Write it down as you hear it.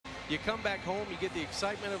You come back home, you get the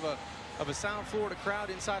excitement of a South Florida crowd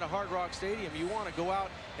inside a Hard Rock Stadium. You want to go out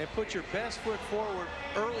and put your best foot forward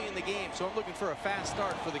early in the game. So I'm looking for a fast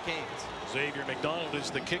start for the Canes. Xavier McDonald is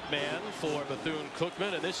the kick man for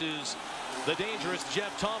Bethune-Cookman, and this is the dangerous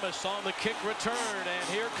Jeff Thomas on the kick return. And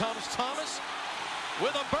here comes Thomas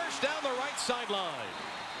with a burst down the right sideline.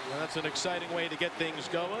 Well, that's an exciting way to get things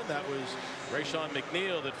going. That was Rayshon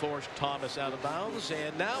McNeil that forced Thomas out of bounds.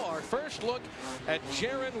 And now our first look at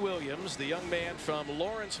Jaron Williams, the young man from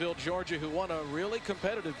Lawrenceville, Georgia, who won a really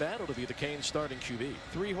competitive battle to be the Canes starting QB.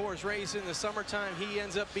 3-horse race in the summertime. He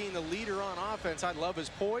ends up being the leader on offense. I love his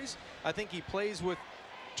poise. I think he plays with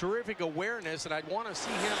terrific awareness, and I'd want to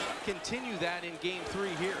see him continue that in game 3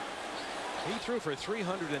 here. He threw for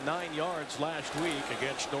 309 yards last week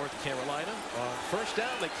against North Carolina. On first down,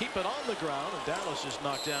 they keep it on the ground, and Dallas is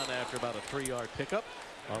knocked down after about a 3-yard pickup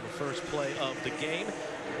on the first play of the game.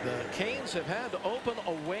 The Canes have had to open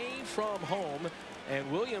away from home,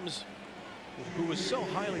 and Williams, who was so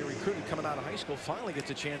highly recruited coming out of high school, finally gets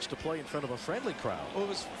a chance to play in front of a friendly crowd. Well, it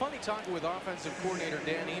was funny talking with offensive coordinator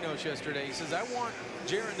Dan Enos yesterday. He says, I want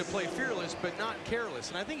Jaron to play fearless but not careless,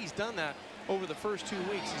 and I think he's done that over the first 2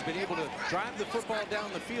 weeks. He's been able to drive the football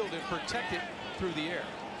down the field and protect it through the air.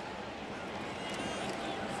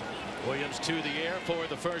 Williams to the air for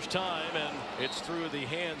the first time, and it's through the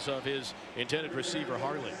hands of his intended receiver,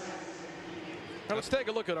 Harley. Now let's take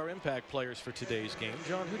a look at our impact players for today's game.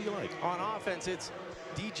 John, who do you like? On offense, it's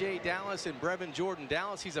DJ Dallas and Brevin Jordan.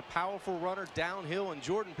 Dallas, he's a powerful runner downhill, and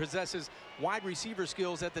Jordan possesses wide receiver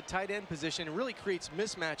skills at the tight end position and really creates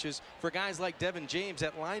mismatches for guys like Devin James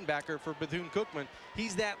at linebacker for Bethune-Cookman.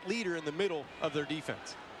 He's that leader in the middle of their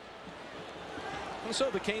defense. And so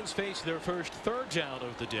the Canes face their first third down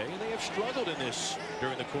of the day, and they have struggled in this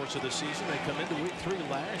during the course of the season. They come into week 3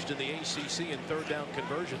 last in the ACC in third down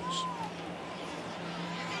conversions.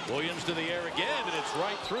 Williams to the air again, and it's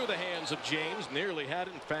right through the hands of James. Nearly had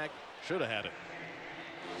it. In fact, should have had it.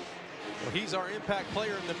 Well, he's our impact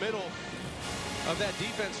player in the middle of that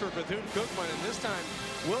defense for Bethune-Cookman, and this time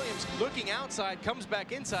Williams looking outside, comes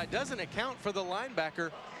back inside, doesn't account for the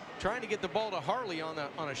linebacker trying to get the ball to Harley on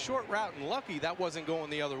a short route, and lucky that wasn't going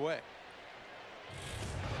the other way.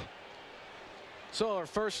 So our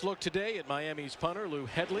first look today at Miami's punter, Lou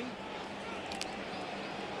Headley.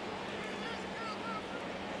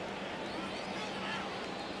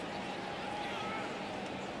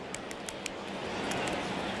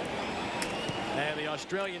 And the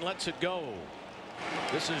Australian lets it go.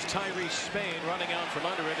 This is Tyrese Spain running out from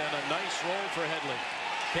under it, and a nice roll for Headley.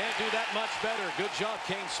 Can't do that much better. Good job,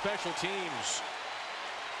 Canes special teams.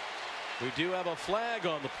 We do have a flag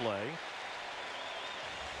on the play.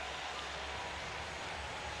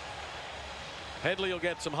 Headley will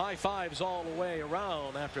get some high fives all the way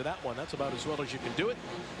around after that one. That's about as well as you can do it.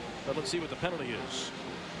 But let's see what the penalty is.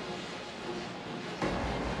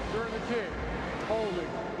 During the kick, holding,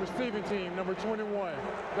 receiving team, number 21.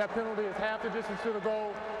 That penalty is half the distance to the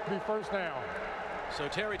goal, be first down. So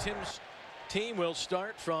Terry Tim's team will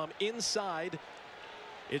start from inside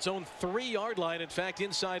its own 3-yard line. In fact,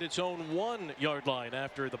 inside its own 1-yard line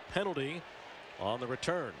after the penalty on the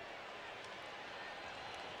return.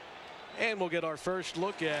 And we'll get our first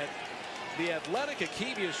look at the athletic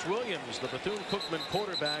Akevius Williams, the Bethune-Cookman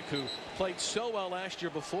quarterback who played so well last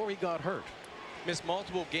year before he got hurt. Missed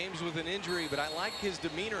multiple games with an injury, but I like his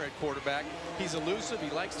demeanor at quarterback. He's elusive. He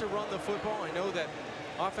likes to run the football. I know that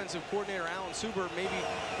offensive coordinator Alan Suber maybe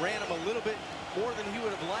ran him a little bit more than he would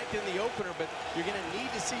have liked in the opener, but you're going to need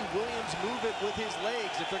to see Williams move it with his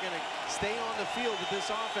legs if they're going to stay on the field with this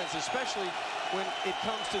offense, especially when it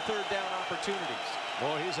comes to third down opportunities.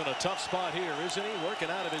 Boy, he's in a tough spot here, isn't he? Working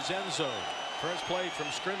out of his end zone. First play from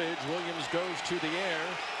scrimmage, Williams goes to the air.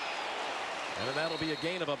 And that'll be a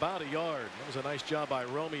gain of about 1 yard. That was a nice job by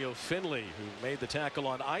Romeo Finley, who made the tackle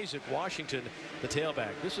on Isaac Washington, the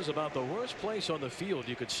tailback. This is about the worst place on the field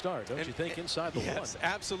you could start, don't you think, inside the yes, one?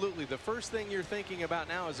 Absolutely. The first thing you're thinking about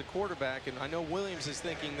now as a quarterback, and I know Williams is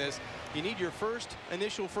thinking this, you need your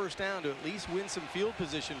initial first down to at least win some field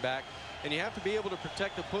position back, and you have to be able to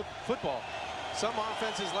protect the football. Some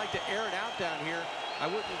offenses like to air it out down here. I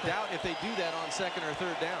wouldn't doubt if they do that on second or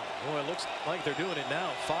third down. Boy, it looks like they're doing it now.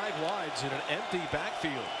 5 wides in an empty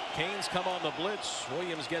backfield. Canes come on the blitz.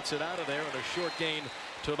 Williams gets it out of there on a short gain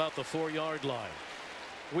to about the 4-yard line.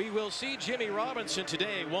 We will see Jimmy Robinson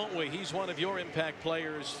today, won't we? He's one of your impact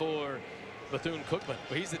players for Bethune-Cookman.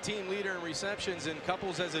 Well, he's the team leader in receptions and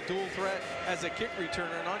couples as a dual threat as a kick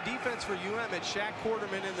returner. And on defense for UM, it's Shaq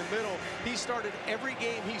Quarterman in the middle. He started every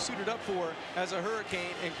game he suited up for as a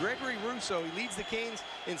Hurricane. And Gregory Russo, he leads the Canes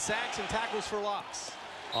in sacks and tackles for loss.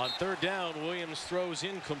 On third down, Williams throws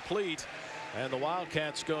incomplete, and the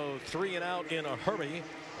Wildcats go 3 and out in a hurry,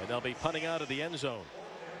 and they'll be punting out of the end zone.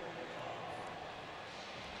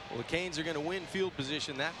 Well, the Canes are going to win field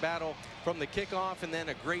position, that battle from the kickoff, and then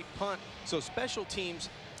a great punt. So special teams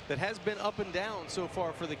that has been up and down so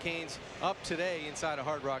far for the Canes up today inside of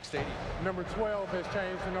Hard Rock Stadium. Number 12 has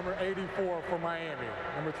changed to number 84 for Miami.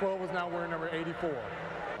 Number 12 is now wearing number 84.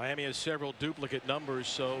 Miami has several duplicate numbers,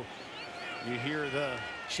 so you hear the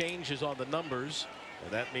changes on the numbers,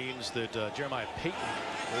 and that means that Jeremiah Payton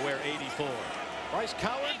will wear 84. Bryce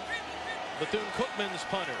Coward, Bethune-Cookman's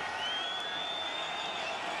punter.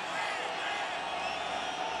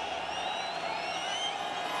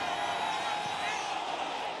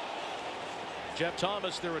 Jeff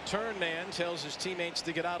Thomas, the return man, tells his teammates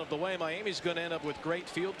to get out of the way. Miami's going to end up with great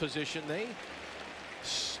field position. They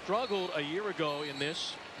struggled a year ago in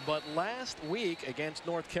this, but last week against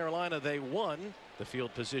North Carolina, they won the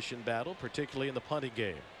field position battle, particularly in the punting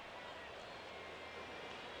game.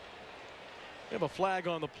 We have a flag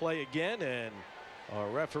on the play again, and our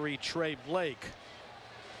referee Trey Blake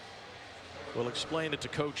will explain it to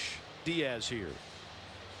Coach Diaz here.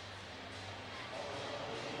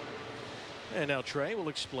 And now Trey will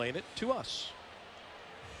explain it to us.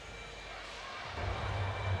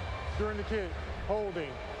 During the kick, holding,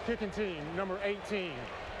 kicking team, number 18.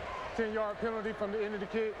 10-yard penalty from the end of the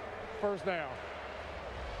kick, first down.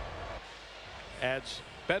 Adds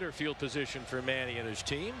better field position for Manny and his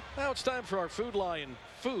team. Now it's time for our Food Lion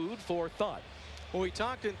Food for Thought. Well, we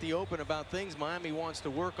talked in the open about things Miami wants to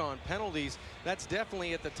work on. Penalties, that's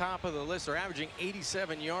definitely at the top of the list. They're averaging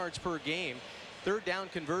 87 yards per game. Third down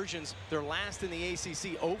conversions, they're last in the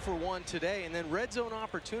ACC, 0 for 1 today. And then red zone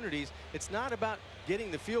opportunities, it's not about getting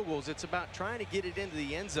the field goals, it's about trying to get it into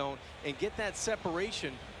the end zone and get that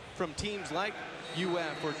separation from teams like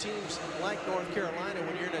UF or teams like North Carolina.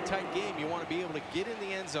 When you're in a tight game, you want to be able to get in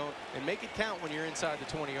the end zone and make it count when you're inside the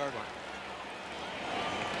 20-yard line.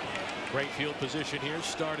 Great field position here,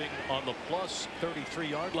 starting on the plus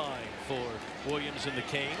 33-yard line for Williams and the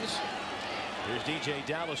Canes. Here's DJ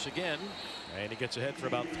Dallas again, and he gets ahead for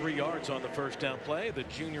about 3 yards on the first down play. The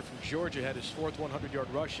junior from Georgia had his 4th 100-yard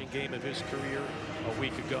rushing game of his career a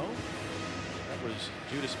week ago. That was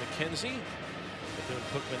Judas McKenzie.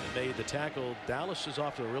 Bethune-Cookman made the tackle. Dallas is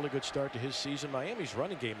off to a really good start to his season. Miami's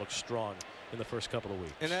running game looks strong in the first couple of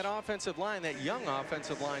weeks. And that offensive line, that young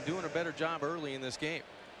offensive line, doing a better job early in this game.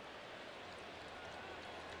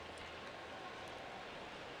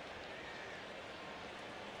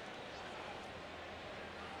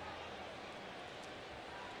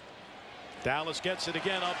 Dallas gets it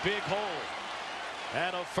again, a big hole.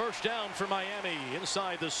 And a first down for Miami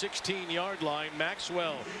inside the 16-yard line.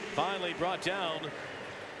 Maxwell finally brought down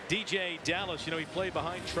DJ Dallas. You know, he played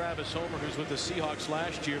behind Travis Homer, who's with the Seahawks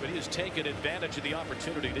last year, but he has taken advantage of the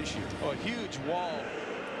opportunity this year. Oh, a huge wall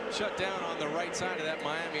shut down on the right side of that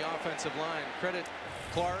Miami offensive line. Credit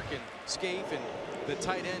Clark and Scaife and the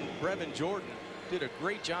tight end Brevin Jordan. Did a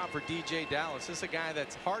great job for DJ Dallas. This is a guy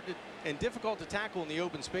that's hard to and difficult to tackle in the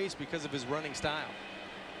open space because of his running style.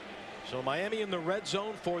 So Miami in the red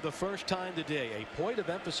zone for the first time today. A point of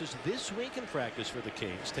emphasis this week in practice for the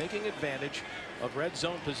Canes, taking advantage of red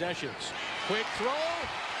zone possessions. Quick throw.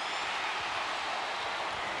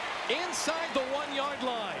 Inside the 1-yard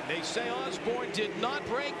line. They say Osborne did not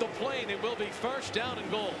break the plane. It will be first down and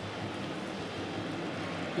goal.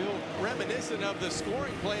 Bill, reminiscent of the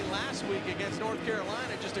scoring play last week against North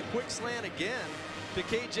Carolina. Just a quick slant again to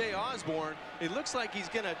KJ Osborne. It looks like he's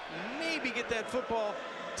going to maybe get that football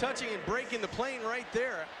touching and breaking the plane right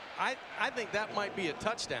there. I think that might be a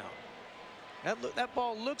touchdown. That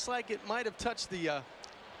ball looks like it might have touched the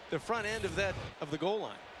front end of the goal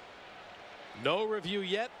line. No review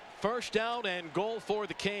yet. First down and goal for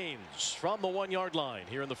the Canes from the 1-yard line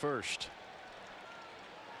here in the first.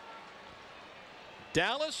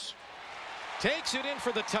 Dallas takes it in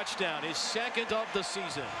for the touchdown, his 2nd of the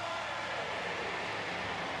season.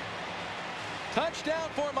 Touchdown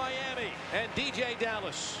for Miami and DJ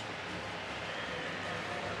Dallas.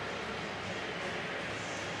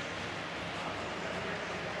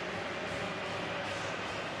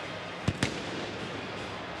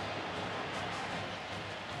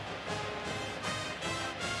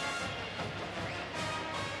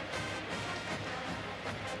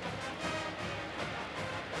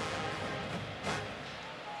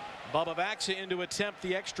 Bubba Baxa in to attempt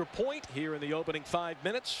the extra point here in the opening 5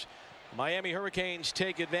 minutes. Miami Hurricanes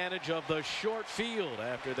take advantage of the short field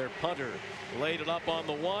after their punter laid it up on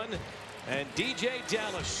the 1. And DJ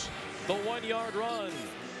Dallas, the 1-yard run,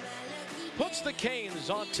 puts the Canes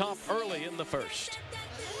on top early in the first.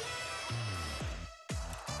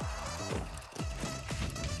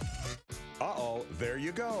 Uh-oh, there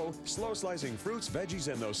you go. Slow slicing fruits,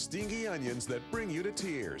 veggies, and those stingy onions that bring you to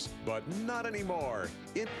tears. But not anymore.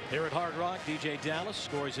 Here at Hard Rock, DJ Dallas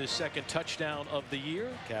scores his second touchdown of the year,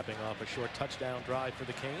 capping off a short touchdown drive for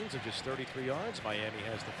the Canes of just 33 yards. Miami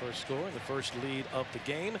has the first score and the first lead of the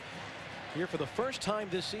game. Here for the first time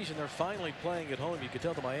this season, they're finally playing at home. You can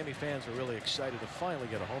tell the Miami fans are really excited to finally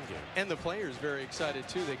get a home game. And the players very excited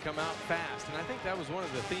too. They come out fast, and I think that was one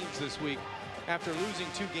of the themes this week. After losing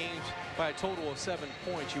 2 games by a total of 7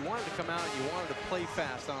 points, you wanted to come out and you wanted to play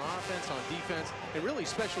fast on offense, on defense, and really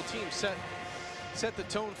special teams set the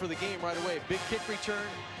tone for the game right away. Big kick return,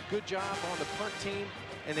 good job on the punt team,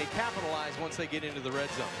 and they capitalize once they get into the red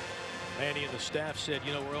zone. Manny and the staff said,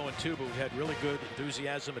 you know, we're 0-2, but we've had really good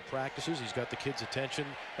enthusiasm at practices. He's got the kids' attention,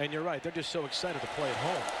 and you're right, they're just so excited to play at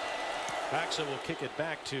home. Paxa will kick it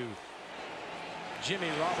back to Jimmy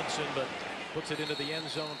Robinson, but puts it into the end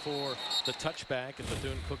zone for the touchback, and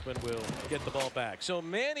Bethune-Cookman will get the ball back. So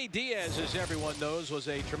Manny Diaz, as everyone knows, was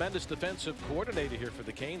a tremendous defensive coordinator here for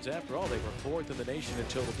the Canes. After all, they were 4th in the nation in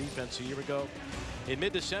total defense a year ago. In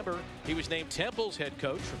mid-December, he was named Temple's head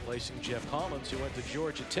coach, replacing Jeff Collins, who went to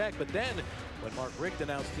Georgia Tech. But then, when Mark Richt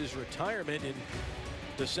announced his retirement in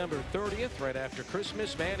December 30th, right after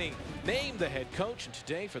Christmas, Manny named the head coach, and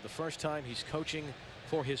today, for the first time, he's coaching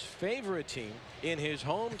for his favorite team in his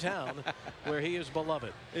hometown where he is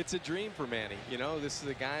beloved. It's a dream for Manny. You know, this is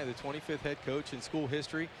a guy, the 25th head coach in school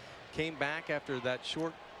history, came back after that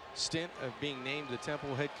short stint of being named the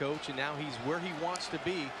Temple head coach, and now he's where he wants to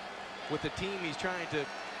be with the team he's trying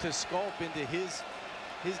to sculpt into his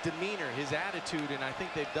demeanor, his attitude, and I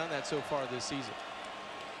think they've done that so far this season.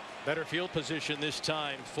 Better field position this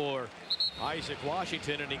time for Isaac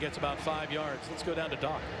Washington, and he gets about 5 yards. Let's go down to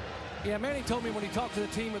Doc. Yeah, Manny told me when he talked to the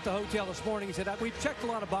team at the hotel this morning, he said, we've checked a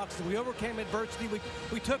lot of boxes. We overcame adversity.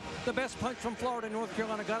 We took the best punch from Florida and North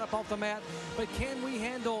Carolina, got up off the mat. But can we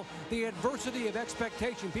handle the adversity of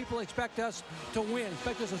expectation? People expect us to win,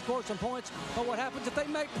 expect us to score some points. But what happens if they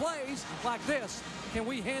make plays like this? Can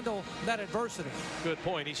we handle that adversity? Good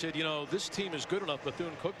point. He said, you know, this team is good enough.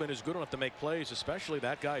 Bethune-Cookman is good enough to make plays, especially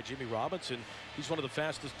that guy, Jimmy Robinson. He's one of the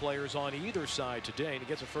fastest players on either side today, and he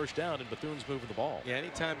gets a first down, and Bethune's moving the ball. Yeah,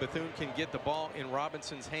 anytime Bethune can get the ball in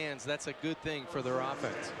Robinson's hands, that's a good thing for their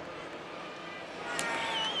offense.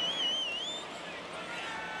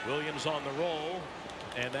 Williams on the roll,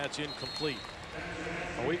 and that's incomplete.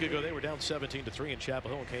 A week ago, they were down 17-3 in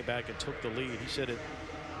Chapel Hill and came back and took the lead. He said at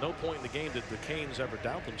no point in the game did the Canes ever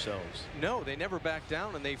doubt themselves. No, they never backed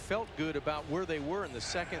down, and they felt good about where they were in the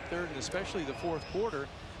second, third, and especially the fourth quarter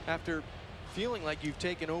after feeling like you've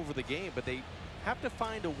taken over the game. But they have to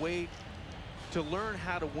find a way to learn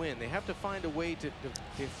how to win. They have to find a way to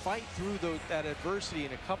fight through that adversity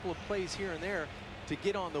in a couple of plays here and there to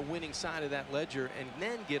get on the winning side of that ledger and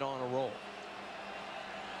then get on a roll.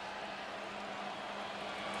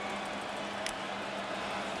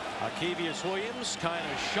 Arkevius Williams kind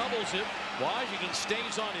of shovels it. Washington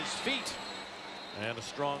stays on his feet. And a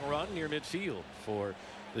strong run near midfield for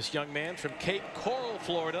this young man from Cape Coral,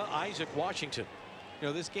 Florida, Isaac Washington. You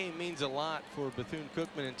know, this game means a lot for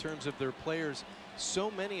Bethune-Cookman in terms of their players. So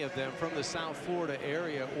many of them from the South Florida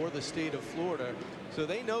area or the state of Florida. So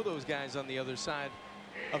they know those guys on the other side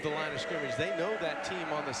of the line of scrimmage. They know that team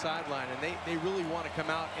on the sideline, and they really want to come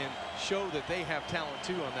out and show that they have talent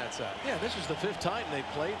too on that side. Yeah, this is the 5th time they've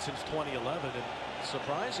played since 2011, and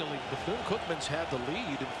surprisingly, Bethune-Cookman's had the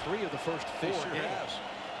lead in 3 of the first 4 games.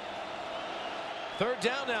 Third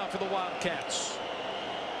down now for the Wildcats.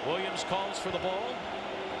 Williams calls for the ball.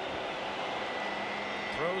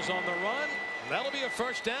 Throws on the run. That'll be a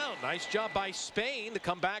first down. Nice job by Spain to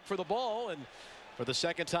come back for the ball, and for the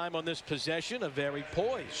second time on this possession, a very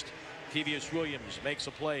poised Arkevius Williams makes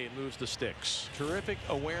a play and moves the sticks. Terrific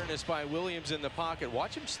awareness by Williams in the pocket.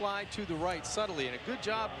 Watch him slide to the right subtly, and a good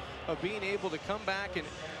job of being able to come back and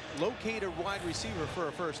locate a wide receiver for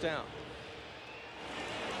a first down.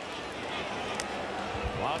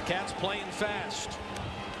 Wildcats playing fast.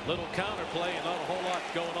 Little counter play and not a whole lot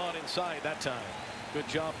going on inside that time. Good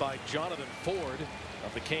job by Jonathan Ford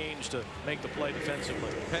of the Canes to make the play defensively.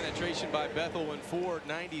 Penetration by Bethel and Ford,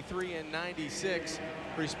 93 and 96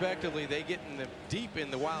 respectively. They get deep in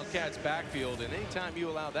the Wildcats backfield, and anytime you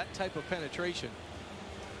allow that type of penetration,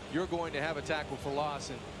 you're going to have a tackle for loss.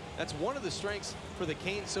 And that's one of the strengths for the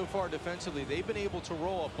Canes so far defensively. They've been able to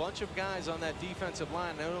roll a bunch of guys on that defensive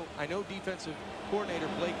line. I know defensive coordinator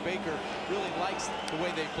Blake Baker really likes the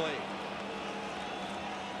way they play.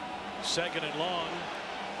 Second and long.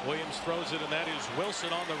 Williams throws it, and that is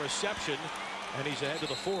Wilson on the reception. And he's ahead to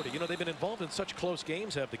the 40. You know, they've been involved in such close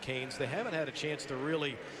games, have the Canes. They haven't had a chance to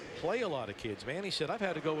really play a lot of kids, man. He said, I've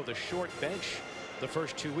had to go with a short bench the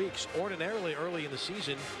first 2 weeks. Ordinarily, early in the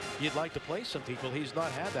season, you'd like to play some people. He's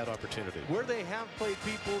not had that opportunity. Where they have played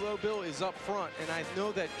people, though, Bill, is up front. And I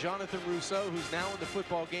know that Jonathan Rousseau, who's now in the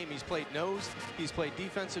football game, he's played nose, he's played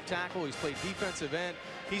defensive tackle, he's played defensive end.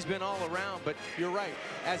 He's been all around. But you're right.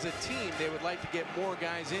 As a team, they would like to get more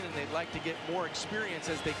guys in, and they'd like to get more experience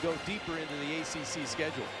as they go deeper into the ACC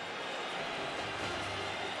schedule.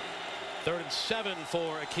 3rd and 7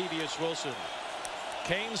 for Akevius Wilson.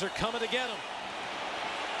 Canes are coming to get him.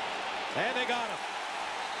 And they got him.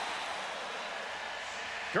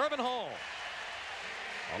 Gervin Hall,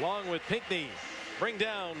 along with Pinckney, bring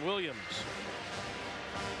down Williams.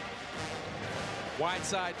 Wide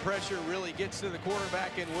side pressure really gets to the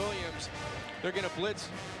quarterback in Williams. They're going to blitz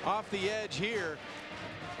off the edge here.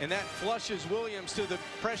 And that flushes Williams to the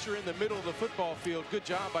pressure in the middle of the football field. Good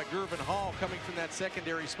job by Gervin Hall coming from that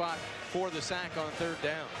secondary spot for the sack on 3rd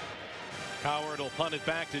down. Coward will punt it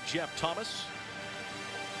back to Jeff Thomas.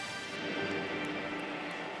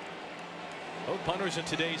 Both punters in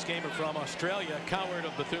today's game are from Australia. Coward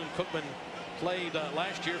of Bethune-Cookman played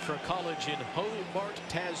last year for college in Hobart,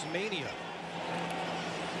 Tasmania.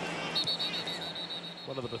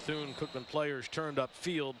 One of the Bethune-Cookman players turned up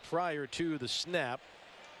field prior to the snap,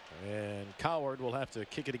 and Coward will have to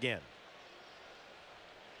kick it again.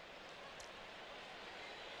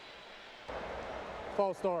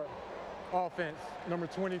 False start. Offense, number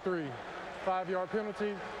 23. 5-yard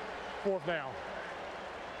penalty, 4th down.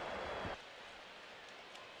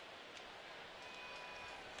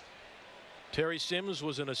 Terry Sims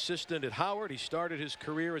was an assistant at Howard. He started his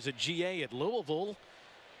career as a GA at Louisville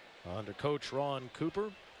under coach Ron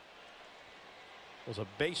Cooper. Was a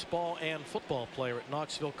baseball and football player at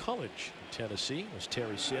Knoxville College in Tennessee, was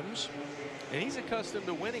Terry Sims. And he's accustomed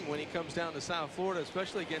to winning when he comes down to South Florida,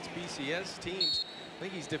 especially against BCS teams. I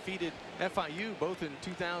think he's defeated FIU both in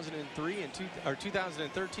 2003 and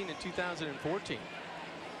 2013 and 2014.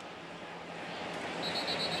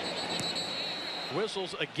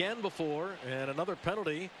 Whistles again before, and another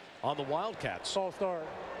penalty on the Wildcats. False start.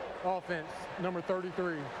 Offense, number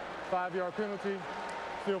 33. 5-yard penalty,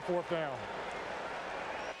 still 4th down.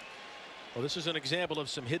 Well, this is an example of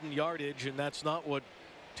some hidden yardage, and that's not what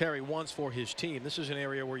Terry wants for his team. This is an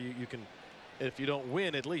area where you can, if you don't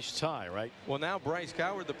win, at least tie, right? Well, now Bryce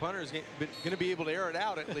Coward, the punter, is going to be able to air it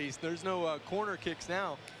out at least. There's no corner kicks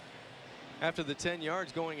now after the 10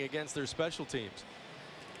 yards going against their special teams.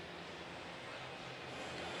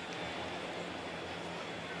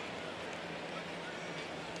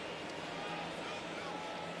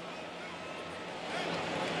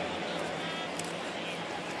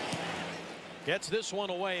 Gets this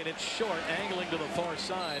one away, and it's short, angling to the far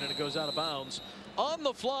side, and it goes out of bounds on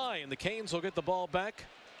the fly, and the Canes will get the ball back.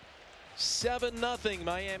 7-0.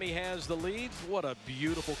 Miami has the lead. What a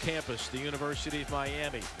beautiful campus, the University of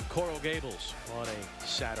Miami, Coral Gables, on a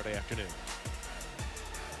Saturday afternoon.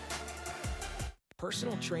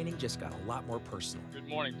 Personal training just got a lot more personal. Good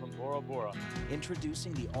morning from Bora Bora.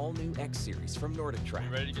 Introducing the all-new X Series from Nordic Track.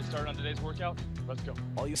 You ready to get started on today's workout? Let's go.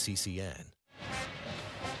 All you CCN.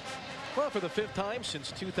 Well, for the 5th time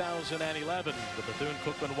since 2011, the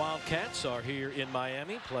Bethune-Cookman Wildcats are here in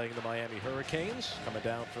Miami playing the Miami Hurricanes. Coming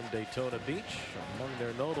down from Daytona Beach. Among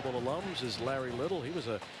their notable alums is Larry Little. He was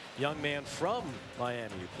a young man from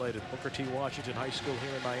Miami. He played at Booker T. Washington High School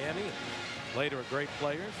here in Miami. Later a great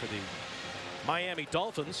player for the Miami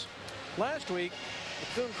Dolphins. Last week,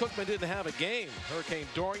 Bethune-Cookman didn't have a game. Hurricane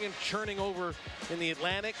Dorian churning over in the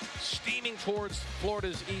Atlantic, steaming towards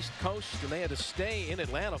Florida's east coast, and they had to stay in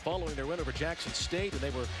Atlanta following their win over Jackson State, and they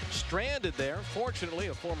were stranded there. Fortunately,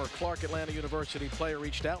 a former Clark Atlanta University player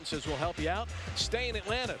reached out and says, we'll help you out. Stay in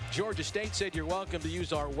Atlanta. Georgia State said, you're welcome to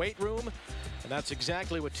use our weight room. And that's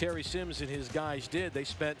exactly what Terry Sims and his guys did. They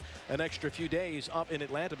spent an extra few days up in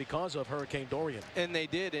Atlanta because of Hurricane Dorian. And they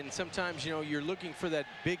did. And sometimes, you know, you're looking for that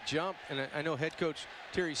big jump. And I know head coach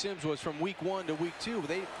Terry Sims was from week 1 to week 2.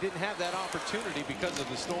 They didn't have that opportunity because of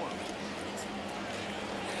the storm.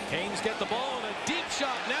 Canes get the ball and a deep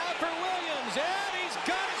shot now for Williams. And he's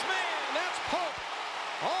got his man. That's Pope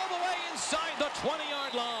all the way inside the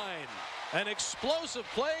 20-yard line. An explosive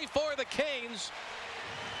play for the Canes.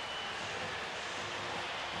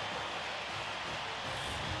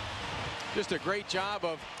 Just a great job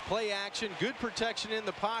of play action, good protection in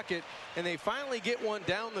the pocket, and they finally get one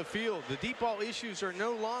down the field. The deep ball issues are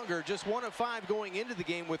no longer just 1 of 5 going into the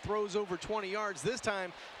game with throws over 20 yards. This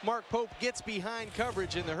time, Mark Pope gets behind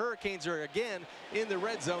coverage, and the Hurricanes are again in the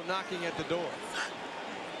red zone knocking at the door.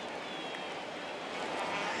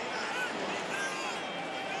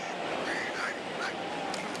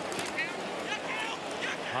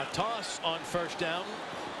 A toss on first down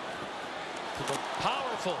to the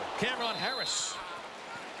powerful Cameron Harris.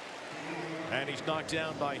 And he's knocked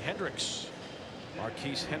down by Hendricks.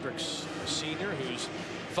 Marquise Hendricks, a senior whose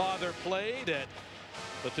father played at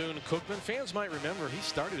Bethune-Cookman. Fans might remember he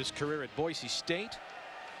started his career at Boise State.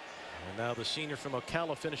 And now the senior from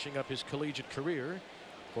Ocala finishing up his collegiate career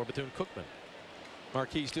for Bethune-Cookman.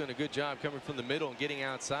 Marquise doing a good job coming from the middle and getting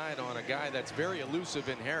outside on a guy that's very elusive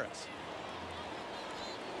in Harris.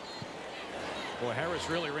 Boy, Harris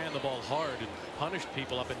really ran the ball hard and punished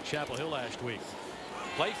people up in Chapel Hill last week.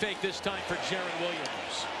 Play fake this time for Jaron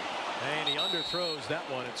Williams. And he underthrows that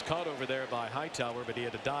one. It's caught over there by Hightower, but he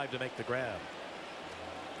had to dive to make the grab.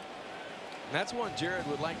 And that's one Jared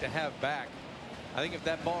would like to have back. I think if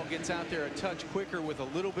that ball gets out there a touch quicker with a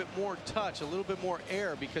little bit more touch, a little bit more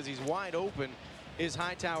air, because he's wide open, is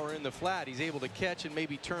Hightower in the flat, he's able to catch and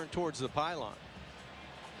maybe turn towards the pylon.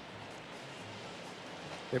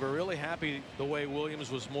 They were really happy the way Williams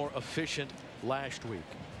was more efficient last week.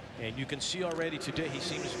 And you can see already today he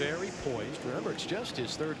seems very poised. Remember, it's just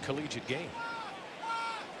his third collegiate game.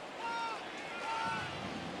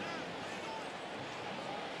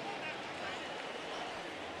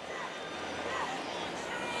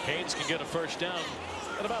 Canes can get a first down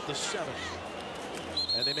at about the 7.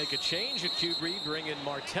 And they make a change at QB, bring in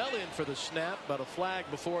Martell in for the snap, but a flag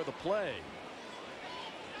before the play.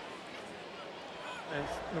 And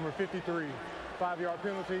number 53, 5-yard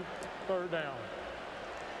penalty, 3rd down.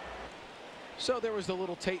 So there was the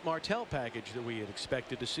little Tate Martell package that we had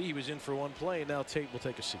expected to see. He was in for one play, and now Tate will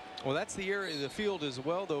take a seat. Well, that's the area of the field as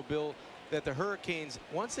well, though, Bill, that the Hurricanes,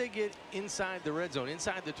 once they get inside the red zone,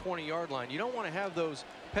 inside the 20-yard line, you don't want to have those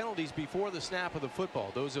penalties before the snap of the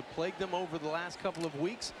football. Those have plagued them over the last couple of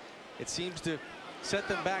weeks. It seems to set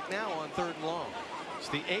them back now on 3rd and long. It's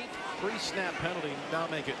the 8th pre-snap penalty, now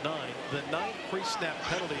make it 9. The 9th pre-snap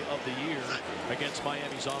penalty of the year against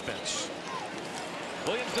Miami's offense.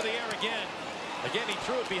 Williams to the air again. Again, he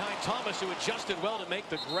threw it behind Thomas, who adjusted well to make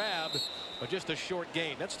the grab, but just a short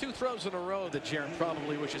gain. That's 2 throws in a row that Jaron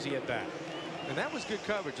probably wishes he had back. And that was good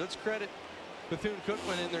coverage. Let's credit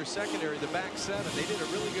Bethune-Cookman in their secondary, the back 7. They did a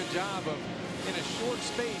really good job of, in a short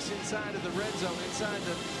space inside of the red zone, inside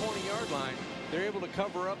the 20-yard line, they're able to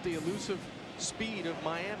cover up the elusive speed of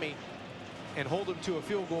Miami and hold them to a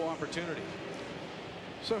field goal opportunity.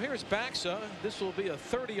 So here's Baxa. This will be a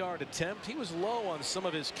 30-yard attempt. He was low on some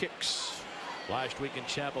of his kicks last week in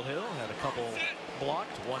Chapel Hill. Had a couple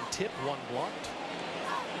blocked, 1 tipped, 1 blocked.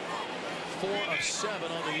 4 of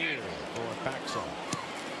 7 on the year for Baxa.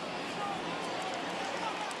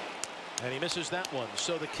 And he misses that one.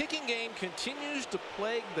 So the kicking game continues to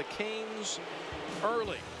plague the Canes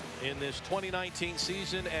early in this 2019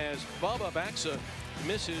 season as Bubba Baxa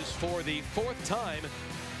misses for the 4th time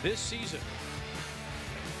this season.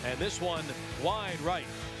 And this one wide right.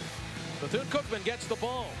 Bethune-Cookman gets the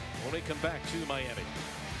ball when we come back to Miami.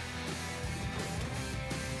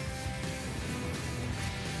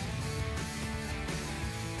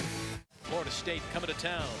 Florida State coming to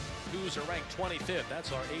town. Who's are ranked 25th.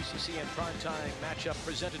 That's our ACC and primetime matchup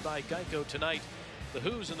presented by Geico tonight. The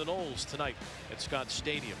Who's and the Noles tonight at Scott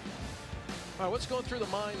Stadium. All right, what's going through the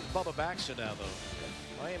mind of Bubba Baxa now,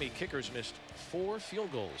 though? Miami kickers missed 4 field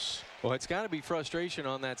goals. Well, it's got to be frustration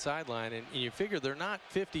on that sideline, and you figure they're not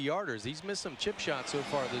 50-yarders. He's missed some chip shots so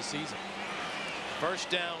far this season. First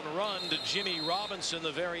down run to Jimmy Robinson,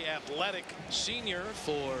 the very athletic senior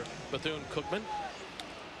for Bethune-Cookman.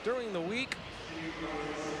 During the week,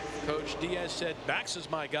 Coach Diaz said, Baxa's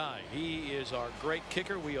my guy. He is our great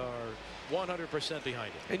kicker. We are 100%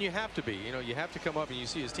 behind him. And you have to be. You know, you have to come up and you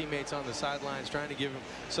see his teammates on the sidelines trying to give him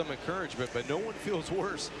some encouragement, but no one feels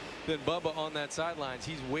worse than Bubba on that sidelines.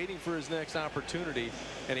 He's waiting for his next opportunity,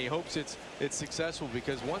 and he hopes it's successful,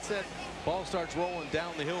 because once that ball starts rolling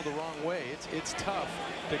down the hill the wrong way, it's tough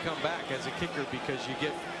to come back as a kicker, because you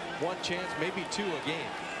get 1 chance, maybe 2 a game.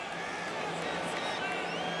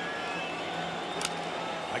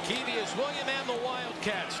 Akivius William and the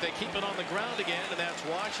Wildcats. They keep it on the ground again, and that's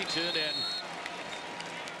Washington and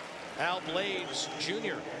Al Blades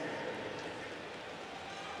Jr.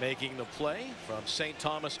 making the play from St.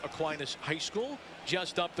 Thomas Aquinas High School,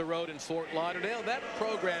 just up the road in Fort Lauderdale. That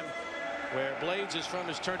program where Blades is from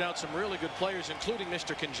has turned out some really good players, including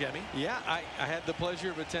Mr. Kangemi. Yeah, I had the pleasure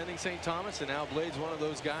of attending St. Thomas, and Al Blades, one of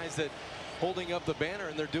those guys that holding up the banner,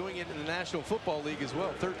 and they're doing it in the National Football League as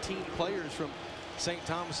well. 13 players from St.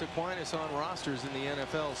 Thomas Aquinas on rosters in the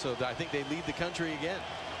NFL, so I think they lead the country again.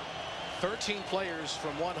 13 players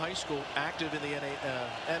from one high school active in the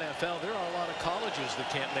NFL. There are a lot of colleges that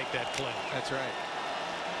can't make that claim. That's right.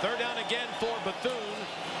 3rd down again for Bethune.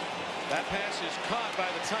 That pass is caught by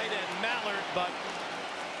the tight end Mallard, but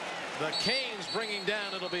the Canes bringing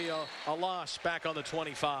down. It'll be a loss back on the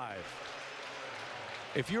 25.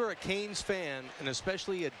 If you're a Canes fan, and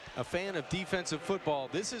especially a fan of defensive football,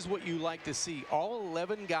 this is what you like to see. All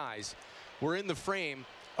 11 guys were in the frame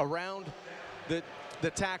around the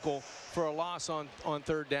tackle for a loss on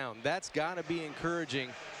third down. That's got to be encouraging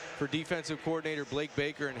for defensive coordinator Blake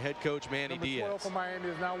Baker and head coach Manny Diaz. Number 12 for Miami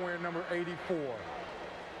is now wearing number 84.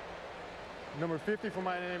 Number 50 for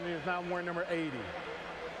Miami is now wearing number 80.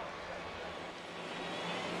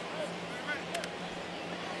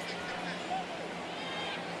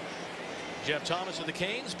 Jeff Thomas and the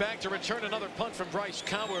Canes back to return another punt from Bryce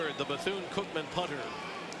Coward, the Bethune-Cookman punter.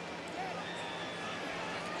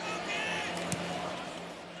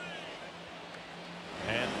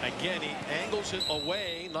 And again, he angles it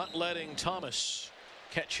away, not letting Thomas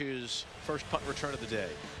catch his first punt return of the day.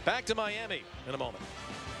 Back to Miami in a moment.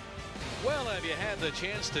 Well, have you had the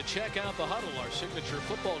chance to check out The Huddle, our signature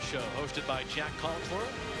football show, hosted by Jack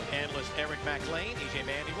Collinsworth, analyst Eric McLean, EJ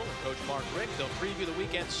Manuel, and Coach Mark Rick? They'll preview the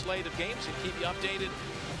weekend slate of games and keep you updated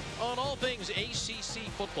on all things ACC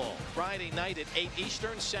football. Friday night at 8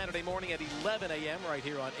 Eastern, Saturday morning at 11 a.m. right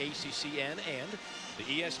here on ACCN and the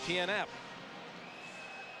ESPN app.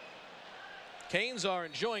 Canes are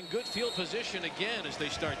enjoying good field position again as they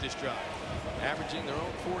start this drive. Averaging their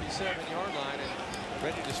own 47-yard line and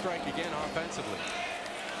ready to strike again offensively.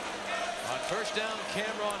 On first down,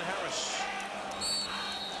 Cameron Harris.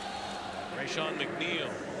 Rashawn McNeil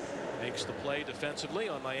makes the play defensively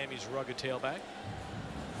on Miami's rugged tailback.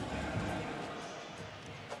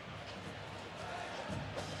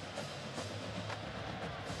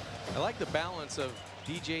 I like the balance of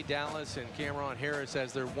DJ Dallas and Cameron Harris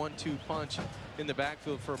as their 1-2 punch in the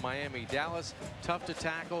backfield for Miami. Dallas, tough to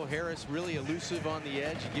tackle. Harris, really elusive on the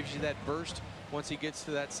edge. He gives you that burst once he gets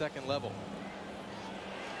to that second level.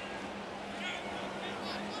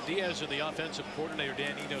 Diaz and the offensive coordinator,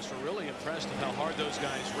 Dan Enos, were really impressed with how hard those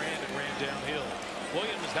guys ran downhill.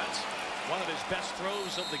 Williams, that's one of his best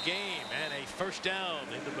throws of the game, and a first down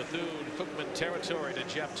into Bethune-Cookman territory to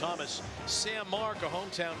Jeff Thomas. Sam Mark, a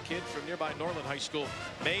hometown kid from nearby Norland High School,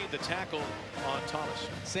 made the tackle on Thomas.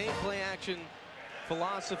 Same play action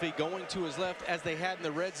philosophy going to his left as they had in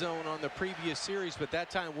the red zone on the previous series, but that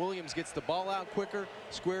time Williams gets the ball out quicker,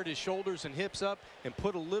 squared his shoulders and hips up, and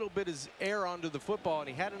put a little bit of air onto the football, and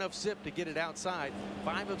he had enough zip to get it outside.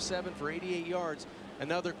 5 of 7 for 88 yards.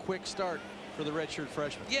 Another quick start for the redshirt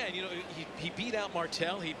freshman. Yeah, and you know, he beat out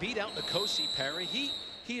Martell, he beat out Nkosi Perry. He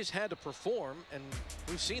has had to perform, and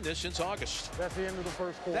we've seen this since August. That's the end of the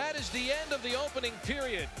first quarter. That is the end of the opening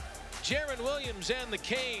period. Jaron Williams and the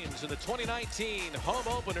Canes in the 2019 home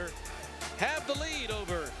opener have the lead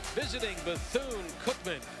over visiting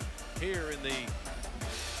Bethune-Cookman here in the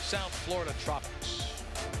South Florida tropics.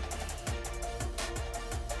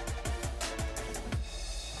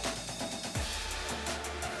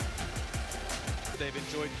 They've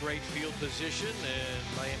enjoyed great field position,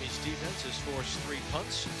 and Miami's defense has forced 3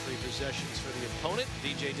 punts and 3 possessions for the opponent.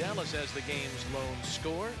 DJ Dallas has the game's lone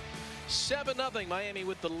score. 7-0 Miami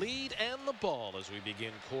with the lead and the ball as we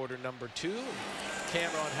begin quarter number 2.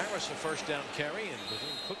 Cameron Harris a first down carry, and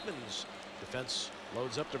Bethune-Cookman's defense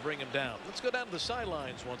loads up to bring him down. Let's go down to the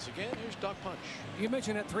sidelines once again. Here's Doc Punch. You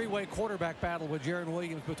mentioned that 3-way quarterback battle with Jaron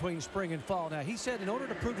Williams between spring and fall. Now, he said in order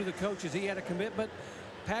to prove to the coaches he had a commitment,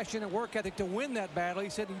 passion and work ethic to win that battle. He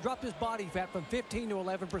said he dropped his body fat from 15 to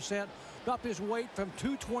 11%, dropped his weight from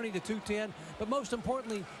 220 to 210, but most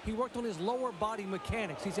importantly, he worked on his lower body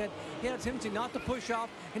mechanics. He said he had a tendency not to push off,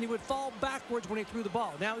 and he would fall backwards when he threw the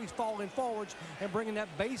ball. Now he's falling forwards and bringing that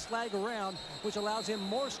base leg around, which allows him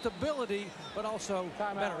more stability, but also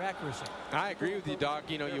better accuracy. I agree with you, Doc.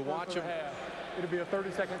 You know, you watch him. It'll be a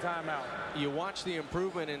 30-second timeout. You watch the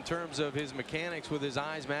improvement in terms of his mechanics with his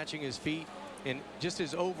eyes matching his feet, and just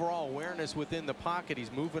his overall awareness within the pocket.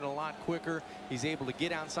 He's moving a lot quicker. He's able to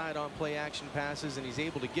get outside on play action passes, and he's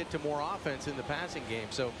able to get to more offense in the passing game.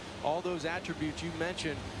 So all those attributes you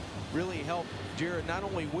mentioned really help Jared not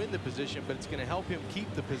only win the position, but it's going to help him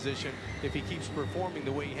keep the position if he keeps performing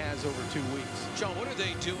the way he has over 2 weeks. John, what are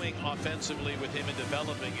they doing offensively with him and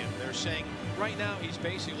developing him? They're saying right now he's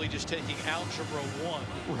basically just taking Algebra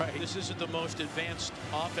 1. Right. This isn't the most advanced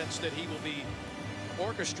offense that he will be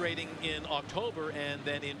orchestrating in October and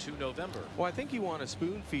then into November. Well, I think you want to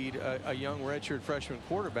spoon feed a young redshirt freshman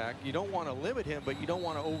quarterback. You don't want to limit him, but you don't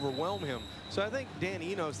want to overwhelm him. So I think Dan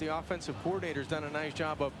Enos, the offensive coordinator, has done a nice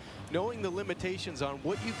job of knowing the limitations on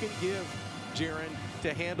what you can give Jaron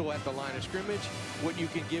to handle at the line of scrimmage, what you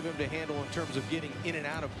can give him to handle in terms of getting in and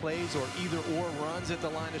out of plays or either or runs at the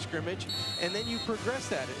line of scrimmage, and then you progress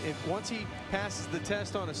that. Once he passes the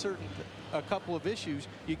test on a couple of issues,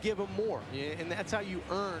 you give him more, and that's how you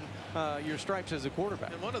earn your stripes as a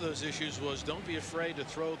quarterback. And one of those issues was don't be afraid to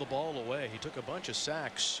throw the ball away. He took a bunch of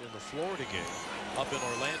sacks in the Florida game up in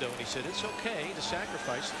Orlando, and he said it's okay to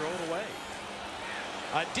sacrifice, throw it away.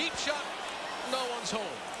 A deep shot, no one's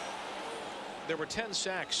home. There were 10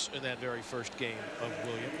 sacks in that very first game of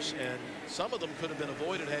Williams, and some of them could have been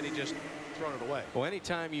avoided had he just thrown it away. Well,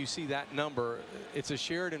 anytime you see that number, it's a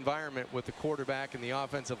shared environment with the quarterback and the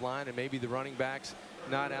offensive line, and maybe the running backs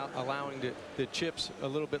not allowing the chips a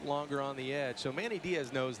little bit longer on the edge. So Manny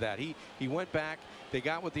Diaz knows that. He went back. They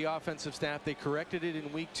got with the offensive staff. They corrected it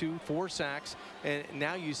in week 2, 4 sacks, and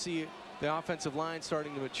now you see the offensive line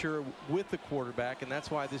starting to mature with the quarterback, and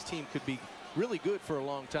that's why this team could be really good for a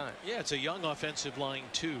long time. Yeah, it's a young offensive line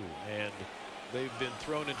too, and they've been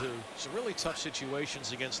thrown into some really tough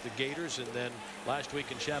situations against the Gators and then last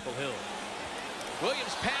week in Chapel Hill.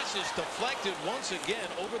 Williams' pass is deflected once again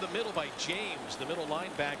over the middle by James, the middle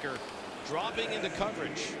linebacker, dropping into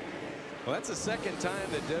coverage. Well, that's the second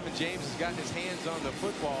time that Devin James has gotten his hands on the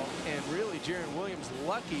football, and really Jaron Williams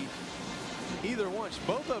lucky either one.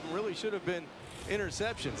 Both of them really should have been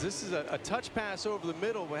interceptions. This is a touch pass over the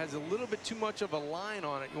middle, but has a little bit too much of a line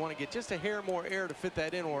on it. You want to get just a hair more air to fit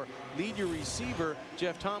that in, or lead your receiver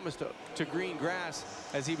Jeff Thomas to green grass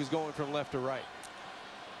as he was going from left to right.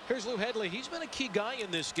 Here's Lou Hedley. He's been a key guy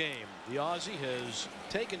in this game. The Aussie has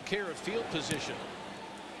taken care of field position.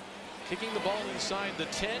 Kicking the ball inside the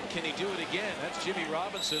 10. Can he do it again? That's Jimmy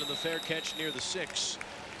Robinson in the fair catch near the 6.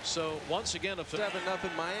 So once again, a 7-0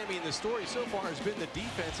 Miami, and the story so far has been the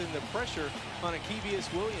defense and the pressure on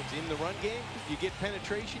Akevius Williams. In the run game, you get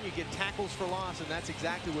penetration, you get tackles for loss, and that's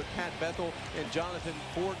exactly what Pat Bethel and Jonathan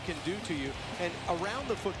Ford can do to you. And around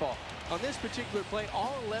the football, on this particular play,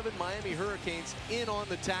 all 11 Miami Hurricanes in on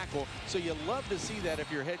the tackle. So you love to see that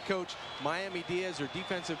if you're head coach Miami Diaz or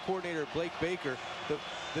defensive coordinator Blake Baker.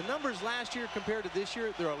 The numbers last year compared to this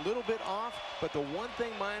year, they're a little bit off, but the one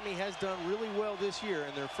thing Miami has done really well this year,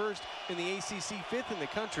 and they're first in the ACC, 5th in the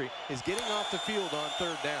country, is getting off the field on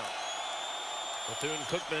 3rd down.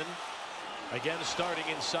 Bethune-Cookman again starting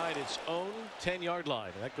inside its own 10-yard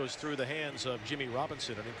line. That goes through the hands of Jimmy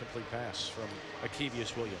Robinson, an incomplete pass from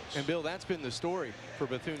Akevius Williams. And Bill, that's been the story for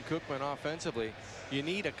Bethune-Cookman offensively. You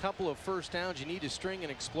need a couple of first downs. You need to string an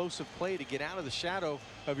explosive play to get out of the shadow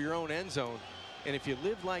of your own end zone. And if you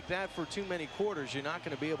live like that for too many quarters, you're not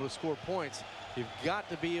going to be able to score points. You've got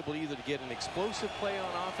to be able to either get an explosive play on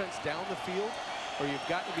offense down the field, or you've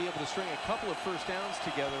got to be able to string a couple of first downs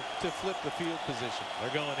together to flip the field position.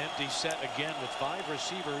 They're going empty set again with 5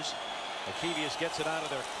 receivers. Akevius gets it out of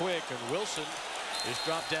there quick, and Wilson is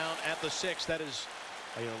dropped down at the 6. That is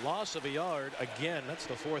a loss of a yard. Again, that's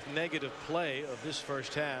the 4th negative play of this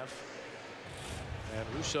first half. And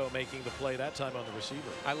Russo making the play that time on the receiver.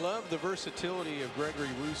 I love the versatility of Gregory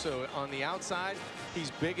Russo on the outside.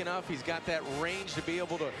 He's big enough. He's got that range to be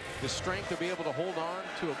able to, the strength to be able to hold on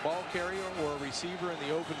to a ball carrier or a receiver in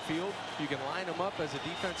the open field. You can line him up as a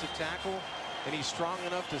defensive tackle, and he's strong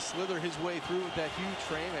enough to slither his way through with that huge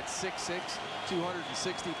frame at 6'6",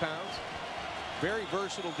 260 pounds. Very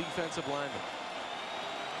versatile defensive lineman.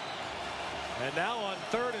 And now on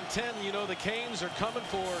 3rd and 10, you know the Canes are coming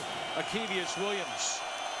for Akevius Williams.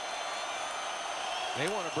 They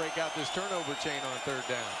want to break out this turnover chain on 3rd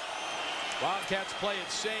down. Wildcats play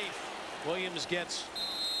it safe. Williams gets,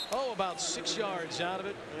 about 6 yards out of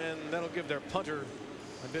it, and that'll give their punter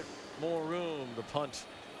a bit more room to punt.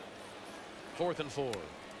 4th and 4.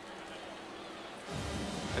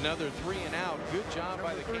 Another 3 and out. Good job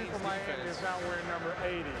by the Canes for Miami defense. is now wearing number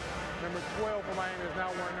 80. Number 12 for Miami is now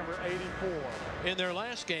wearing number 84. In their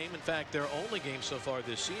last game, in fact, their only game so far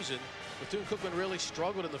this season, Bethune-Cookman really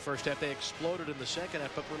struggled in the first half. They exploded in the second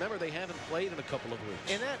half, but remember, they haven't played in a couple of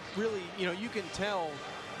weeks. And that really, you can tell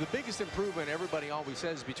the biggest improvement everybody always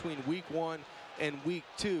says between week 1 and week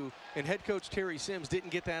 2, and head coach Terry Sims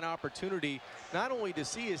didn't get that opportunity not only to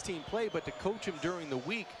see his team play, but to coach him during the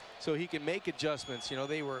week so he can make adjustments.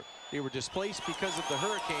 They were displaced because of the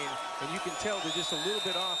hurricane, and you can tell they're just a little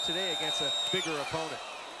bit off today against a bigger opponent.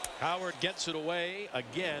 Howard gets it away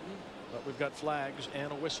again, but we've got flags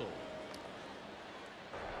and a whistle.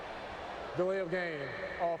 Delay of game,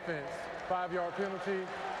 offense. 5-yard penalty,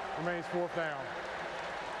 remains 4th down.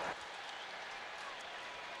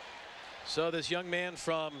 So this young man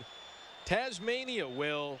from Tasmania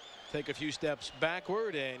will take a few steps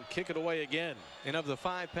backward and kick it away again. And of the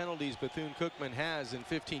 5 penalties Bethune-Cookman has in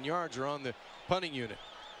 15 yards are on the punting unit.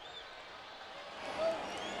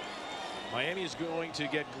 Miami is going to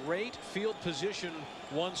get great field position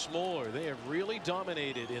once more. They have really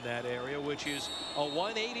dominated in that area, which is a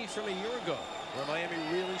 180 from a year ago, where Miami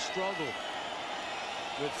really struggled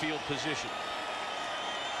with field position.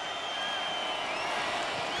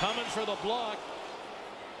 Coming for the block.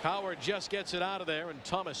 Howard just gets it out of there, and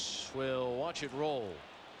Thomas will watch it roll.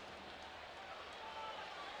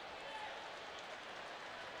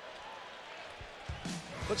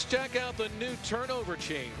 Let's check out the new turnover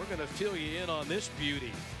chain. We're going to fill you in on this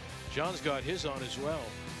beauty. John's got his on as well.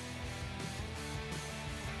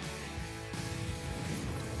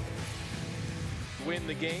 Win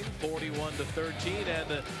the game 41-13, and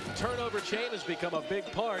the turnover chain has become a big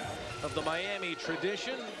part of the Miami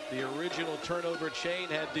tradition. The original turnover chain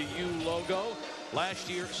had the U logo. Last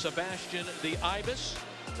year, Sebastian the Ibis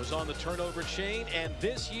was on the turnover chain, and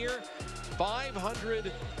this year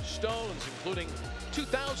 500 stones, including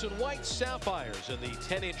 2,000 white sapphires and the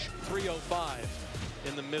 10-inch 305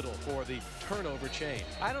 in the middle for the turnover chain.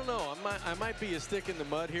 I don't know. I might be a stick in the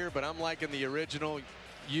mud here, but I'm liking the original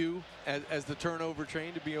U as the turnover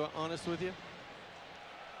chain, to be honest with you.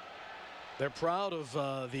 They're proud of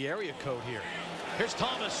the area code here. Here's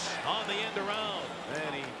Thomas on the end around,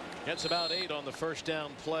 and he gets about 8 on the first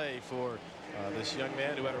down play for this young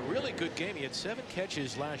man who had a really good game. He had 7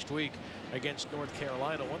 catches last week against North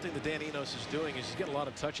Carolina. One thing that Dan Enos is doing is he's getting a lot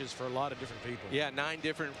of touches for a lot of different people. Yeah, 9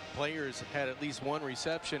 different players had at least 1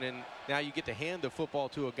 reception, and now you get to hand the football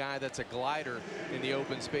to a guy that's a glider in the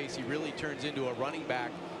open space. He really turns into a running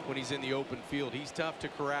back when he's in the open field. He's tough to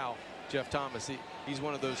corral, Jeff Thomas. He's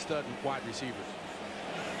one of those stud wide receivers.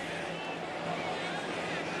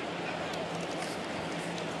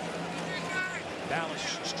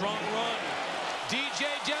 Dallas, strong run. DJ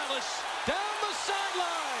Dallas down the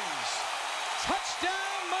sidelines.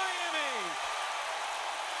 Touchdown, Miami.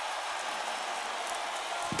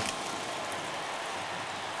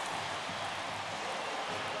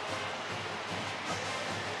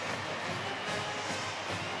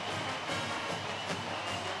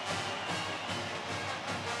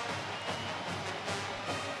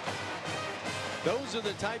 Those are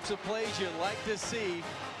the types of plays you like to see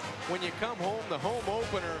when you come home. The home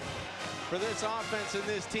opener for this offense and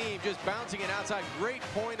this team, just bouncing it outside. Great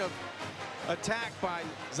point of attack by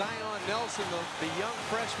Zion Nelson, the young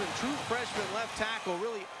freshman, true freshman left tackle,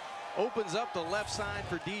 really opens up the left side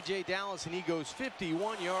for DJ Dallas, and he goes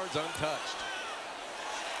 51 yards untouched.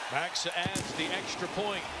 Maxa adds the extra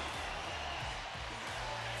point.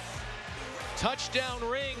 Touchdown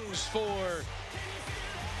rings for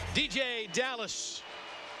DJ Dallas.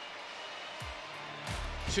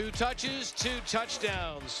 2 touches, 2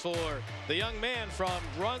 touchdowns for the young man from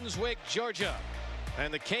Brunswick, Georgia.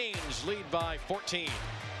 And the Canes lead by 14.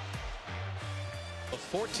 A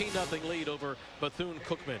 14-0 lead over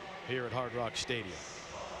Bethune-Cookman here at Hard Rock Stadium.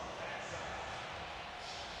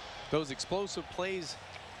 Those explosive plays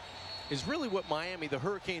is really what Miami, the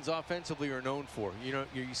Hurricanes offensively, are known for. You know,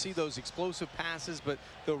 you see those explosive passes, but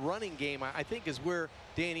the running game, I think, is where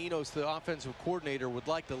Dan Enos, the offensive coordinator, would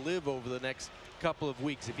like to live over the next couple of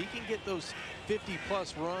weeks. If he can get those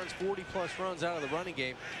 50-plus runs, 40-plus runs out of the running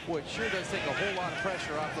game, boy, it sure does take a whole lot of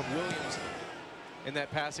pressure off of Williams in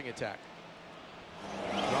that passing attack.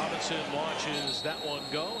 Robinson watches that one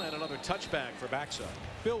go, and another touchback for backside.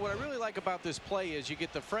 Bill, what I really like about this play is you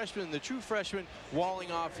get the freshman, the true freshman,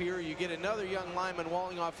 walling off here. You get another young lineman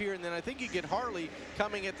walling off here, and then I think you get Harley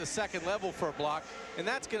coming at the second level for a block, and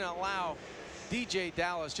that's going to allow DJ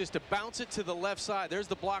Dallas just to bounce it to the left side. There's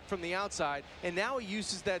the block from the outside, and now he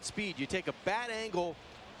uses that speed. You take a bad angle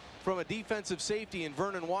from a defensive safety in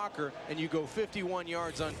Vernon Walker, and you go 51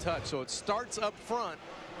 yards untouched. So it starts up front,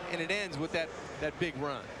 and it ends with that big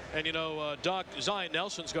run. And you know, Doc, Zion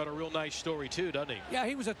Nelson's got a real nice story too, doesn't he? Yeah,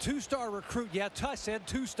 he was a 2-star recruit. Yeah, Tuss said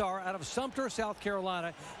 2-star out of Sumter, South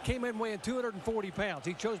Carolina. Came in weighing 240 pounds.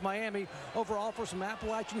 He chose Miami over offers from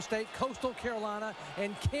Appalachian State, Coastal Carolina,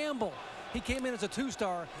 and Campbell. He came in as a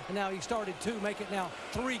 2-star, and now he started 2, make it now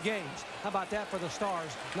 3 games. How about that for the Stars,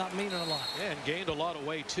 not meaning a lot? Yeah, and gained a lot of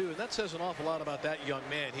weight, too. And that says an awful lot about that young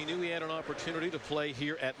man. He knew he had an opportunity to play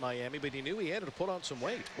here at Miami, but he knew he had to put on some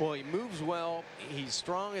weight. Well, he moves well. He's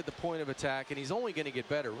strong at the point of attack, and he's only going to get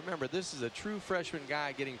better. Remember, this is a true freshman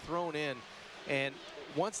guy getting thrown in. And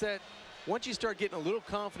once you start getting a little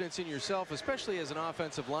confidence in yourself, especially as an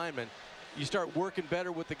offensive lineman, you start working better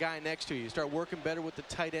with the guy next to you. You start working better with the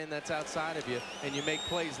tight end that's outside of you, and you make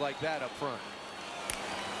plays like that up front.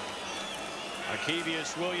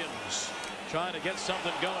 Arkevius Williams trying to get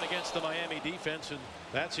something going against the Miami defense, and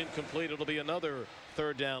that's incomplete. It'll be another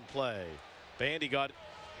 3rd down play. Bandy got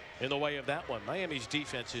in the way of that one. Miami's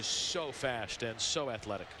defense is so fast and so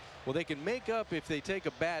athletic. Well, they can make up if they take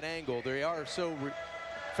a bad angle. They are so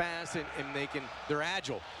fast and they're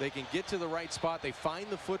agile. They can get to the right spot. They find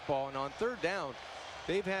the football, and on third down,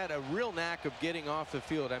 they've had a real knack of getting off the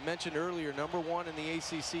field. I mentioned earlier, #1 in the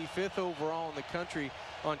ACC, 5th overall in the country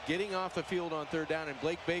on getting off the field on third down, and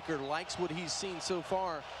Blake Baker likes what he's seen so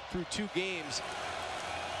far through 2 games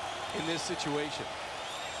in this situation.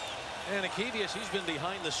 And Akevius, he's been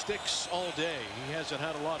behind the sticks all day. He hasn't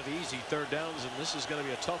had a lot of easy third downs, and this is going to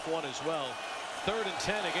be a tough one as well. 3rd and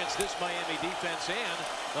 10 against this Miami defense and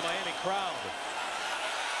the Miami crowd.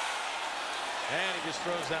 And he just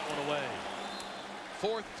throws that one away.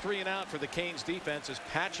 4th 3 and out for the Canes defense as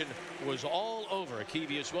Patchen was all over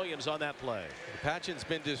Akevius Williams on that play. Patchen's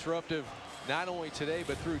been disruptive not only today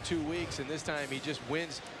but through 2 weeks, and this time he just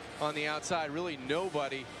wins on the outside. Really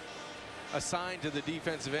nobody assigned to the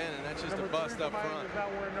defensive end, and that's just a bust up front. Is now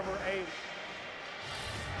wearing number 8.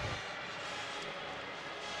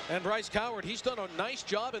 And Bryce Coward, he's done a nice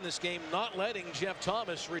job in this game not letting Jeff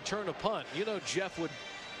Thomas return a punt. You know, Jeff would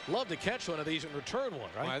love to catch one of these and return one,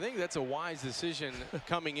 right? Well, I think that's a wise decision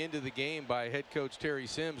coming into the game by head coach Terry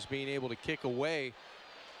Sims, being able to kick away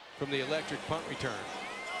from the electric punt return.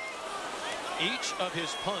 Each of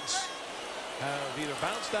his punts have either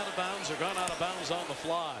bounced out of bounds or gone out of bounds on the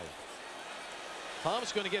fly.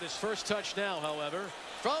 Tom's going to get his first touch now, however,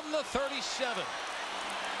 from the 37.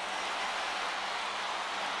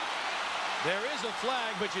 There is a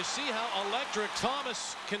flag, but you see how electric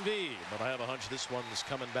Thomas can be. But I have a hunch this one's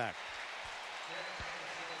coming back.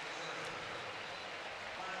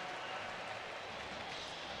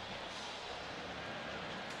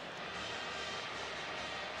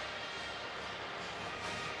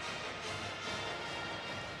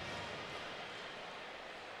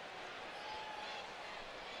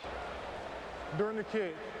 During the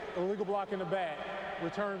kick, illegal block in the back,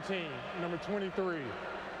 return team, number 23.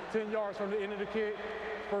 10 yards from the end of the kick,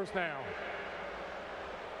 first down.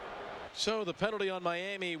 So the penalty on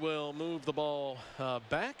Miami will move the ball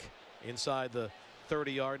back inside the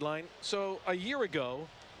 30-yard line. So a year ago,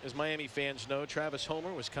 as Miami fans know, Travis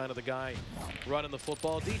Homer was kind of the guy running the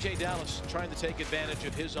football. DJ Dallas trying to take advantage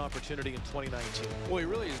of his opportunity in 2019. Well, he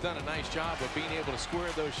really has done a nice job of being able to square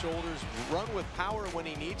those shoulders, run with power when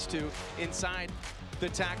he needs to inside the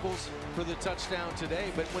tackles for the touchdown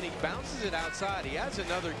today. But when he bounces it outside, he has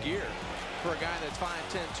another gear for a guy that's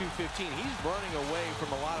 5'10", 215. He's running away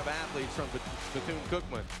from a lot of athletes from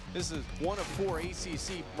Bethune-Cookman. This is one of 4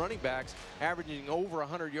 ACC running backs averaging over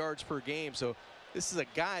 100 yards per game. So this is a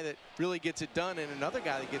guy that really gets it done, and another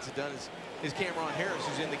guy that gets it done is Cameron Harris,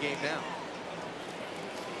 who's in the game now.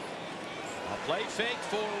 A play fake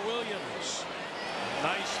for Williams.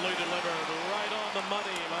 Nicely delivered right on the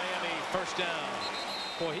money. Miami first down.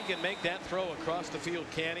 Boy, he can make that throw across the field,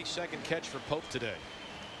 can he? Second catch for Pope today.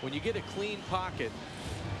 When you get a clean pocket,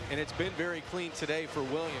 and it's been very clean today for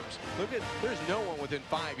Williams. Look at, there's no one within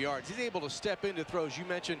 5 yards. He's able to step into throws. You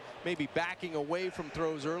mentioned maybe backing away from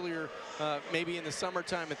throws earlier, maybe in the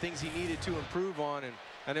summertime, and things he needed to improve on. And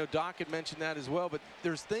I know Doc had mentioned that as well, but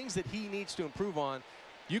there's things that he needs to improve on.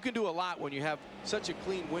 You can do a lot when you have such a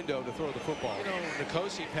clean window to throw the football. You know,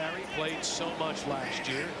 Nkosi Perry played so much last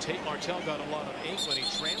year. Tate Martell got a lot of ink when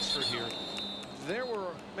he transferred here. There were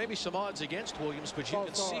maybe some odds against Williams, but you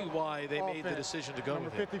can see why they made the decision to go with him.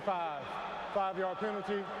 Number 55, 5-yard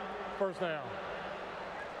penalty, first down.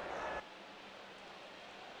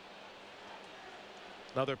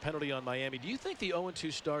 Another penalty on Miami. Do you think the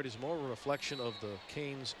 0-2 start is more a reflection of the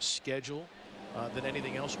Canes' schedule than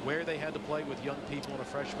anything else, where they had to play with young people and a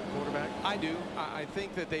freshman quarterback? I do. I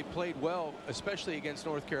think that they played well, especially against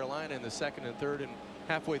North Carolina in the second and third and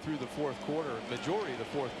halfway through the fourth quarter, majority of the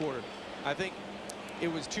fourth quarter. I think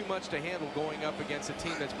it was too much to handle going up against a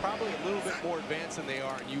team that's probably a little bit more advanced than they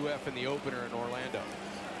are in UF in the opener in Orlando.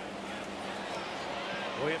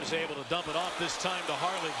 Williams able to dump it off this time to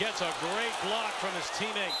Harley. Gets a great block from his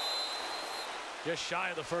teammate. Just shy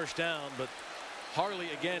of the first down, but Harley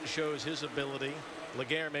again shows his ability.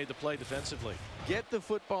 Laguerre made the play defensively. Get the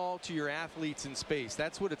football to your athletes in space.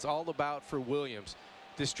 That's what it's all about for Williams.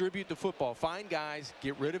 Distribute the football. Find guys,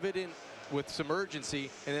 get rid of it in with some urgency,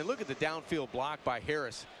 and then look at the downfield block by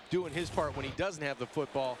Harris doing his part when he doesn't have the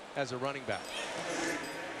football as a running back.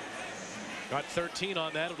 Got 13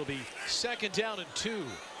 on that. It'll be second down and 2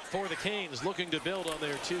 for the Canes, looking to build on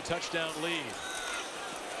their 2-touchdown lead.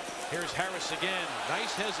 Here's Harris again.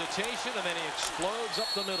 Nice hesitation, and then he explodes up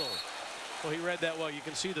the middle. Well, he read that well. You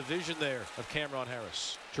can see the vision there of Cameron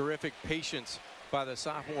Harris. Terrific patience by the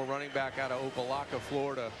sophomore running back out of Opelika,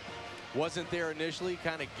 Florida. Wasn't there initially,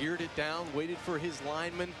 kind of geared it down, waited for his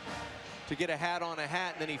lineman to get a hat on a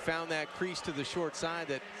hat, and then he found that crease to the short side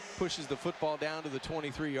that pushes the football down to the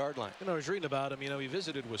 23-yard line. You know, I was reading about him. You know, he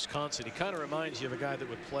visited Wisconsin. He kind of reminds you of a guy that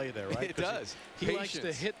would play there, right? It does. He likes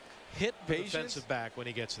to hit the defensive back when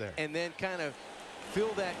he gets there. And then kind of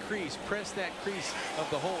fill that crease, press that crease of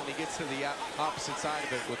the hole, and he gets to the opposite side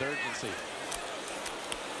of it with urgency.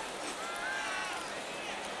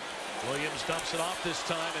 Williams dumps it off this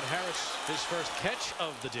time, and Harris his first catch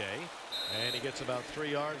of the day. And he gets about 3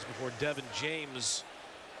 yards before Devin James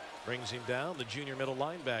brings him down, the junior middle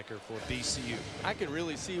linebacker for BCU. I can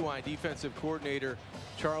really see why defensive coordinator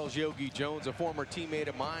Charles Yogi Jones, a former teammate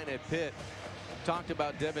of mine at Pitt, talked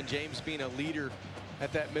about Devin James being a leader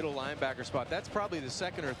at that middle linebacker spot. That's probably the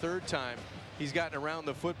second or third time he's gotten around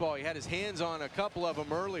the football. He had his hands on a couple of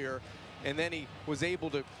them earlier, and then he was able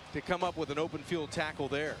to come up with an open field tackle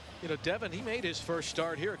there. You know, Devin, he made his first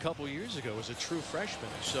start here a couple years ago as a true freshman.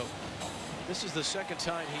 So this is the second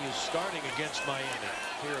time he is starting against Miami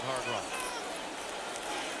here at Hard Rock.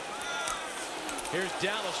 Here's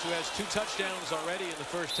Dallas, who has 2 touchdowns already in the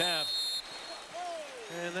first half.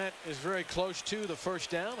 And that is very close to the first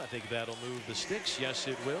down. I think that'll move the sticks. Yes,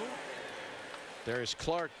 it will. Darius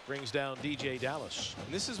Clark brings down DJ Dallas.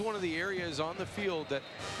 And this is one of the areas on the field that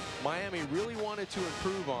Miami really wanted to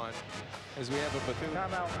improve on, as we have a Bethune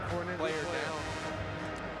player down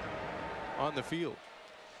on the field.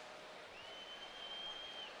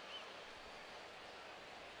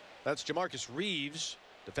 That's Jamarcus Reeves,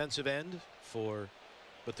 defensive end for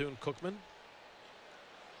Bethune-Cookman.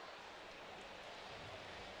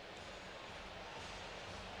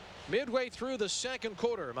 Midway through the second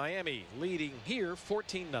quarter, Miami leading here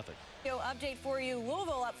 14-0. Update for you.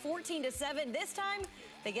 Louisville up 14-7. This time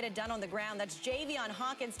they get it done on the ground. That's Javion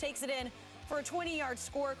Hawkins takes it in for a 20-yard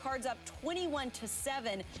score. Cards up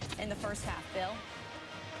 21-7 in the first half. Bill.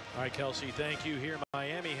 All right, Kelsey, thank you. Here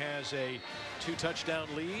Miami has a 2-touchdown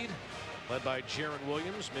lead led by Jaron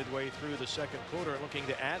Williams midway through the second quarter, looking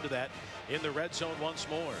to add to that in the red zone once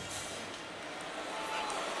more.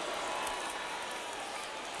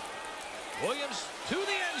 Williams to the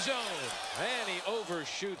end zone, and he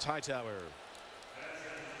overshoots Hightower.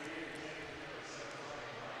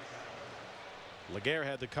 Laguerre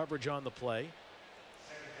had the coverage on the play,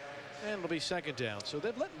 and it'll be second down. So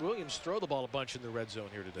they've let Williams throw the ball a bunch in the red zone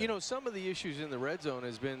here today. You know, some of the issues in the red zone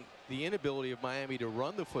has been the inability of Miami to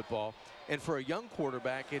run the football, and for a young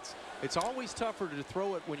quarterback, it's always tougher to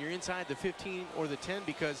throw it when you're inside the 15 or the 10,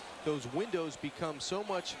 because those windows become so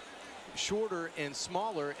much shorter and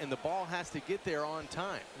smaller, and the ball has to get there on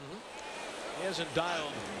time. He hasn't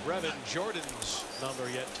dialed Brevin Jordan's number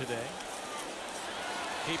yet today.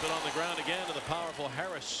 Keep it on the ground again, and the powerful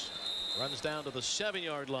Harris runs down to the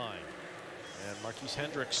 7-yard line. And Marquise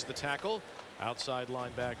Hendricks, the tackle, outside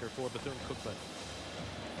linebacker for Bethune-Cookman.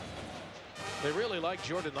 They really like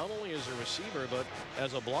Jordan not only as a receiver, but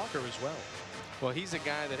as a blocker as well. Well, he's a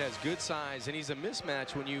guy that has good size, and he's a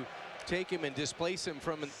mismatch when you take him and displace him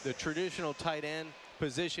from the traditional tight end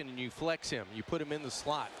position and you flex him. You put him in the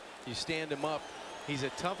slot. You stand him up. He's a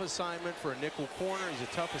tough assignment for a nickel corner. He's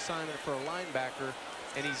a tough assignment for a linebacker.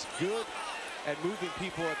 And he's good at moving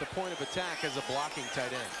people at the point of attack as a blocking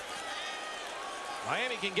tight end.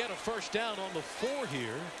 Miami can get a first down on the 4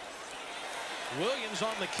 here. Williams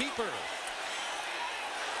on the keeper.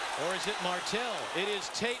 Or is it Martell? It is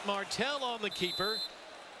Tate Martell on the keeper.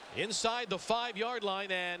 Inside the 5-yard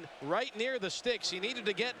line and right near the sticks. He needed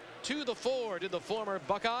to get to the 4, did the former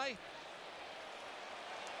Buckeye.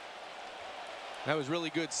 That was really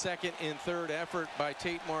good second and third effort by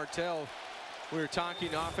Tate Martell. We were talking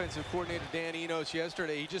to offensive coordinator Dan Enos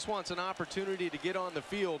yesterday. He just wants an opportunity to get on the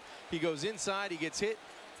field. He goes inside, he gets hit,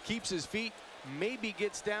 keeps his feet, maybe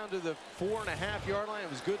gets down to the 4.5-yard line.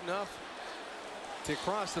 It was good enough to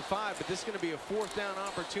cross the 5, but this is going to be a 4th down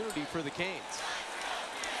opportunity for the Canes.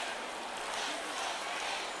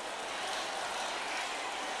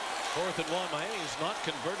 4th and 1. Miami has not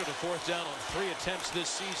converted a 4th down on 3 attempts this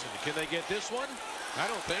season. Can they get this one? I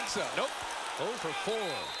don't think so. Nope. 0 for 4.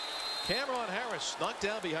 Cameron Harris knocked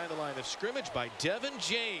down behind the line of scrimmage by Devin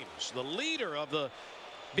James, the leader of the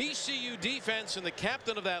BCU defense and the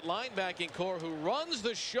captain of that linebacking core, who runs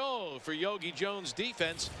the show for Yogi Jones'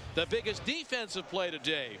 defense. The biggest defensive play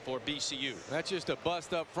today for BCU. That's just a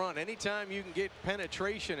bust up front. Anytime you can get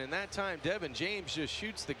penetration, and that time Devin James just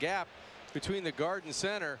shoots the gap between the guard and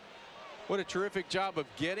center. What a terrific job of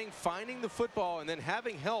finding the football and then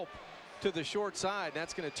having help to the short side.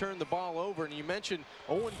 That's going to turn the ball over. And you mentioned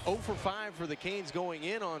 0 for 5 for the Canes going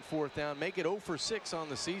in on 4th down. Make it 0 for 6 on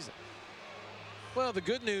the season. Well, the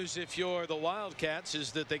good news if you're the Wildcats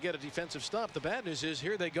is that they get a defensive stop. The bad news is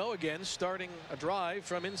here they go again, starting a drive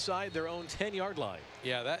from inside their own 10-yard line.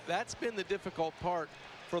 Yeah, that's been the difficult part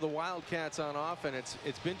for the Wildcats on offense.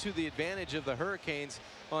 It's been to the advantage of the Hurricanes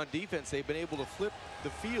on defense. They've been able to flip the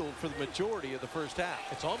field for the majority of the first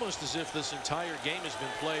half. It's almost as if this entire game has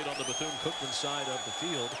been played on the Bethune-Cookman side of the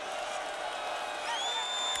field.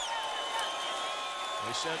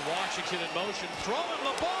 They send Washington in motion, throwing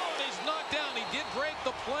the ball, and he's knocked down. He did break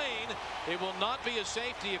the plane. It will not be a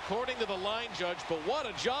safety according to the line judge, but what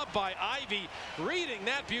a job by Ivy reading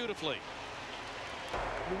that beautifully.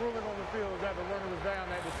 The ruling on the field is that the runner was down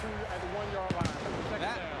at the 1-yard line. Second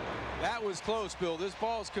down. That was close, Bill. This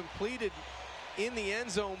ball is completed in the end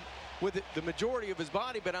zone with the majority of his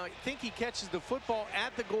body, but I think he catches the football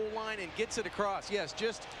at the goal line and gets it across. Yes,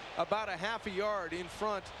 just about a half a yard in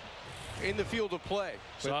front in the field of play.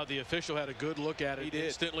 Saw the official had a good look at it. He did.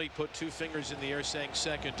 Instantly put 2 fingers in the air saying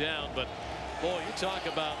second down. But boy, you talk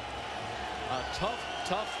about a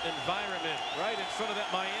tough environment right in front of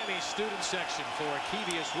that Miami student section for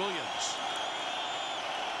Kevius Williams.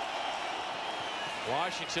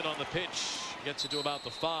 Washington on the pitch gets it to about the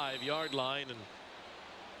 5-yard line, and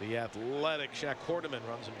the athletic Shaq Quarterman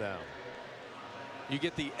runs him down. You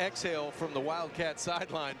get the exhale from the Wildcat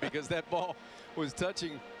sideline because that ball was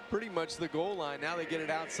touching pretty much the goal line. Now they get it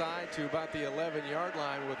outside to about the 11-yard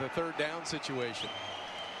line with a third down situation.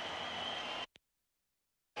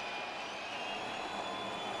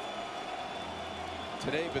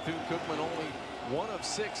 Today, Bethune-Cookman only 1 of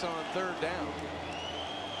 6 on third down.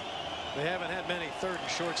 They haven't had many third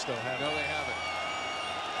and shorts, though, have they? No, they haven't.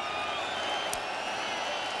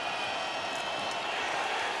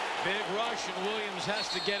 Big rush, and Williams has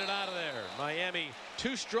to get it out of there. Miami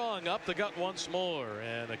too strong up the gut once more,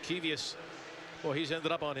 and Kevius, well, he's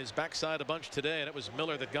ended up on his backside a bunch today, and it was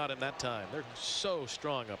Miller that got him that time. They're so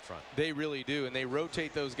strong up front. They really do, and they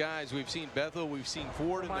rotate those guys. We've seen Bethel, we've seen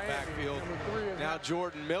Ford in the backfield. Now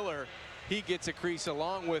Jordan Miller, he gets a crease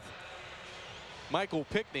along with Michael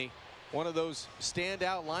Pickney, one of those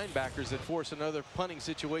standout linebackers that force another punting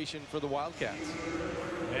situation for the Wildcats.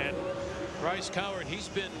 And Bryce Coward, he's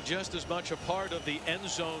been just as much a part of the end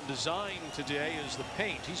zone design today as the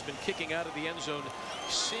paint. He's been kicking out of the end zone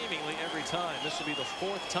seemingly every time. This will be the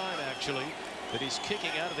 4th time, actually, that he's kicking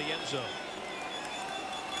out of the end zone.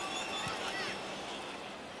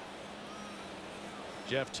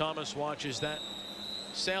 Jeff Thomas watches that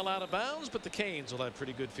sail out of bounds, but the Canes will have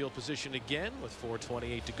pretty good field position again with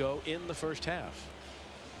 4:28 to go in the first half.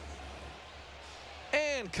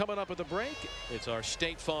 And coming up at the break, it's our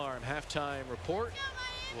State Farm halftime report.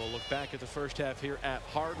 We'll look back at the first half here at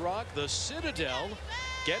Hard Rock. The Citadel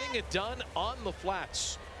getting it done on the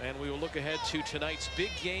flats. And we will look ahead to tonight's big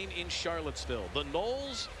game in Charlottesville. The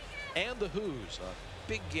Noles and the Hoos. A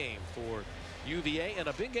big game for UVA and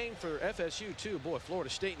a big game for FSU, too. Boy, Florida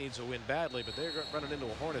State needs a win badly, but they're running into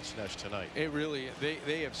a hornet's nest tonight. It really,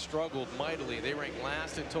 they have struggled mightily. They rank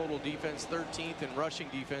last in total defense, 13th in rushing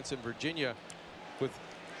defense in Virginia, with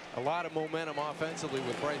a lot of momentum offensively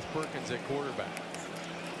with Bryce Perkins at quarterback.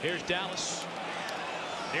 Here's Dallas.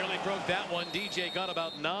 Nearly broke that one. DJ got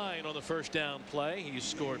about 9 on the first down play. He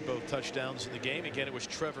scored both touchdowns in the game. Again, it was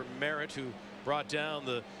Trevor Merritt who brought down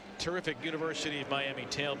the terrific University of Miami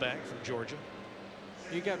tailback from Georgia.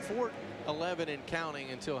 You got 4-11 and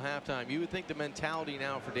counting until halftime. You would think the mentality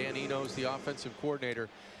now for Dan Enos, the offensive coordinator,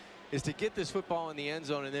 is to get this football in the end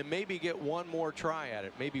zone and then maybe get one more try at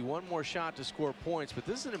it, maybe one more shot to score points. But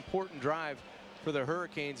this is an important drive for the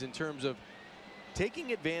Hurricanes in terms of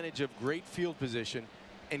taking advantage of great field position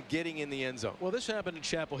and getting in the end zone. Well, this happened in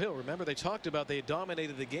Chapel Hill. Remember, they talked about they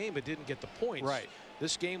dominated the game but didn't get the points. Right.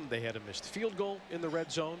 This game, they had a missed field goal in the red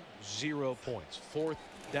zone, 0 points. 4th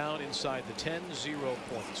down inside the 10, 0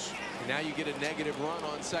 points. And now you get a negative run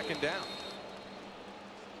on 2nd down.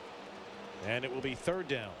 And it will be 3rd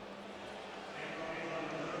down.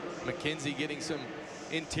 McKenzie getting some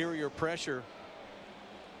interior pressure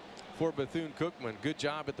for Bethune-Cookman. Good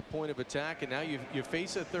job at the point of attack, and now you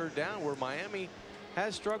face a 3rd down where Miami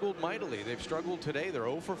has struggled mightily. They've struggled today. They're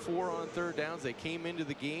 0 for 4 on 3rd downs. They came into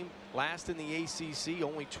the game last in the ACC,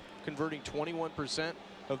 only converting 21%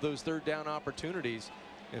 of those 3rd down opportunities.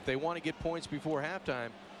 If they want to get points before halftime,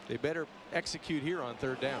 they better execute here on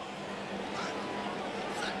 3rd down.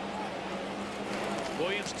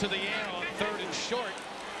 Williams to the air on 3rd and short.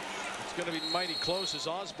 It's going to be mighty close as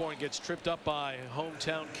Osborne gets tripped up by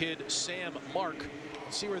hometown kid Sam Mark.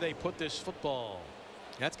 Let's see where they put this football.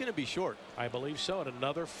 That's going to be short. I believe so. And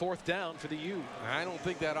another 4th down for the U. I don't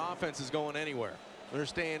think that offense is going anywhere. They're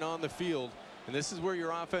staying on the field, and this is where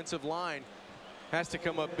your offensive line has to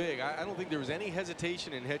come up big. I don't think there was any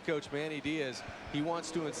hesitation in head coach Manny Diaz. He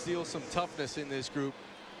wants to instill some toughness in this group.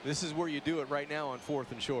 This is where you do it right now on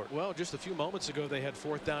 4th and short. Well, just a few moments ago, they had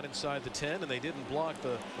 4th down inside the 10, and they didn't block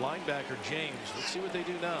the linebacker, James. Let's see what they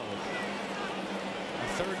do now.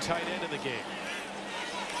 The 3rd tight end in the game.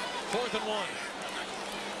 4th and 1.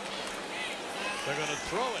 They're going to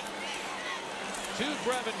throw it to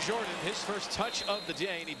Brevin Jordan, his first touch of the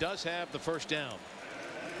day, and he does have the first down.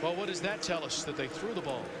 Well, what does that tell us, that they threw the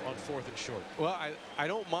ball on 4th and short? Well, I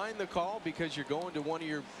don't mind the call because you're going to one of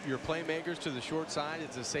your playmakers to the short side.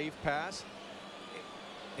 It's a safe pass.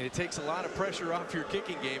 And it takes a lot of pressure off your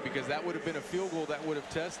kicking game, because that would have been a field goal that would have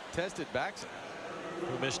tested Baxter.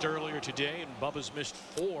 Who missed earlier today, and Bubba's missed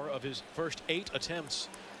 4 of his first 8 attempts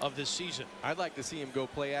of this season. I'd like to see him go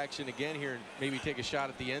play action again here and maybe take a shot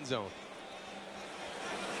at the end zone.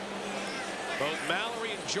 Both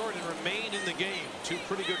Mallory and Jordan remain in the game. 2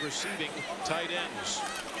 pretty good receiving tight ends.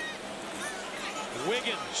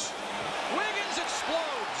 Wiggins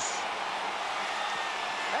explodes.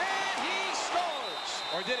 And he scores.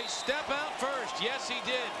 Or did he step out first? Yes, he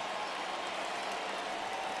did.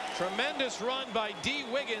 Tremendous run by D.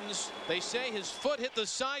 Wiggins. They say his foot hit the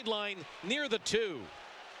sideline near the 2.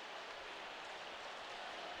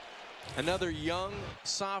 Another young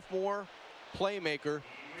sophomore playmaker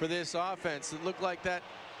for this offense. It looked like that.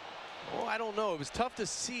 Oh, I don't know. It was tough to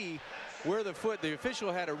see where the foot. The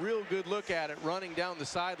official had a real good look at it running down the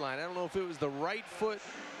sideline. I don't know if it was the right foot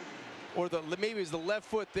or maybe it was the left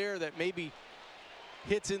foot there that maybe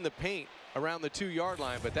hits in the paint around the 2-yard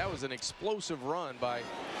line. But that was an explosive run by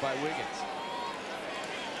Wiggins.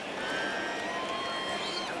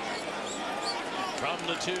 From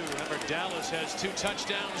the 2. Remember, Dallas has 2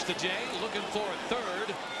 touchdowns today, looking for a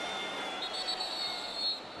 3rd.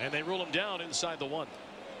 And they rule him down inside the 1.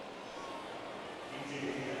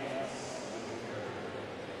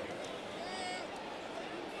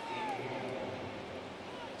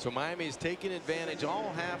 So Miami is taking advantage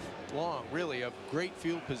all half long, really, of great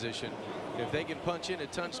field position. If they can punch in a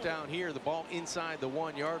touchdown here, the ball inside the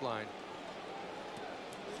 1-yard line.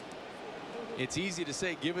 It's easy to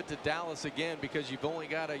say give it to Dallas again because you've only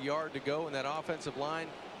got a yard to go, and that offensive line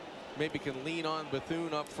maybe can lean on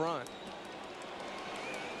Bethune up front.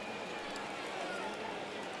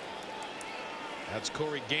 That's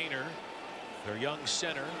Corey Gaynor, their young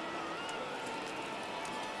center.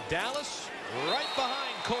 Dallas right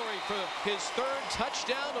behind Corey for his 3rd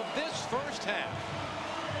touchdown of this first half.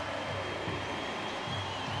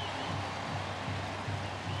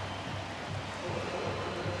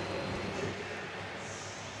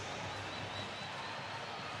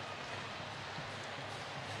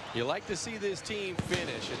 You like to see this team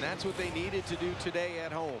finish, and that's what they needed to do today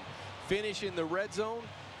at home. Finish in the red zone,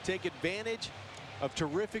 take advantage of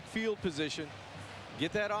terrific field position,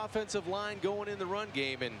 get that offensive line going in the run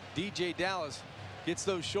game, and DJ Dallas gets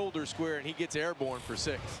those shoulders square and he gets airborne for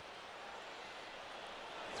 6.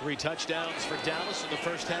 3 touchdowns for Dallas in the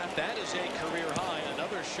first half. That is a career high.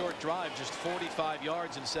 Another short drive, just 45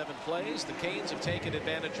 yards in 7 plays. The Canes have taken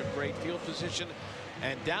advantage of great field position,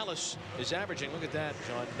 and Dallas is averaging, look at that,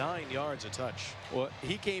 John, 9 yards a touch. Well,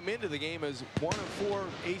 he came into the game as 1 of 4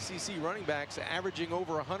 ACC running backs, averaging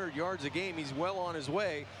over 100 yards a game. He's well on his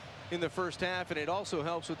way in the first half, and it also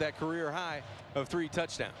helps with that career high of 3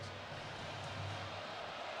 touchdowns.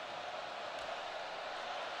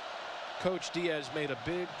 Coach Diaz made a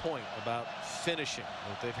big point about finishing.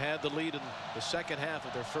 They've had the lead in the second half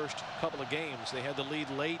of their first couple of games. They had the lead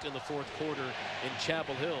late in the 4th quarter in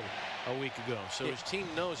Chapel Hill a week ago. So his team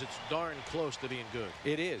knows it's darn close to being good.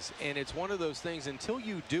 It is, and it's one of those things, until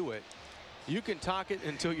you do it, you can talk it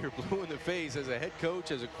until you're blue in the face as a head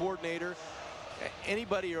coach, as a coordinator,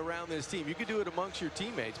 anybody around this team. You can do it amongst your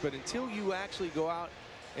teammates, but until you actually go out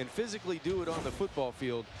and physically do it on the football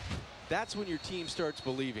field, that's when your team starts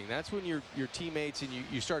believing. That's when your teammates and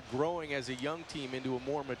you start growing as a young team into a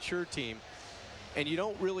more mature team, and you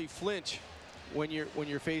don't really flinch when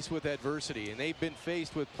you're faced with adversity. And they've been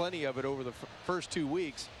faced with plenty of it over the first 2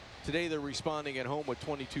 weeks. Today they're responding at home with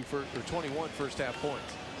 21 first half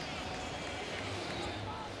points.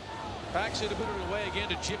 Backs it to put it away again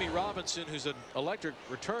to Jimmy Robinson, who's an electric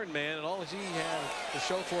return man, and all he had to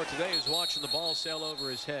show for it today is watching the ball sail over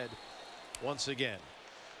his head once again.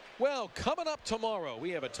 Well, coming up tomorrow,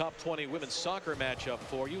 we have a top 20 women's soccer matchup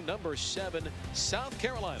for you. Number 7, South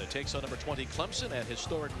Carolina takes on number 20, Clemson, at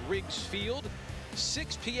historic Riggs Field.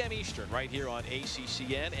 6 p.m. Eastern, right here on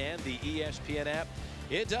ACCN and the ESPN app.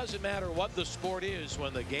 It doesn't matter what the sport is,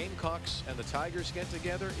 when the Gamecocks and the Tigers get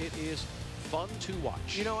together, it is fun to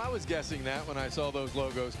watch. You know, I was guessing that when I saw those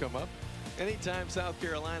logos come up. Anytime South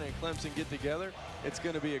Carolina and Clemson get together, it's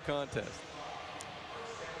going to be a contest.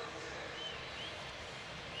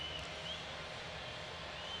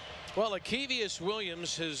 Well, Akevius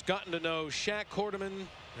Williams has gotten to know Shaq Quarterman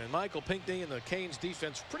and Michael Pinckney and the Canes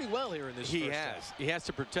defense pretty well here in this first half. He has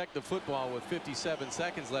to protect the football with 57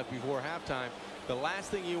 seconds left before halftime. The last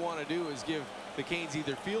thing you want to do is give the Canes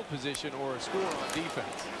either field position or a score on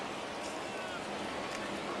defense.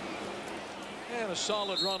 And a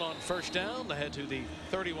solid run on first down. Ahead to the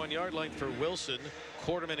 31-yard line for Wilson.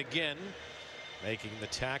 Quarterman again making the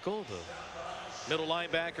tackle. The middle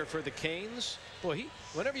linebacker for the Canes. Boy,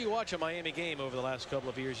 whenever you watch a Miami game over the last couple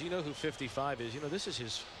of years, you know who 55 is. You know, this is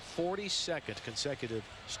his 42nd consecutive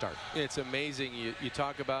start. It's amazing. You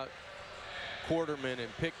talk about Quarterman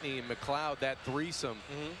and Pinckney and McLeod, that threesome.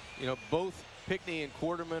 You know, both Pinckney and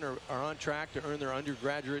Quarterman are on track to earn their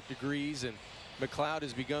undergraduate degrees, and McLeod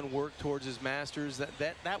has begun work towards his master's.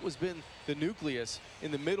 That was been the nucleus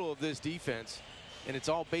in the middle of this defense, and it's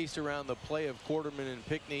all based around the play of Quarterman and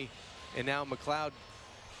Pinckney, and now McLeod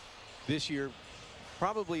this year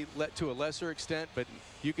probably to a lesser extent, but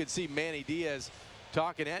you could see Manny Diaz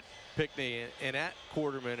talking at Pinckney and at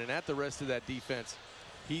Quarterman and at the rest of that defense.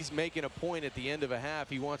 He's making a point at the end of a half.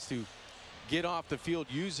 He wants to get off the field,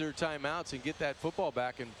 use their timeouts, and get that football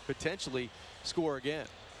back and potentially score again.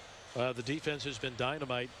 The defense has been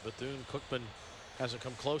dynamite. Bethune-Cookman hasn't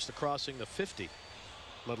come close to crossing the 50,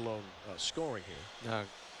 let alone scoring here. Now,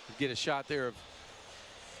 get a shot there of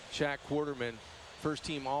Shaq Quarterman, first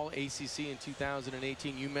team all ACC in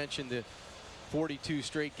 2018. You mentioned the 42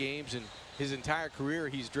 straight games, and his entire career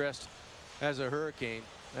he's dressed as a Hurricane.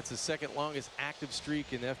 That's the second longest active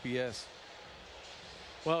streak in FBS.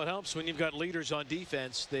 Well, it helps when you've got leaders on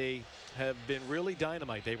defense. They have been really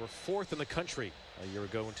dynamite. They were 4th in the country a year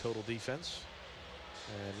ago in total defense,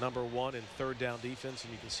 and #1 in third down defense.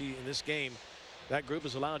 And you can see in this game that group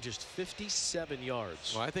has allowed just 57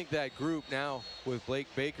 yards. Well, I think that group now with Blake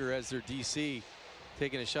Baker as their DC,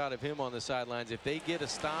 taking a shot of him on the sidelines, if they get a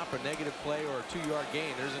stop, a negative play, or a 2-yard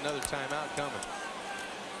gain, there's another timeout coming.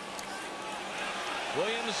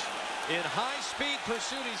 Williams in high-speed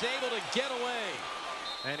pursuit. He's able to get away,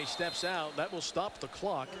 and he steps out. That will stop the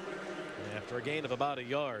clock after a gain of about a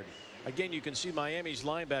yard. Again, you can see Miami's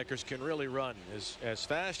linebackers can really run. As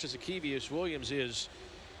fast as Akevius Williams is,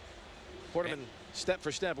 Quarterman step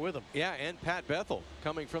for step with him. Yeah, and Pat Bethel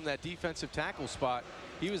coming from that defensive tackle spot.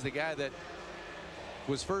 He was the guy that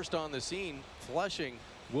was first on the scene, flushing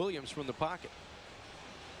Williams from the pocket.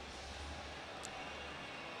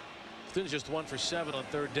 Bethune's just 1 for 7 on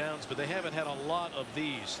third downs, but they haven't had a lot of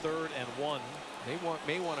these. 3rd and 1. They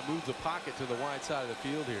may want to move the pocket to the wide side of the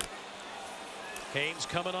field here. Canes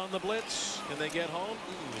coming on the blitz, and they get home.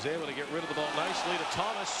 He's able to get rid of the ball nicely to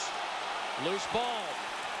Thomas. Loose ball.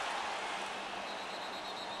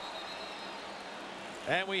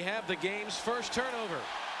 And we have the game's first turnover.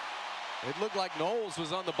 It looked like Knowles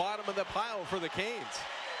was on the bottom of the pile for the Canes.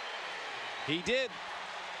 He did.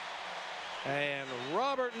 And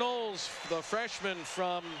Robert Knowles, the freshman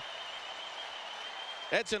from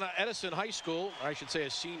Edison High School, I should say a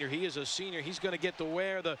senior. He is a senior. He's going to get to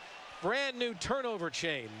wear the brand new turnover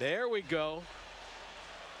chain. There we go.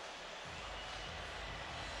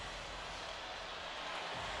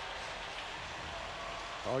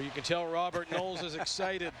 Oh, you can tell Robert Knowles is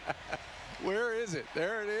excited. Where is it?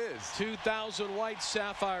 There it is. 2,000 white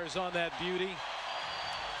sapphires on that beauty.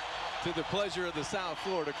 To the pleasure of the South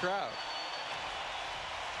Florida crowd.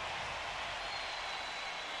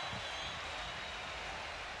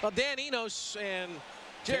 Well, Dan Enos and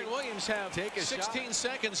Jared Williams have 16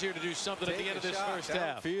 seconds here to do something at the end of this first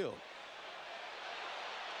half. Field.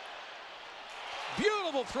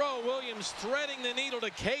 Beautiful throw. Williams threading the needle to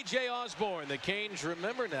K.J. Osborne. The Canes,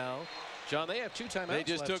 remember now, John, they have 2 timeouts. They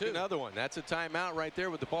just left took another one. That's a timeout right there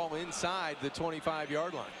with the ball inside the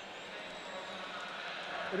 25-yard line.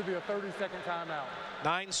 It'll be a 30-second timeout.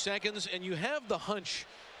 9 seconds, and you have the hunch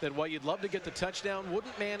that while you'd love to get the touchdown,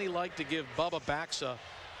 wouldn't Manny like to give Bubba Baxa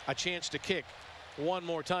a chance to kick one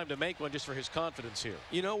more time to make one just for his confidence here?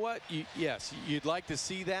 You know what? Yes, you'd like to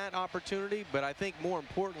see that opportunity, but I think more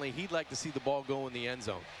importantly, he'd like to see the ball go in the end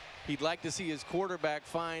zone. He'd like to see his quarterback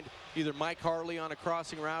find either Mike Harley on a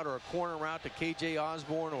crossing route or a corner route to K.J.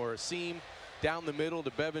 Osborne or a seam down the middle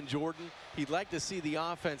to Bevan Jordan. He'd like to see the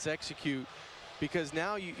offense execute, because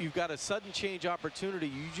now you've got a sudden change opportunity.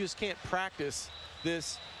 You just can't practice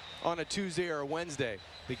this on a Tuesday or a Wednesday.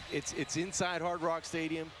 It's inside Hard Rock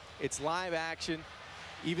Stadium. It's live action.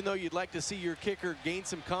 Even though you'd like to see your kicker gain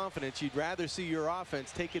some confidence, you'd rather see your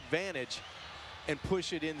offense take advantage and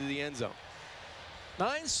push it into the end zone.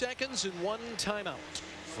 9 seconds and 1 timeout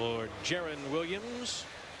for Jaron Williams.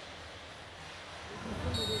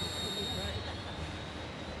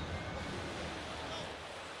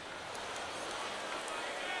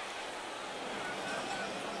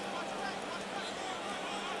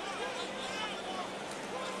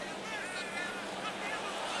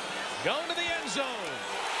 Going to the end zone.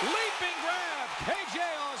 Leaping grab. KJ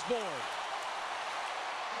Osborne.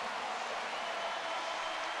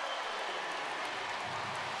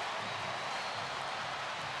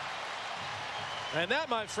 And that,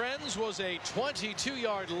 my friends, was a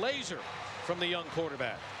 22-yard laser from the young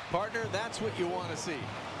quarterback. Partner, that's what you want to see.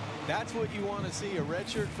 That's what you want to see. A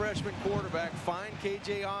redshirt freshman quarterback find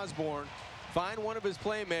KJ Osborne, find one of his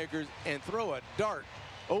playmakers, and throw a dart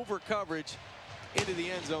over coverage into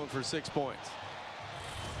the end zone for 6 points.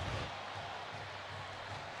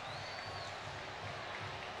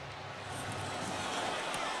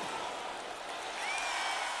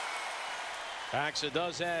 Paxa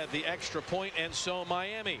does add the extra point, and so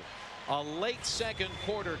Miami, a late second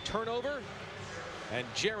quarter turnover, and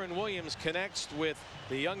Jaron Williams connects with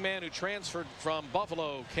the young man who transferred from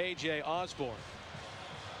Buffalo, KJ Osborne.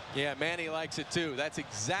 Yeah, Manny likes it too. That's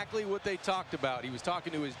exactly what they talked about. He was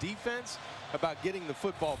talking to his defense about getting the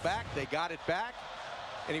football back. They got it back.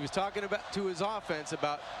 And he was talking to his offense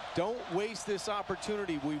about, don't waste this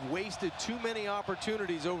opportunity. We've wasted too many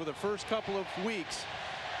opportunities over the first couple of weeks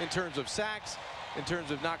in terms of sacks, in terms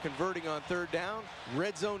of not converting on third down,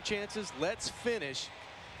 red zone chances. Let's finish.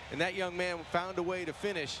 And that young man found a way to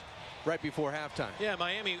finish right before halftime. Yeah,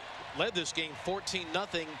 Miami led this game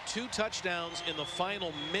 14-0. 2 touchdowns in the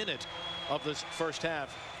final minute of this first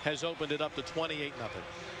half has opened it up to 28-0.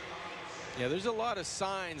 Yeah, there's a lot of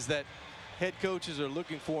signs that head coaches are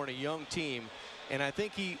looking for in a young team, and I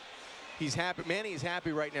think he's happy. Manny is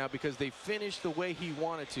happy right now because they finished the way he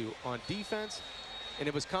wanted to on defense, and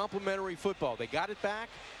it was complimentary football. They got it back,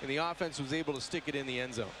 and the offense was able to stick it in the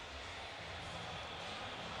end zone.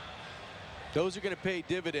 Those are going to pay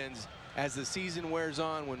dividends as the season wears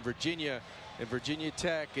on, when Virginia and Virginia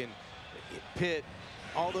Tech and Pitt,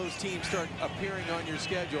 all those teams start appearing on your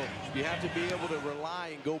schedule. You have to be able to rely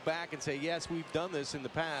and go back and say, yes, we've done this in the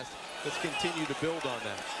past. Let's continue to build on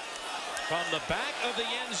that. From the back of the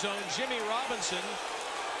end zone, Jimmy Robinson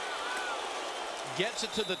gets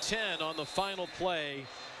it to the 10 on the final play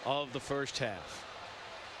of the first half.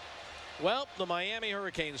 Well, the Miami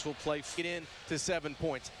Hurricanes will play it in to 7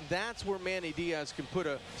 points. That's where Manny Diaz can put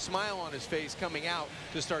a smile on his face coming out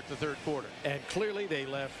to start the third quarter. And clearly they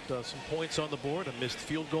left some points on the board. A missed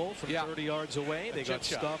field goal from 30 yards away. They got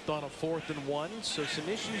stuffed on a 4th and 1. So some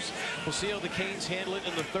issues. We'll see how the Canes handle it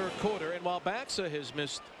in the third quarter. And while Baxa has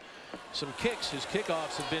missed some kicks, his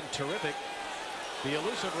kickoffs have been terrific. The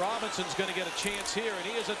elusive Robinson's going to get a chance here, and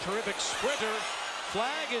he is a terrific sprinter.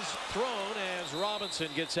 Flag is thrown as Robinson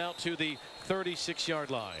gets out to the 36-yard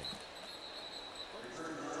line.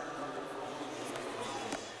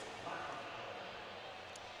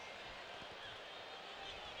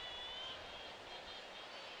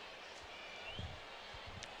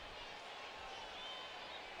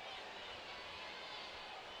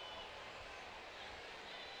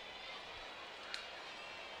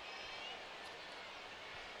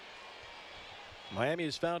 Miami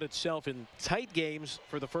has found itself in tight games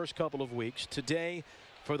for the first couple of weeks. Today,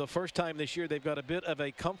 for the first time this year, they've got a bit of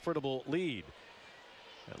a comfortable lead.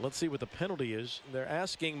 And let's see what the penalty is. They're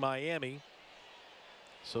asking Miami.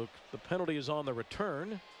 So the penalty is on the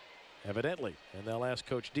return, evidently. And they'll ask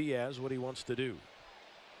Coach Diaz what he wants to do.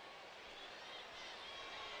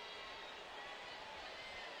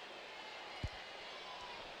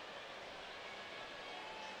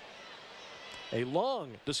 A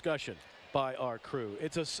long discussion by our crew.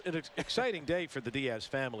 It's an exciting day for the Diaz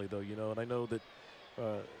family, though, you know, and I know that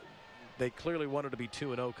they clearly wanted to be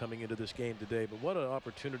 2-0 coming into this game today, but what an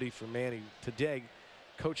opportunity for Manny today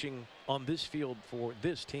coaching on this field for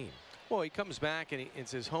this team. Well, he comes back and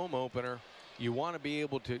it's his home opener. You want to be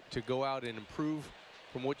able to go out and improve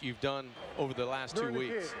from what you've done over the last 2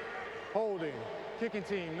 weeks. Kick, holding, kicking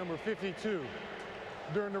team number 52.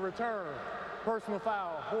 During the return, personal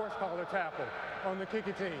foul, horse collar tackle on the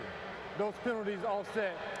kicking team. Those penalties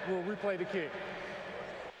offset, will replay the kick.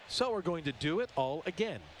 So we're going to do it all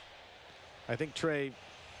again. I think Trey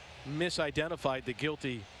misidentified the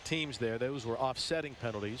guilty teams there. Those were offsetting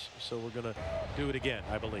penalties. So we're going to do it again,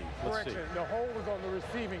 I believe. Let's see. The hold was on the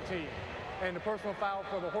receiving team, and the personal foul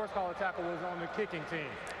for the horse collar tackle was on the kicking team.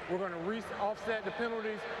 We're going to offset the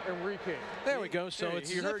penalties and re-kick. There we go. So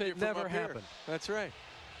it's as if it never happened. That's right.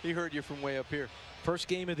 He heard you from way up here. First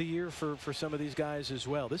game of the year for some of these guys as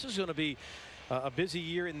well. This is going to be A busy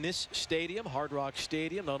year in this stadium, Hard Rock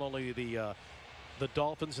Stadium. Not only the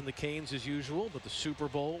Dolphins and the Canes as usual, but the Super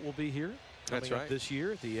Bowl will be here. That's right. Up this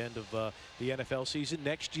year at the end of the NFL season.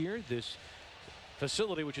 Next year, this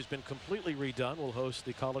facility, which has been completely redone, will host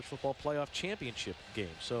the College Football Playoff Championship game.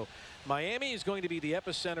 So Miami is going to be the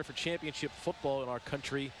epicenter for championship football in our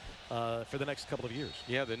country for the next couple of years.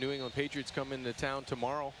 Yeah, the New England Patriots come into town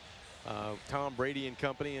tomorrow. Tom Brady and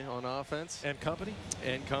company on offense. And company?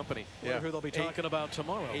 And company. I wonder who they'll be talking about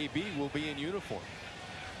tomorrow. AB will be in uniform.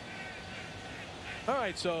 All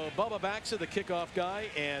right, so Bubba Baxa, the kickoff guy,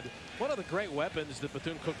 and one of the great weapons that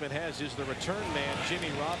Bethune-Cookman has is the return man, Jimmy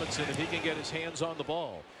Robinson, if he can get his hands on the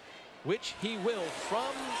ball, which he will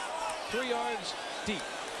from 3 yards deep.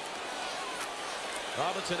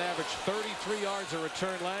 Robinson averaged 33 yards a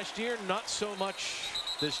return last year, not so much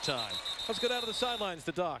this time. Let's go down to the sidelines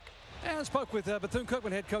to Doc. And I spoke with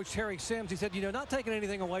Bethune-Cookman head coach Terry Sims. He said, you know, not taking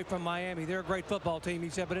anything away from Miami. They're a great football team, he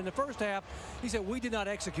said. But in the first half, he said, we did not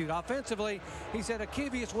execute. Offensively, he said,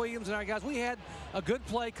 Akevius Williams and our guys, we had a good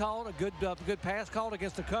play called, a good pass called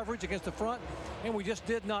against the coverage, against the front, and we just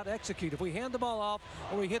did not execute. If we hand the ball off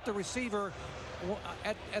or we hit the receiver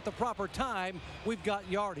at the proper time, we've got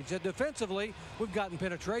yardage. And defensively, we've gotten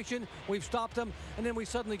penetration, we've stopped them, and then we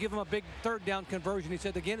suddenly give them a big third down conversion. He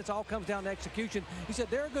said, again, it all comes down to execution. He said,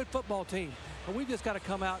 they're a good football team, but we've just got to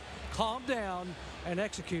come out, calm down, and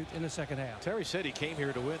execute in the second half. Terry said he came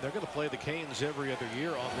here to win. They're going to play the Canes every other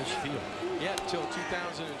year on this field. Yeah, until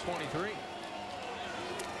 2023.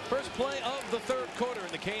 First play of the third quarter, and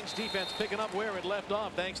the Canes defense picking up where it left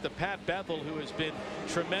off thanks to Pat Bethel, who has been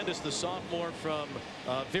tremendous. The sophomore from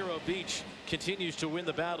Vero Beach continues to win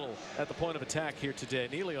the battle at the point of attack here today,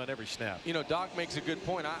 nearly on every snap. You know, Doc makes a good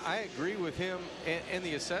point. I agree with him and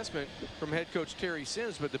the assessment from head coach Terry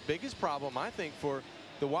Sims, but the biggest problem, I think, for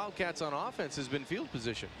the Wildcats on offense has been field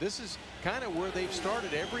position. This is kind of where they've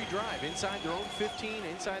started every drive, inside their own 15,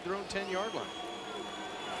 inside their own 10-yard line.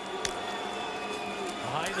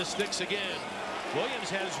 Behind the sticks again. Williams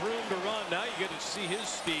has room to run. Now you get to see his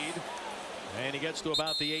speed. And he gets to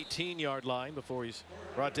about the 18-yard line before he's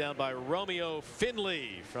brought down by Romeo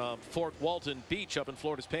Finley from Fort Walton Beach up in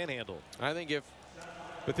Florida's Panhandle. I think if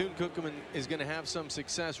Bethune-Cookman is going to have some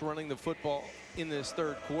success running the football in this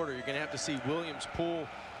third quarter, you're going to have to see Williams pull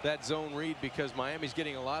that zone read because Miami's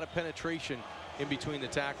getting a lot of penetration in between the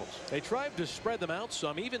tackles. They tried to spread them out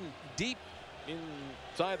some, even deep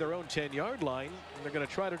inside their own 10-yard line. And they're going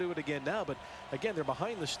to try to do it again now, but again, they're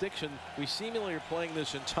behind the sticks, and we seemingly are playing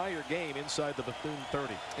this entire game inside the Bethune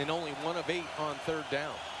 30. And only 1 of 8 on third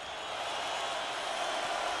down.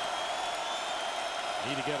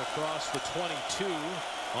 Need to get across the 22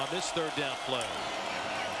 on this third down play.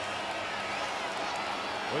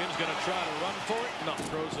 Williams going to try to run for it. No,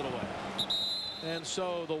 throws it away. And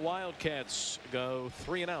so the Wildcats go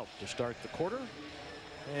 3 and out to start the quarter.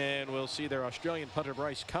 And we'll see their Australian punter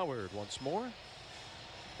Bryce Coward once more.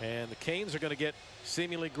 And the Canes are going to get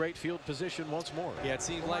seemingly great field position once more. Yeah, it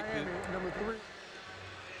seems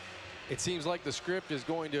like the script is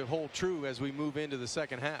going to hold true as we move into the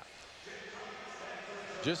second half.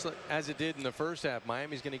 Just as it did in the first half,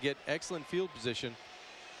 Miami's going to get excellent field position.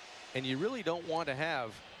 And you really don't want to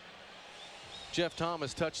have Jeff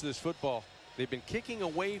Thomas touch this football. They've been kicking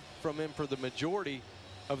away from him for the majority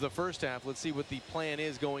of the first half. Let's see what the plan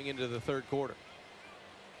is going into the third quarter.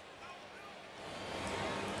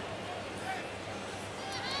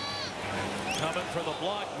 Coming for the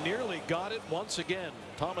block, nearly got it once again.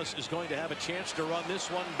 Thomas is going to have a chance to run this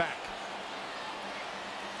one back.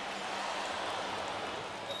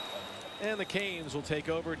 And the Canes will take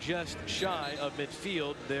over just shy of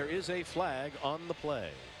midfield. There is a flag on the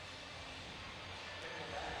play.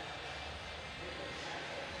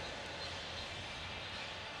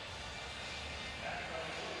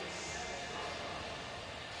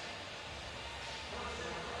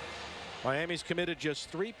 Miami's committed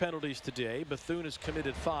just 3 penalties today. Bethune has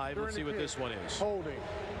committed 5. Let's see what this one is. Holding.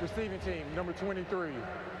 Receiving team, number 23.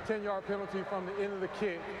 10-yard penalty from the end of the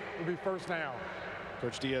kick will be first down.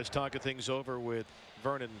 Coach Diaz talking things over with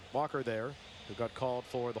Vernon Walker there, who got called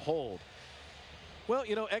for the hold. Well,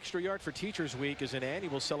 you know, Extra Yard for Teachers Week is an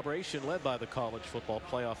annual celebration led by the College Football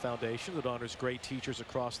Playoff Foundation that honors great teachers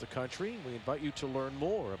across the country. We invite you to learn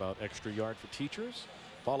more about Extra Yard for Teachers.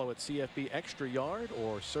 Follow at CFB Extra Yard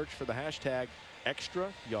or search for the hashtag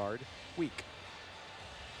Extra Yard Week.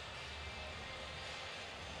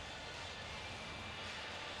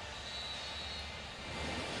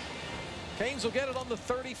 Canes will get it on the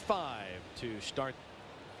 35 to start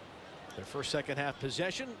their first second half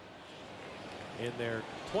possession. in their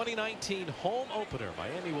 2019 home opener.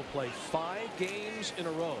 Miami will play 5 games in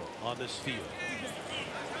a row on this field.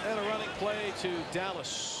 And a running play to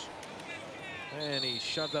Dallas. And he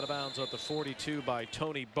shoved out of bounds at the 42 by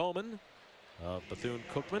Tony Bowman of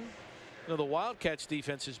Bethune-Cookman. You know, the Wildcats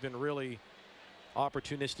defense has been really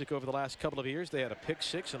opportunistic over the last couple of years. They had a pick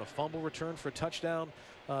 6 and a fumble return for a touchdown.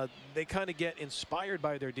 They kind of get inspired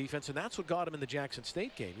by their defense, and that's what got them in the Jackson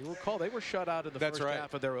State game. You recall they were shut out in the first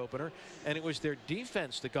half of their opener, and it was their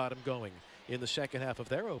defense that got them going in the second half of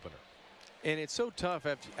their opener. And it's so tough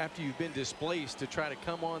after you've been displaced to try to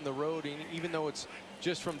come on the road, and even though it's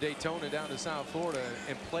just from Daytona down to South Florida,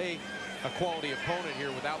 and play a quality opponent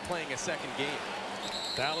here without playing a second game.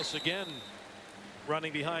 Dallas again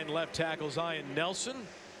running behind left tackle Zion Nelson.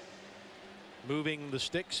 Moving the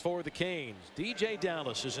sticks for the Canes. DJ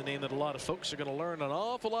Dallas is a name that a lot of folks are going to learn an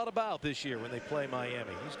awful lot about this year when they play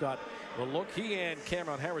Miami. He's got the look. He and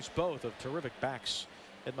Cameron Harris both of terrific backs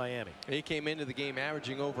at Miami. He came into the game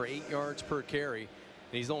averaging over 8 yards per carry, and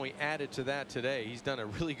he's only added to that today. He's done a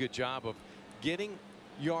really good job of getting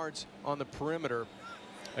yards on the perimeter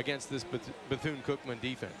against this Bethune-Cookman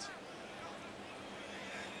defense.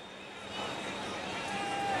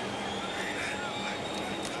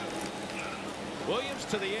 Williams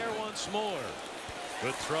to the air once more.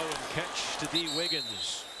 Good throw and catch to D.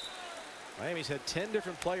 Wiggins. Miami's had 10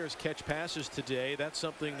 different players catch passes today. That's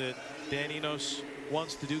something that Dan Enos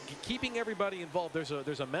wants to do, keeping everybody involved.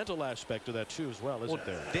 There's a mental aspect to that too as well, isn't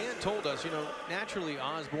there? Dan told us, you know, naturally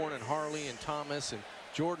Osborne and Harley and Thomas and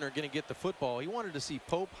Jordan are going to get the football. He wanted to see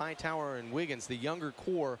Pope, Hightower, and Wiggins, the younger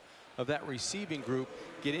core of that receiving group,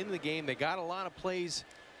 get into the game. They got a lot of plays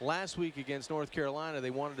last week against North Carolina. They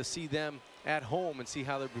wanted to see them at home and see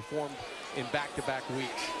how they performed in back-to-back weeks.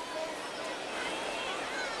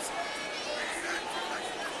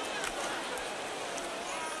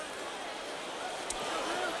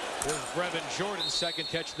 There's Brevin Jordan's second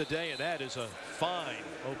catch of the day, and that is a fine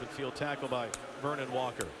open field tackle by Vernon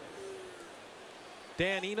Walker.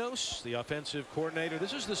 Dan Enos, the offensive coordinator,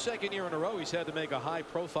 this is the second year in a row he's had to make a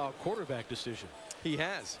high-profile quarterback decision. He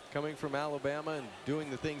has, coming from Alabama and doing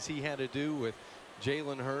the things he had to do with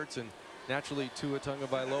Jalen Hurts and naturally Tua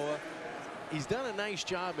Tagovailoa. He's done a nice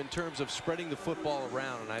job in terms of spreading the football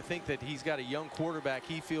around, and I think that he's got a young quarterback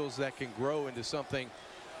he feels that can grow into something.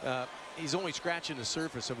 He's only scratching the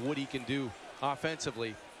surface of what he can do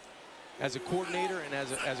offensively as a coordinator and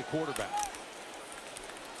as a quarterback.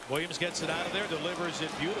 Williams gets it out of there, delivers it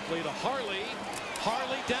beautifully to Harley.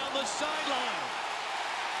 Harley down the sideline.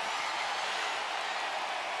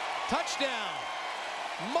 Touchdown.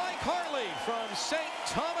 Mike Harley from St.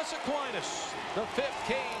 Thomas Aquinas. The 5th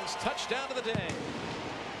Canes touchdown of the day.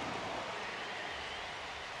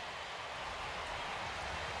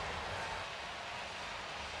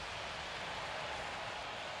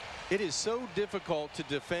 It is so difficult to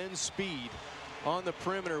defend speed on the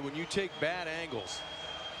perimeter when you take bad angles.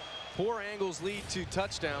 Poor angles lead to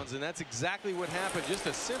touchdowns, and that's exactly what happened. Just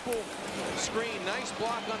a simple screen. Nice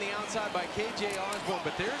block on the outside by K.J. Osborne,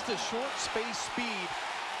 but there's the short space speed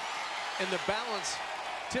and the balance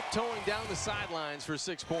tiptoeing down the sidelines for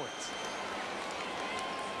 6 points.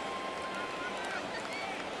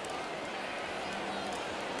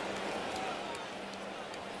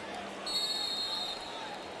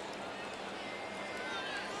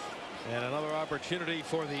 And another opportunity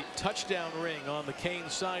for the touchdown ring on the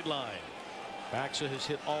Canes sideline. Baxa has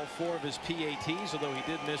hit all 4 of his PATs, although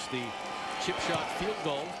he did miss the chip shot field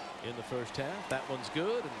goal in the first half. That one's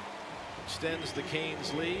good and extends the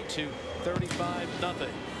Canes lead to 35-0.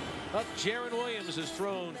 But Jaron Williams has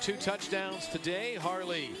thrown 2 touchdowns today.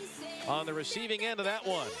 Harley on the receiving end of that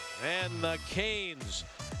one. And the Canes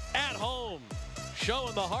at home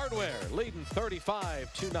showing the hardware, leading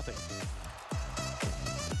 35-0.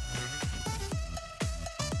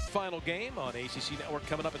 Final game on ACC Network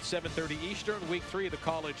coming up at 7:30 Eastern. Week 3 of the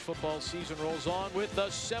college football season rolls on with the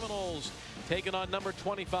Seminoles taking on number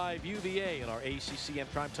 25 UVA in our ACC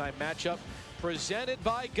and primetime matchup presented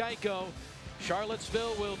by Geico.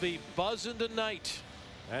 Charlottesville will be buzzing tonight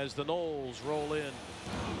as the Noles roll in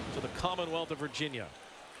to the Commonwealth of Virginia.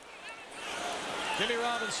 Jimmy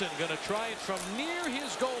Robinson going to try it from near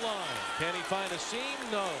his goal line. Can he find a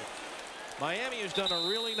seam? No. Miami has done a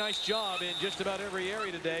really nice job in just about every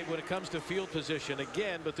area today when it comes to field position.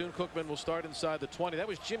 Again, Bethune-Cookman will start inside the 20. That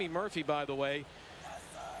was Jimmy Murphy, by the way,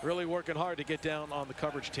 really working hard to get down on the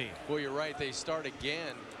coverage team. Well, you're right. They start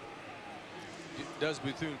again. Does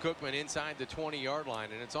Bethune-Cookman inside the 20-yard line,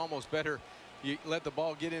 and it's almost better you let the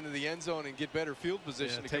ball get into the end zone and get better field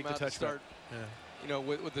position to come out and start, you know,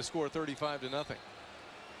 with the score 35-0.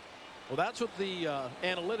 Well, that's what the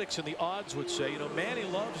analytics and the odds would say. You know, Manny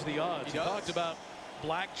loves the odds. He talked about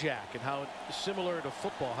blackjack and how it's similar to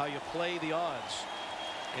football, how you play the odds.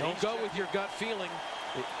 And don't go with your gut feeling.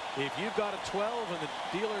 If you've got a 12 and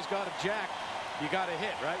the dealer's got a jack, you got to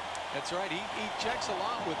hit, right? That's right. He checks a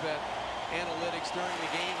lot with that analytics during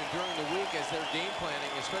the game and during the week as they're game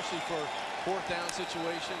planning, especially for fourth down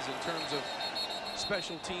situations in terms of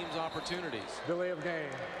special teams opportunities. Delay of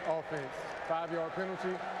game, offense, 5-yard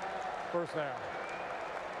penalty, first down.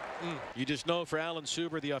 You just know for Alan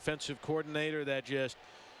Suber, the offensive coordinator, that just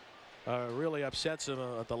really upsets him.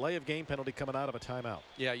 A delay of game penalty coming out of a timeout.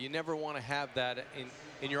 Yeah, you never want to have that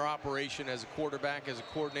in your operation as a quarterback, as a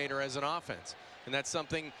coordinator, as an offense. And that's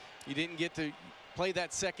something you didn't get to play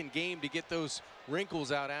that second game to get those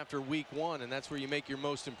wrinkles out after week 1, and that's where you make your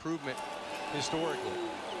most improvement historically.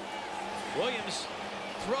 Williams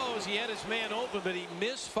throws. He had his man open, but he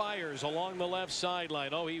misfires along the left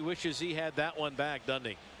sideline. Oh, he wishes he had that one back, doesn't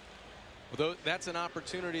he? Well, that's an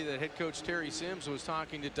opportunity that head coach Terry Sims was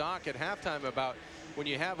talking to Doc at halftime about. When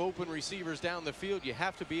you have open receivers down the field, you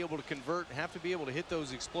have to be able to convert, have to be able to hit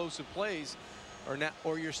those explosive plays,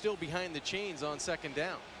 or you're still behind the chains on second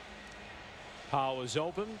down. Powell is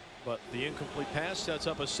open, but the incomplete pass sets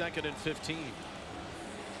up a 2nd and 15.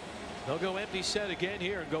 They'll go empty set again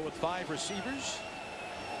here and go with 5 receivers.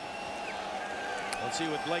 Let's see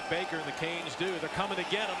what Blake Baker and the Canes do. They're coming to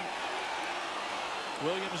get him.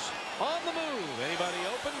 Williams on the move. Anybody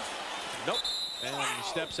open? Nope. And he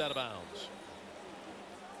steps out of bounds.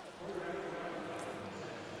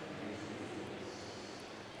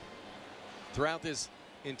 Throughout this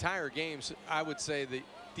entire game, I would say the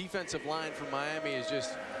defensive line for Miami is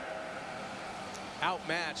just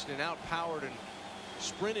outmatched and outpowered and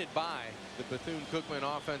sprinted by the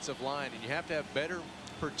Bethune-Cookman offensive line, and you have to have better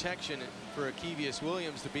protection for Akevius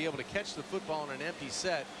Williams to be able to catch the football in an empty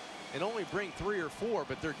set and only bring 3 or 4,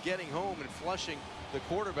 but they're getting home and flushing the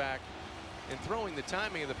quarterback and throwing the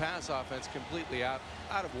timing of the pass offense completely out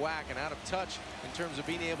of whack and out of touch in terms of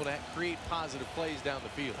being able to create positive plays down the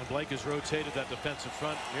field. And Blake has rotated that defensive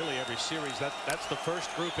front nearly every series. That's the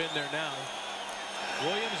first group in there now.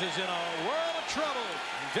 Williams is in a world of trouble.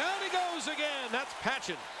 Down he goes again. That's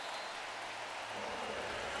Patchen.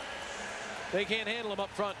 They can't handle him up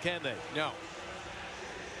front, can they? No.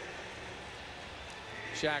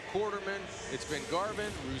 Shaq Quarterman, it's been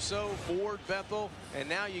Garvin, Rousseau, Ford, Bethel, and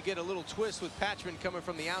now you get a little twist with Patchman coming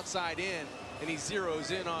from the outside in, and he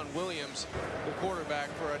zeroes in on Williams, the quarterback,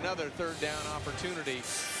 for another 3rd down opportunity.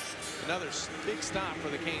 Another big stop for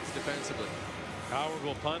the Canes defensively. Howard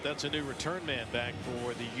will punt. That's a new return man back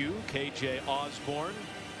for the U. KJ Osborne,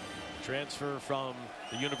 transfer from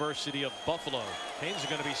the University of Buffalo. Canes are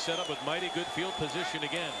going to be set up with mighty good field position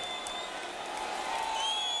again.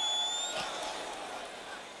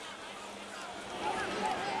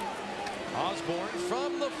 Osborne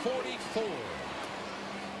from the 44.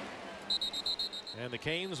 And the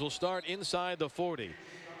Canes will start inside the 40.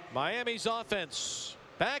 Miami's offense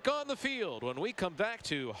back on the field when we come back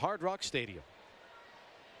to Hard Rock Stadium.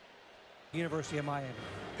 University of Miami.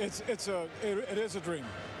 It is a dream.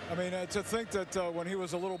 I mean, to think that when he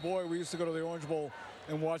was a little boy, we used to go to the Orange Bowl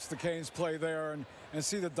and watch the Canes play there and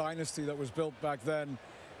see the dynasty that was built back then,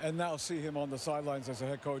 and now see him on the sidelines as a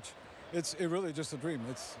head coach. It's really just a dream.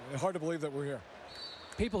 It's hard to believe that we're here.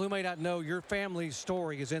 People who may not know, your family's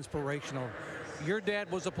story is inspirational. Your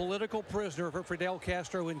dad was a political prisoner for Fidel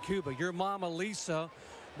Castro in Cuba. Your mama, Lisa,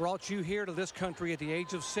 brought you here to this country at the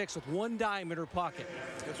age of 6 with one dime in her pocket.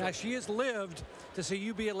 Now, she has lived to see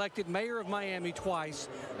you be elected mayor of Miami twice,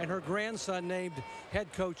 and her grandson named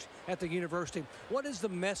head coach at the university. What is the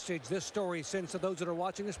message this story sends to those that are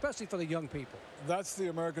watching, especially for the young people? That's the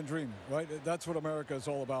American dream, right? That's what America is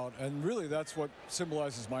all about. And really, that's what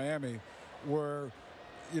symbolizes Miami, where,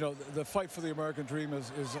 you know, the fight for the American dream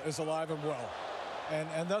is alive and well.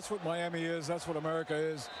 And that's what Miami is. That's what America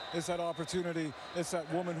is. It's that opportunity. It's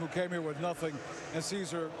that woman who came here with nothing and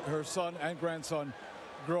sees her son and grandson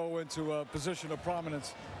grow into a position of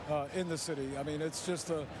prominence in the city. I mean, it's just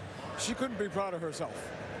she couldn't be proud of herself.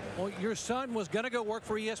 Well, your son was going to go work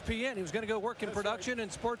for ESPN. He was going to go work in production and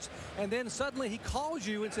sports. And then suddenly he calls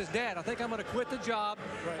you and says, Dad, I think I'm going to quit the job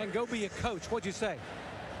and go be a coach. What'd you say?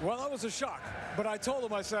 Well, that was a shock. But I told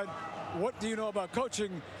him, I said, what do you know about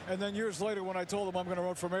coaching? And then years later, when I told him I'm going to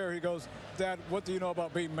run for mayor, he goes, Dad, what do you know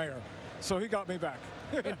about being mayor? So he got me back.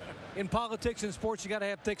 in politics and sports, you got to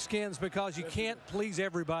have thick skins because you can't please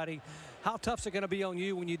everybody. How tough is it going to be on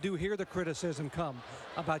you when you do hear the criticism come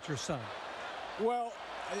about your son? Well,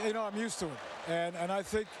 you know, I'm used to it. And I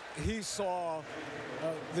think he saw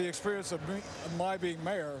the experience of my being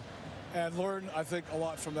mayor and learn, I think, a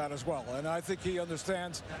lot from that as well. And I think he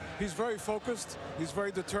understands. He's very focused. He's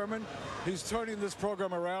very determined. He's turning this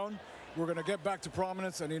program around. We're going to get back to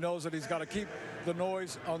prominence, and he knows that he's got to keep the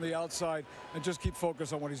noise on the outside and just keep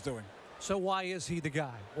focused on what he's doing. So why is he the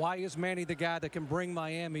guy? Why is Manny the guy that can bring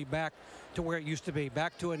Miami back to where it used to be,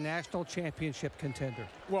 back to a national championship contender?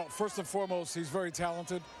 Well, first and foremost, he's very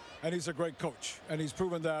talented, and he's a great coach, and he's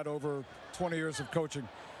proven that over 20 years of coaching.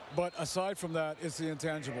 But aside from that, it's the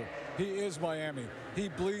intangible. He is Miami. He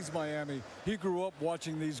bleeds Miami. He grew up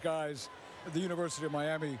watching these guys at the University of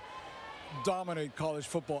Miami dominate college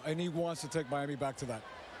football, and he wants to take Miami back to that.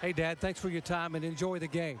 Hey, Dad, thanks for your time, and enjoy the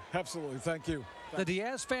game. Absolutely. Thank you. The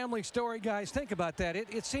Diaz family story, guys, think about that.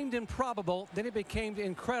 It seemed improbable, then it became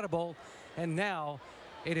incredible, and now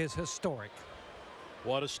it is historic.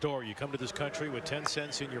 What a story. You come to this country with 10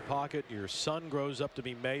 cents in your pocket. Your son grows up to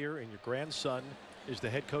be mayor, and your grandson is the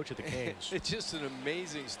head coach of the Canes. It's just an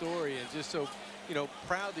amazing story, and just so, you know,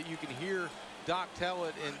 proud that you can hear Doc tell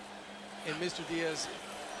it, and Mr. Diaz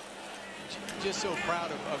just so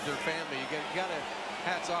proud of their family. You got to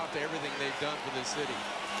hats off to everything they've done for this city.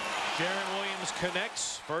 Jaron Williams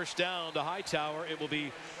connects. First down to Hightower. It will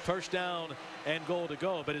be first down and goal to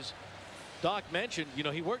go. But as Doc mentioned, you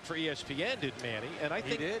know, he worked for ESPN, did Manny? And I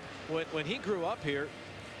think when he grew up here,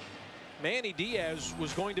 Manny Diaz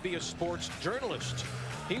was going to be a sports journalist.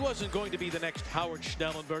 He wasn't going to be the next Howard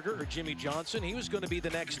Schnellenberger or Jimmy Johnson. He was going to be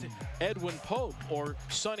the next Edwin Pope or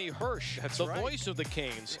Sonny Hirsch. That's the right. voice of the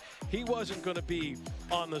Canes. He wasn't going to be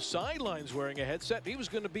on the sidelines wearing a headset. He was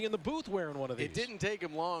going to be in the booth wearing one of these. It didn't take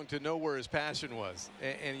him long to know where his passion was.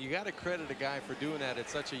 And you got to credit a guy for doing that at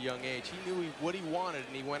such a young age. He knew what he wanted,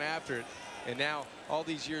 and he went after it. And now, all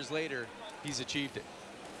these years later, he's achieved it.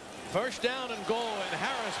 First down and goal, and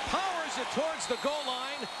Harris powers it towards the goal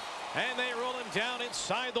line, and they roll him down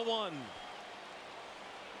inside the 1.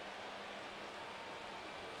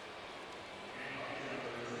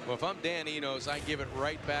 Well, if I'm Dan Enos, I give it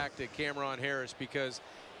right back to Cameron Harris, because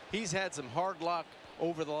he's had some hard luck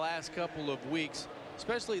over the last couple of weeks,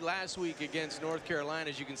 especially last week against North Carolina,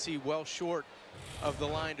 as you can see, well short of the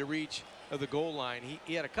line to reach of the goal line.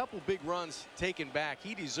 He had a couple big runs taken back.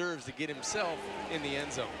 He deserves to get himself in the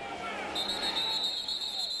end zone.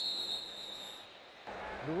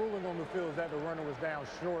 The ruling on the field is that the runner was down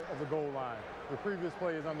short of the goal line. The previous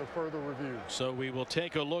play is under further review. So we will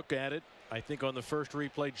take a look at it. I think on the first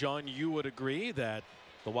replay, John, you would agree that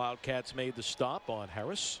the Wildcats made the stop on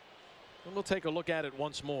Harris. And we'll take a look at it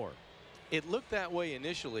once more. It looked that way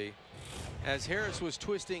initially. As Harris was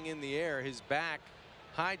twisting in the air, his back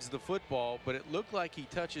hides the football, but it looked like he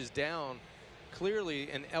touches down,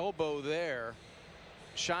 clearly an elbow there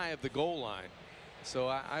shy of the goal line. So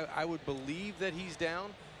I would believe that he's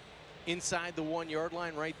down inside the 1 yard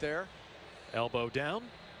line right there. Elbow down.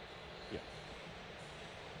 Yeah.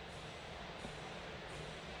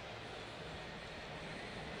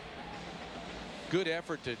 Good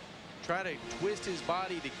effort to try to twist his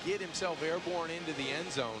body to get himself airborne into the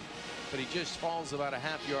end zone, but he just falls about a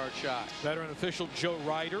half-yard shy. Veteran official Joe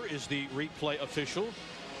Ryder is the replay official.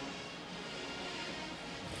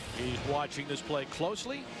 He's watching this play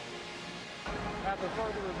closely. After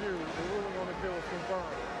further review, the ruling on the field is confirmed.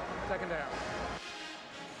 Second down.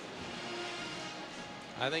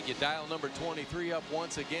 I think you dial number 23 up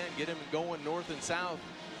once again, get him going north and south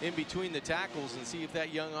in between the tackles, and see if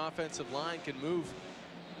that young offensive line can move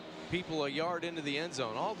people a yard into the end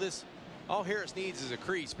zone. All Harris needs is a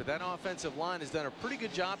crease, but that offensive line has done a pretty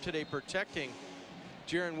good job today protecting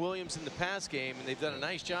Jaron Williams in the pass game, and they've done a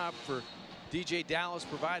nice job for DJ Dallas,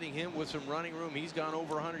 providing him with some running room. He's gone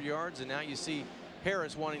over 100 yards, and now you see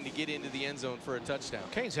Harris wanting to get into the end zone for a touchdown.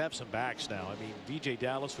 Canes have some backs now. I mean, DJ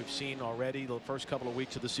Dallas we've seen already the first couple of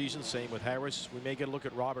weeks of the season. Same with Harris. We may get a look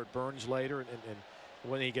at Robert Burns later, and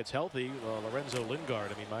when he gets healthy, Lorenzo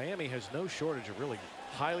Lingard. I mean, Miami has no shortage of really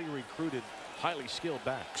highly recruited, highly skilled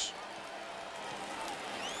backs.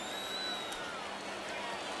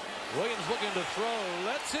 Williams looking to throw,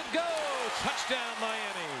 lets it go. Touchdown,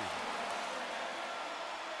 Miami.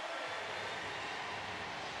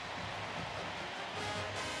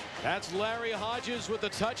 That's Larry Hodges with the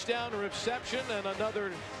touchdown reception, and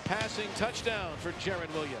another passing touchdown for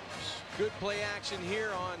Jaron Williams. Good play action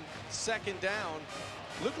here on second down.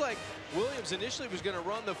 Looked like Williams initially was going to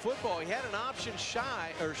run the football. He had an option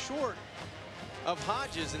short of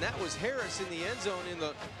Hodges, and that was Harris in the end zone, in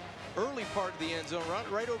the early part of the end zone,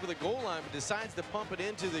 right over the goal line, but decides to pump it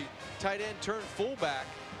into the tight end turned fullback,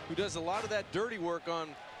 who does a lot of that dirty work on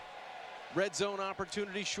red zone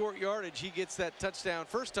opportunity, short yardage. He gets that touchdown,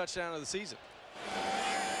 first touchdown of the season.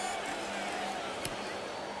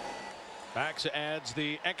 Baxa adds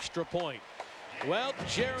the extra point. Well,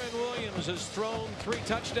 Jaron Williams has thrown 3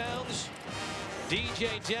 touchdowns.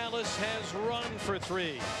 DJ Dallas has run for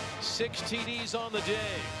 3. 6 TDs on the day,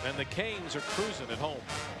 and the Canes are cruising at home.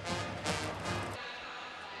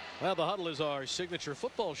 Well, The Huddle is our signature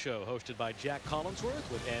football show, hosted by Jack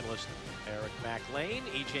Collinsworth with analyst Eric McLean,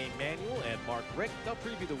 E.J. Manuel, and Mark Richt. They'll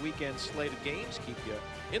preview the weekend slate of games, keep you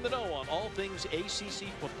in the know on all things ACC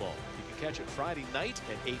football. You can catch it Friday night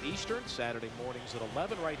at 8 Eastern, Saturday mornings at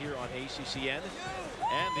 11 right here on ACCN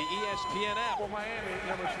and the ESPN app. For Miami,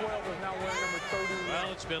 number 12 is now wearing number 31.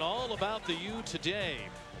 Well, it's been all about the U today.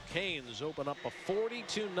 Canes open up a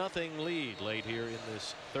 42-0 lead late here in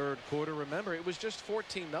this third quarter. Remember, it was just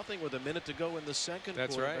 14-0 with a minute to go in the second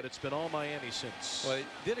That's quarter, right. but it's been all Miami since. Well, they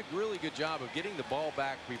did a really good job of getting the ball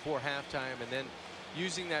back before halftime and then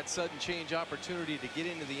using that sudden change opportunity to get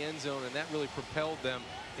into the end zone, and that really propelled them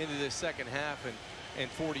into this second half and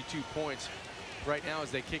 42 points right now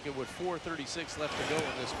as they kick it with 4:36 left to go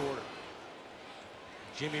in this quarter.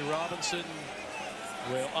 Jimmy Robinson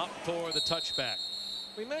will up for the touchback.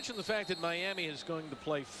 We mentioned the fact that Miami is going to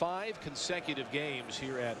play 5 consecutive games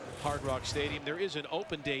here at Hard Rock Stadium. There is an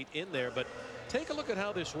open date in there, but take a look at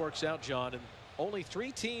how this works out, John. And only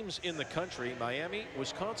 3 teams in the country, Miami,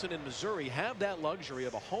 Wisconsin, and Missouri, have that luxury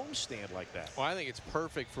of a homestand like that. Well, I think it's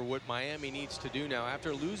perfect for what Miami needs to do now.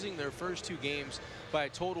 After losing their first 2 games by a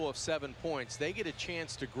total of 7 points, they get a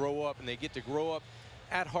chance to grow up, and they get to grow up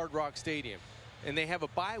at Hard Rock Stadium. And they have a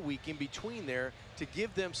bye week in between there to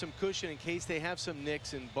give them some cushion in case they have some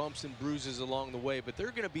nicks and bumps and bruises along the way. But they're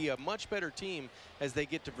going to be a much better team as they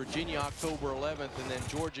get to Virginia October 11th and then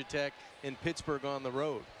Georgia Tech and Pittsburgh on the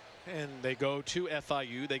road. And they go to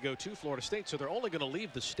FIU, they go to Florida State, so they're only going to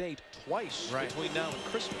leave the state twice between now and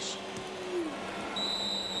Christmas.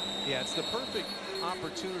 Yeah, it's the perfect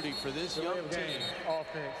opportunity for this young team.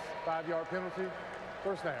 Offense, 5-yard penalty,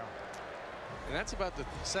 first down. And that's about the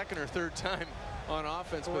second or third time on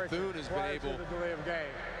offense Bethune has been able. To the delay of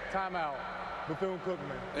game. Timeout.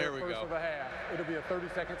 Bethune-Cookman. There we first go. of the half. It'll be a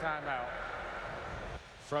 30-second timeout.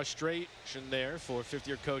 Frustration there for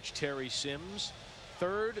 5th-year coach Terry Sims.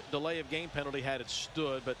 3rd delay of game penalty had it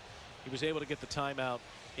stood, but he was able to get the timeout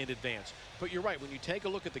in advance. But you're right, when you take a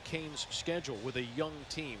look at the Canes' schedule with a young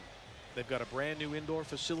team, they've got a brand new indoor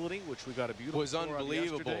facility, which we got a beautiful was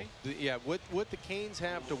unbelievable. Yeah, what the Canes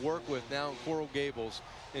have to work with now in Coral Gables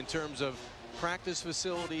in terms of practice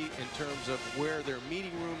facility, in terms of where their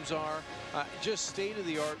meeting rooms are, just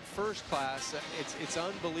state-of-the-art, first class. It's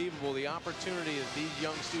unbelievable the opportunity that these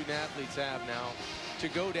young student athletes have now to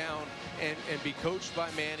go down and be coached by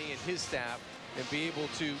Manny and his staff and be able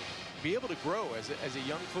to grow as a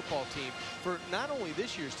young football team for not only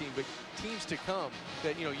this year's team but teams to come.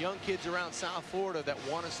 That, you know, young kids around South Florida that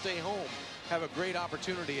want to stay home have a great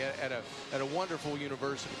opportunity at a wonderful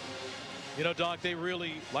university. You know, Doc, they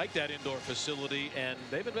really like that indoor facility, and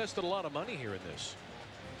they've invested a lot of money here in this.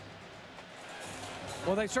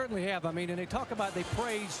 Well, they certainly have. I mean, and they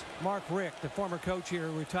praise Mark Richt, the former coach here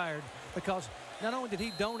who retired, because not only did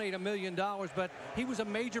he donate $1 million, but he was a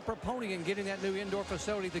major proponent in getting that new indoor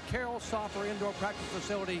facility, the Carroll Soffer Indoor Practice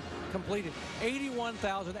Facility, completed.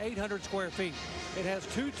 81,800 square feet. It has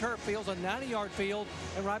 2 turf fields, a 90-yard field,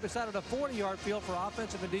 and right beside it a 40-yard field for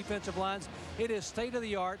offensive and defensive lines. It is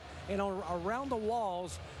state-of-the-art, and around the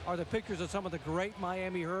walls are the pictures of some of the great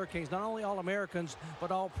Miami Hurricanes, not only All-Americans, but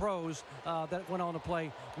all pros that went on to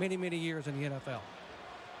play many, many years in the NFL.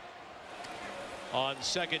 On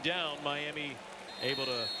 2nd down, Miami able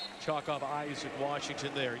to chalk off Isaac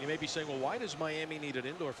Washington there. You may be saying, well, why does Miami need an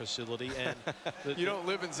indoor facility? And you don't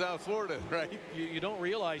live in South Florida, right? You don't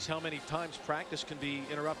realize how many times practice can be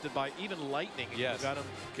interrupted by even lightning. Yes. You've got to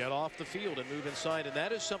get off the field and move inside, and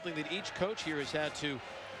that is something that each coach here has had to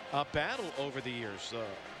battle over the years.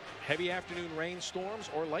 Heavy afternoon rainstorms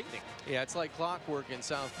or lightning. Yeah, it's like clockwork in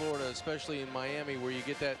South Florida, especially in Miami, where you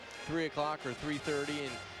get that 3 o'clock or 3:30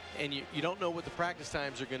 and you don't know what the practice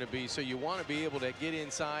times are going to be, so you want to be able to get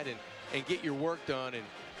inside and get your work done, and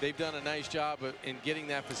they've done a nice job in getting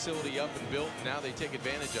that facility up and built, and now they take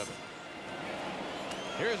advantage of it.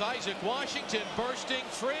 Here's Isaac Washington bursting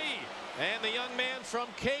free, and the young man from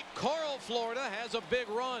Cape Coral, Florida, has a big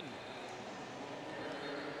run.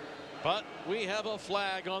 But we have a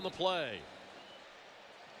flag on the play.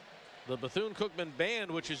 The Bethune-Cookman band,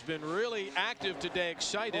 which has been really active today,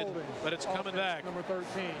 excited, but it's coming back. Number 13,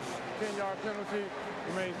 10-yard penalty,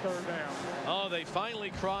 remains 3rd down. Oh, they finally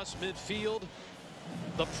crossed midfield.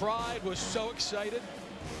 The Pride was so excited.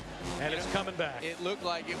 And it's coming back. It looked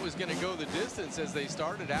like it was going to go the distance as they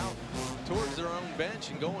started out towards their own bench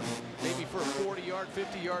and going maybe for a 40-yard,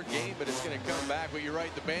 50-yard game, but it's going to come back. But you're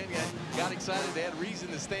right, the band got excited. They had reason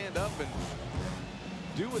to stand up and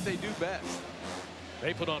do what they do best.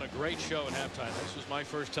 They put on a great show at halftime. This was my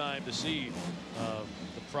first time to see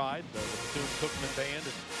the Pride, the Bethune-Cookman band,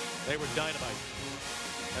 and they were dynamite.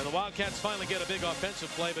 And the Wildcats finally get a big offensive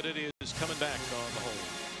play, but it is coming back on the hold.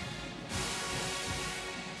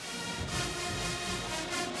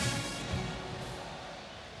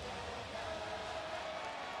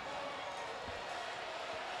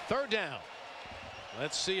 Third down.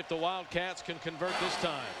 Let's see if the Wildcats can convert this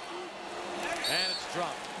time. And it's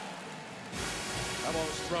dropped. That ball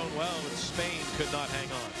was thrown well, and Spain could not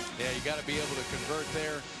hang on. Yeah, you got to be able to convert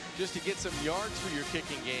there just to get some yards for your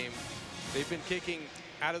kicking game. They've been kicking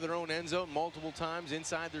out of their own end zone multiple times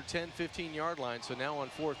inside their 10, 15-yard line. So now on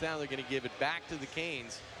fourth down, they're going to give it back to the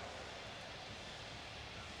Canes.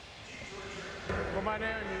 For Miami,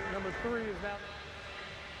 number 3 is now.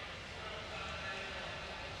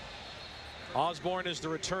 Osborne is the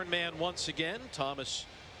return man once again. Thomas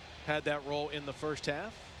had that role in the first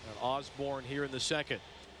half, and Osborne here in the second.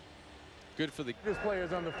 Good for the. This player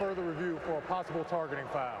is under further review for a possible targeting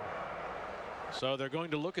foul. So they're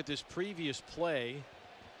going to look at this previous play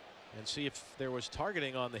and see if there was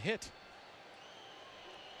targeting on the hit.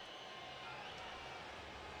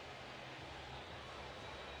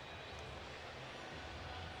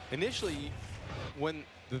 Initially, when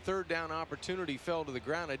the third down opportunity fell to the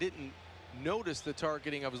ground, I didn't notice the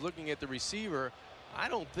targeting. I was looking at the receiver. I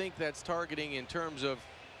don't think that's targeting in terms of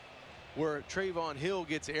where Trayvon Hill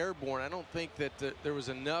gets airborne. I don't think that there was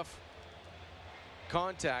enough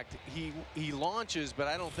contact. He launches, but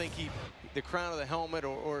I don't think the crown of the helmet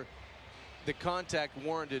or the contact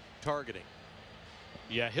warranted targeting.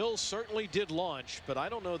 Yeah, Hill certainly did launch, but I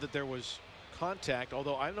don't know that there was contact,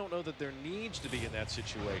 although I don't know that there needs to be in that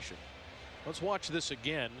situation. Let's watch this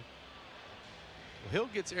again. Hill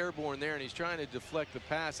gets airborne there, and he's trying to deflect the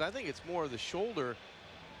pass. I think it's more of the shoulder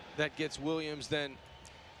that gets Williams than.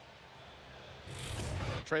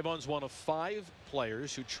 Trayvon's one of 5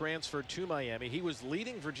 players who transferred to Miami. He was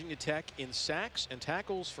leading Virginia Tech in sacks and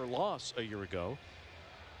tackles for loss a year ago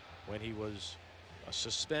when he was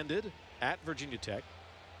suspended at Virginia Tech.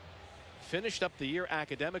 Finished up the year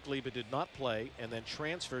academically but did not play, and then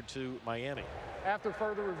transferred to Miami. After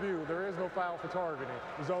further review, there is no foul for targeting.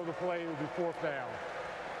 Result of the play will be fourth down.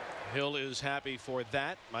 Hill is happy for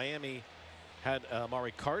that. Miami had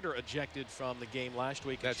Amari Carter ejected from the game last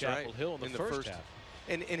week at Chapel Hill in the first half.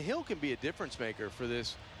 And Hill can be a difference maker for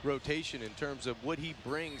this rotation in terms of what he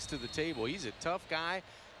brings to the table. He's a tough guy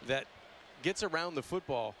that gets around the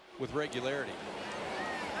football with regularity.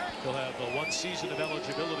 He'll have 1 season of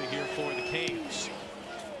eligibility here for the Canes.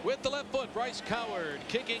 With the left foot, Bryce Coward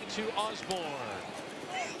kicking to Osborne.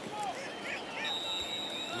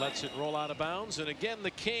 Lets it roll out of bounds, and again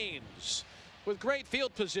the Canes with great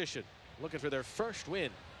field position, looking for their first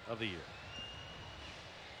win of the year.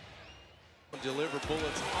 Deliver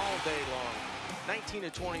bullets all day long. 19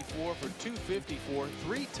 of 24 for 254,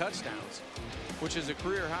 3 touchdowns, which is a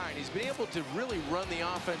career high. And he's been able to really run the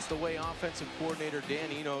offense the way offensive coordinator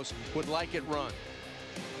Dan Enos would like it run.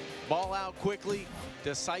 Ball out quickly,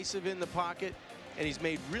 decisive in the pocket, and he's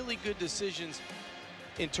made really good decisions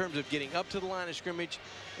in terms of getting up to the line of scrimmage.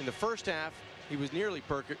 In the first half, he was nearly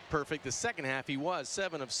perfect. The second half, he was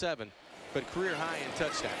 7 of 7, but career high in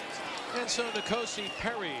touchdowns. And so N'Kosi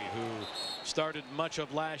Perry, who started much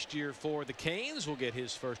of last year for the Canes, will get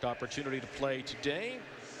his first opportunity to play today.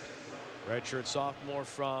 Redshirt sophomore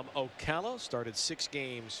from Ocala, started 6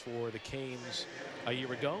 games for the Canes a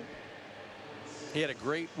year ago. He had a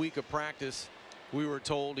great week of practice. We were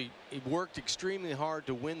told he worked extremely hard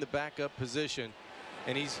to win the backup position,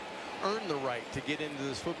 and he's earned the right to get into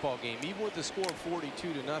this football game, even with the score of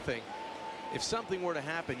 42-0. If something were to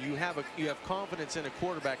happen, you have confidence in a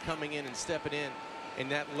quarterback coming in and stepping in,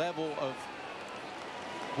 and that level of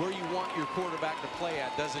where you want your quarterback to play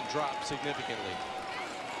at doesn't drop significantly.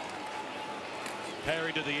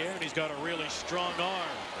 Perry to the air, and he's got a really strong arm,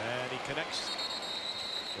 and he connects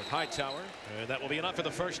with Hightower, and that will be enough for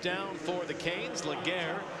the first down for the Canes.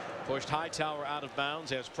 Laguerre pushed Hightower out of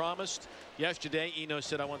bounds as promised. Yesterday, Eno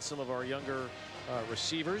said, I want some of our younger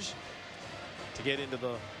receivers to get into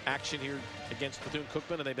the action here against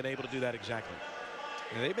Bethune-Cookman, and they've been able to do that exactly.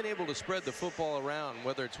 And they've been able to spread the football around,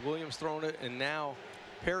 whether it's Williams throwing it and now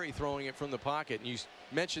Perry throwing it from the pocket. And you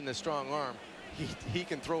mentioned the strong arm. He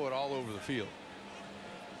can throw it all over the field.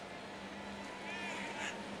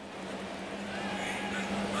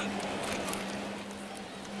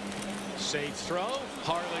 Safe throw.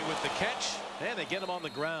 Harley with the catch, and they get him on the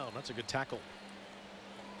ground. That's a good tackle.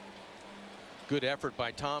 Good effort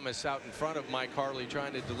by Thomas out in front of Mike Harley,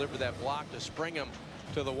 trying to deliver that block to spring him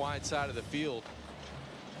to the wide side of the field.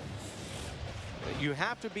 You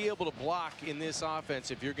have to be able to block in this offense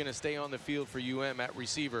if you're going to stay on the field for UM at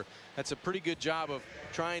receiver. That's a pretty good job of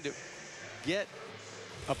trying to get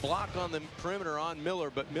a block on the perimeter on Miller,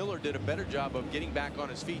 but Miller did a better job of getting back on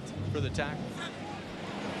his feet for the tackle.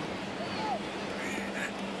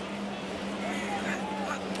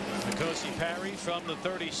 N'Kosi Perry from the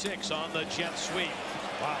 36 on the jet sweep.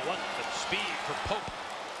 Wow, what the speed for Pope.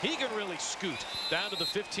 He can really scoot down to the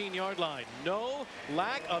 15-yard line. No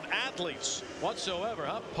lack of athletes whatsoever,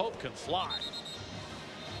 huh? Pope can fly.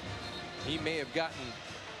 He may have gotten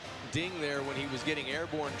dinged there when he was getting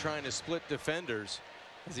airborne trying to split defenders,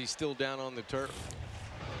 as he's still down on the turf.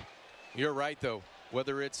 You're right, though.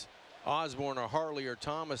 Whether it's Osborne or Harley or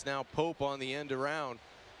Thomas, now Pope on the end around.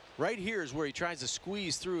 Right here is where he tries to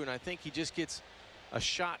squeeze through, and I think he just gets a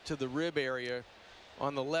shot to the rib area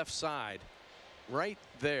on the left side. Right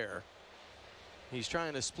there. He's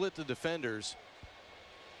trying to split the defenders.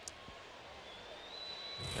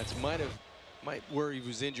 That's might where he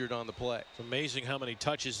was injured on the play. It's amazing how many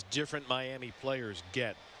touches different Miami players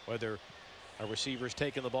get, whether a receiver's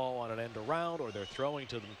taking the ball on an end around or they're throwing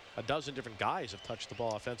to them. A dozen different guys have touched the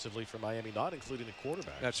ball offensively for Miami, not including the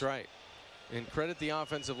quarterback. That's right. And credit the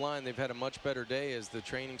offensive line. They've had a much better day as the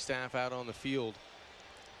training staff out on the field.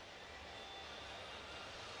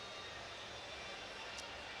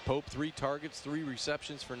 Pope 3 targets, 3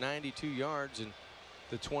 receptions for 92 yards and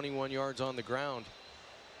the 21 yards on the ground.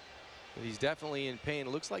 But he's definitely in pain. It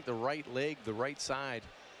looks like the right leg, the right side,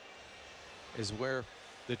 is where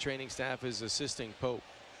the training staff is assisting Pope.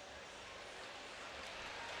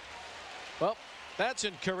 Well, that's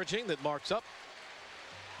encouraging that Mark's up.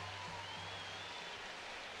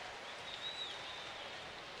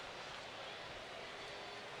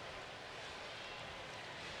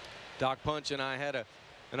 Doc Punch and I had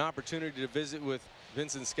an opportunity to visit with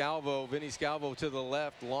Vincent Scalvo, Vinny Scalvo to the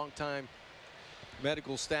left, longtime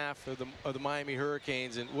medical staff of the Miami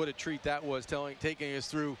Hurricanes, and what a treat that was, taking us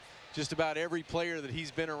through just about every player that he's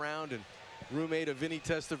been around, and roommate of Vinny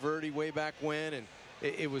Testaverde way back when, and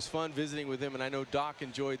it was fun visiting with him, and I know Doc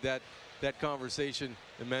enjoyed that conversation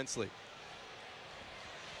immensely.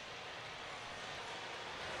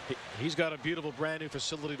 He's got a beautiful brand new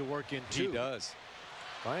facility to work in too. He does.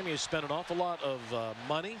 Miami has spent an awful lot of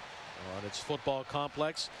money on its football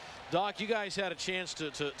complex. Doc, you guys had a chance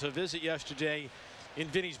to visit yesterday in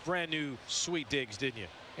Vinny's brand new Sweet Digs, didn't you?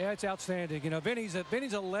 Yeah, it's outstanding. You know, Vinny's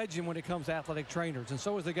a legend when it comes to athletic trainers, and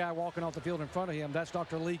so is the guy walking off the field in front of him. That's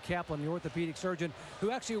Dr. Lee Kaplan, the orthopedic surgeon,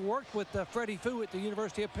 who actually worked with Freddie Fu at the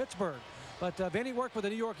University of Pittsburgh. But Vinny worked with the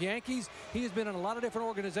New York Yankees. He has been in a lot of different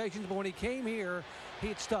organizations, but when he came here, he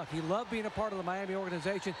had stuck. He loved being a part of the Miami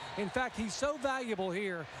organization. In fact, he's so valuable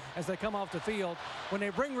here as they come off the field. When they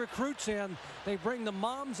bring recruits in, they bring the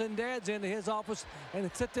moms and dads into his office and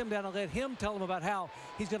sit them down and let him tell them about how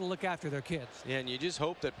he's going to look after their kids. Yeah, and you just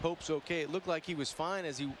hope that Pope's okay. It looked like he was fine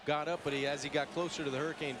as he got up, but as he got closer to the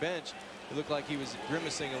Hurricane bench, it looked like he was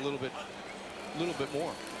grimacing a little bit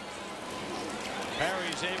more.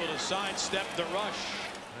 Perry's able to sidestep the rush,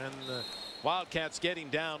 and the Wildcats get him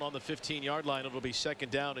down on the 15-yard line. It'll be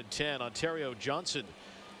 2nd down and 10. Ontario Johnson,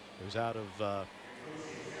 who's out of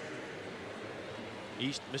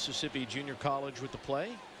East Mississippi Junior College with the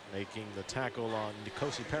play, making the tackle on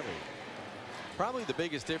N'Kosi Perry. Probably the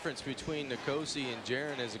biggest difference between N'Kosi and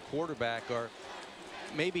Jaron as a quarterback are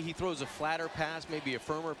maybe he throws a flatter pass, maybe a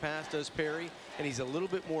firmer pass, does Perry, and he's a little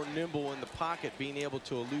bit more nimble in the pocket, being able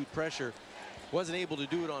to elude pressure. Wasn't able to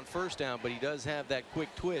do it on 1st down, but he does have that quick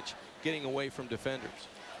twitch getting away from defenders.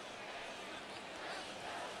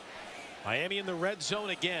 Miami in the red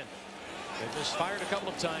zone again. They've misfired a couple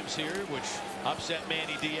of times here, which upset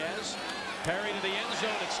Manny Diaz. Perry to the end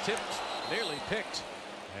zone. It's tipped, nearly picked.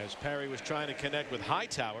 As Perry was trying to connect with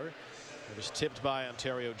Hightower, it was tipped by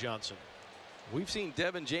Ontario Johnson. We've seen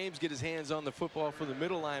Devin James get his hands on the football from the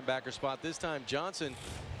middle linebacker spot. This time Johnson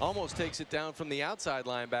almost takes it down from the outside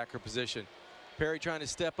linebacker position. Perry trying to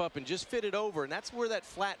step up and just fit it over, and that's where that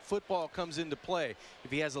flat football comes into play. If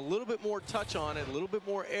he has a little bit more touch on it, a little bit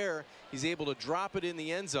more air, he's able to drop it in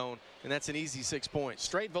the end zone, and that's an easy 6 points.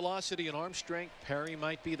 Straight velocity and arm strength. Perry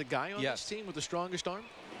might be the guy on this team with the strongest arm.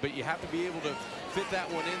 But you have to be able to fit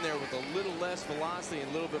that one in there with a little less velocity and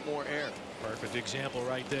a little bit more air. Perfect example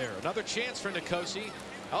right there. Another chance for N'Kosi.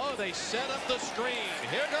 Oh, they set up the screen.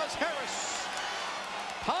 Here goes Harris,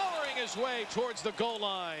 powering his way towards the goal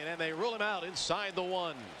line, and they rule him out inside the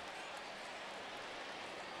 1.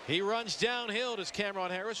 He runs downhill. Does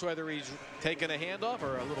Cameron Harris, whether he's taking a handoff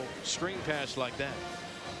or a little screen pass like that.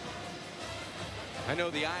 I know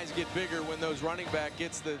the eyes get bigger when those running back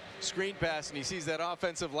gets the screen pass and he sees that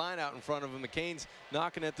offensive line out in front of him. McCain's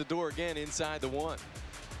knocking at the door again inside the 1.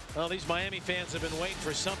 Well, these Miami fans have been waiting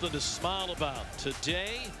for something to smile about.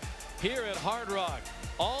 Today, here at Hard Rock,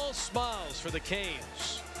 all smiles for the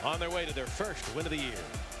Canes on their way to their first win of the year.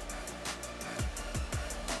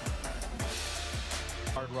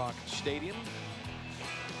 Hard Rock Stadium.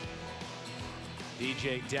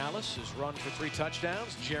 DJ Dallas has run for 3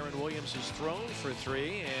 touchdowns. Jaron Williams has thrown for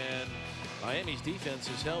 3, and Miami's defense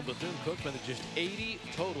has held Bethune-Cookman to just 80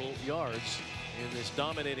 total yards in this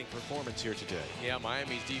dominating performance here today. Yeah,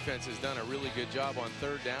 Miami's defense has done a really good job on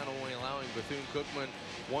 3rd down, only allowing Bethune-Cookman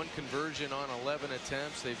 1 conversion on 11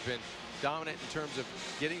 attempts. They've been dominant in terms of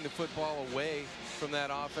getting the football away from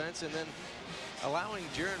that offense and then allowing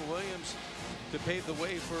Jaron Williams to pave the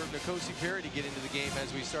way for N'Kosi Perry to get into the game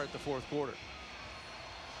as we start the 4th quarter.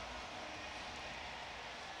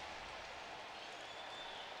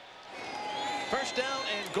 First down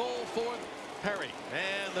and goal for Perry.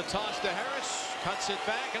 And the toss to Harris. Cuts it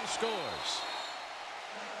back and scores.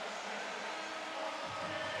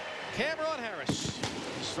 Cameron Harris.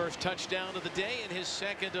 His first touchdown of the day and his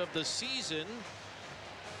 2nd of the season.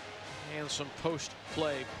 And some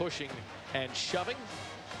post-play pushing and shoving.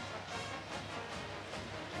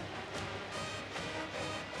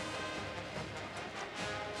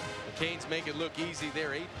 The Canes make it look easy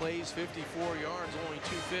there. 8 plays, 54 yards, only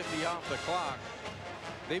 2:50 off the clock.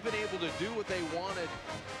 They've been able to do what they wanted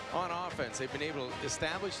on offense. They've been able to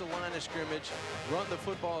establish the line of scrimmage, run the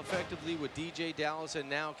football effectively with DJ Dallas and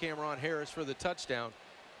now Cameron Harris for the touchdown,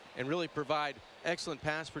 and really provide excellent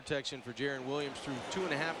pass protection for Jaron Williams through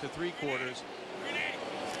 2.5 to 3 quarters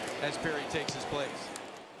as Perry takes his place.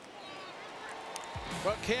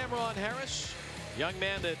 But Cameron Harris, young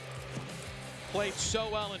man that played so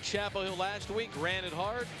well in Chapel Hill last week, ran it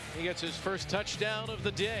hard. He gets his first touchdown of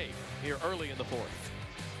the day here early in the 4th.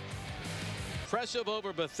 Impressive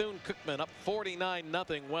over Bethune-Cookman, up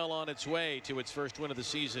 49-0, well on its way to its first win of the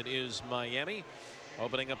season is Miami,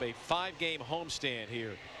 opening up a 5-game homestand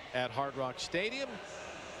here at Hard Rock Stadium.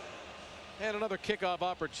 And another kickoff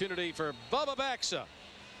opportunity for Bubba Baxa,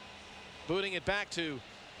 booting it back to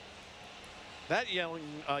that young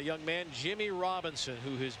man, Jimmy Robinson,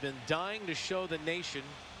 who has been dying to show the nation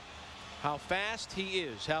how fast he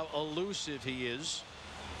is, how elusive he is.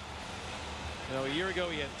 You know, a year ago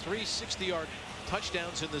he had 3 60-yard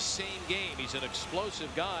touchdowns in the same game. He's an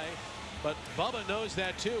explosive guy, but Bubba knows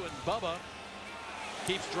that too, and Bubba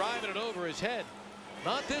keeps driving it over his head.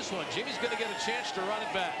 Not this one. Jimmy's going to get a chance to run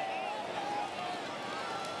it back.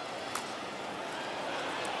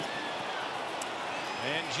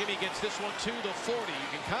 And Jimmy gets this one to the 40. You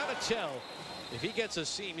can kind of tell if he gets a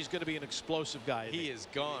seam, he's going to be an explosive guy. He is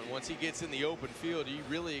gone. Once he gets in the open field, he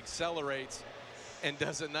really accelerates and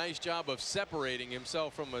does a nice job of separating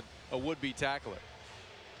himself from a would-be tackler.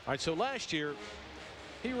 All right, so last year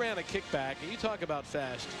he ran a kickback, and you talk about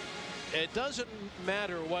fast. It doesn't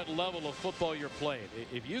matter what level of football you're playing.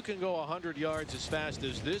 If you can go 100 yards as fast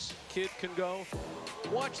as this kid can go,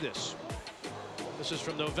 watch this. This is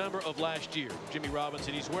from November of last year. Jimmy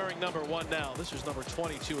Robinson, he's wearing number 1 now. This was number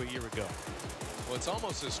 22 a year ago. Well, it's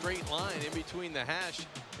almost a straight line in between the hash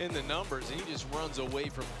and the numbers, and he just runs away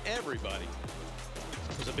from everybody.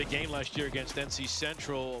 It was a big game last year against NC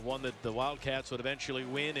Central, one that the Wildcats would eventually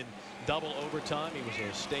win in double overtime. He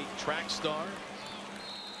was a state track star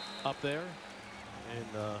up there in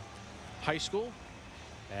high school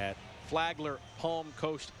at Flagler Palm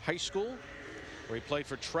Coast High School, where he played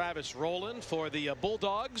for Travis Rowland for the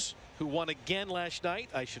Bulldogs, who won again last night.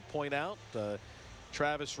 I should point out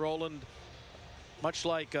Travis Rowland, much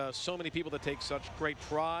like so many people that take such great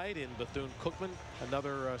pride in Bethune-Cookman,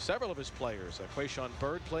 several of his players. Quayshawn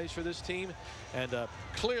Bird plays for this team, and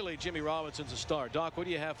clearly Jimmy Robinson's a star. Doc, what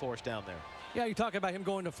do you have for us down there? Yeah, you talk about him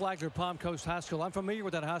going to Flagler Palm Coast High School. I'm familiar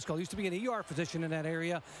with that high school. He used to be an ER physician in that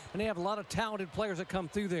area, and they have a lot of talented players that come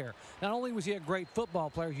through there. Not only was he a great football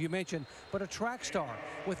player, you mentioned, but a track star.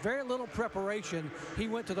 With very little preparation, he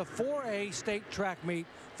went to the 4A state track meet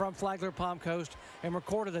from Flagler Palm Coast and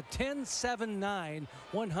recorded a 10.79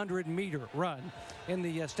 100-meter run in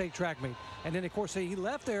the state track meet. And then, of course, he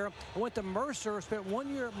left there and went to Mercer, spent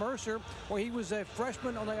 1 year at Mercer, where he was a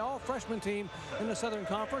freshman on the all-freshman team in the Southern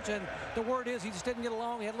Conference. And the word is he just didn't get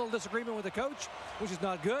along. He had a little disagreement with the coach, which is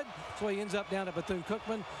not good. So he ends up down at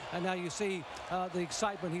Bethune-Cookman. And now you see the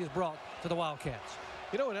excitement he has brought to the Wildcats.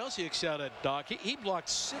 You know what else he excelled at, Doc? He blocked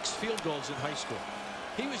 6 field goals in high school.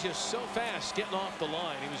 He was just so fast getting off the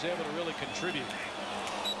line. He was able to really contribute.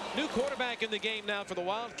 New quarterback in the game now for the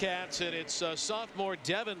Wildcats, and it's sophomore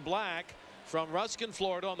Devin Black from Ruskin,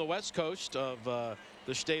 Florida, on the west coast of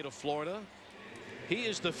the state of Florida. He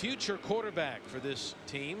is the future quarterback for this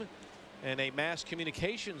team and a mass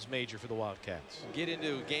communications major for the Wildcats. Get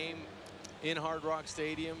into a game in Hard Rock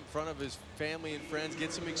Stadium in front of his family and friends,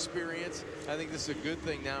 get some experience. I think this is a good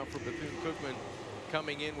thing now for Bethune-Cookman,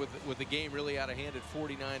 coming in with the game really out of hand at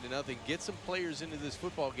 49-0. Get some players into this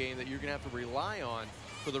football game that you're going to have to rely on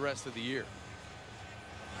for the rest of the year.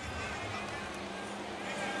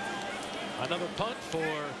 Another punt for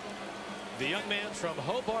the young man from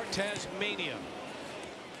Hobart, Tasmania.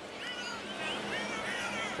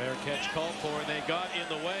 Fair catch called for, and they got in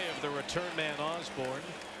the way of the return man Osborne.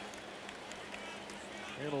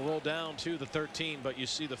 It'll roll down to the 13, but you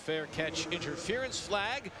see the fair catch interference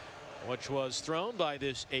flag, which was thrown by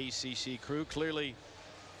this ACC crew. Clearly,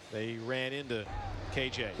 they ran into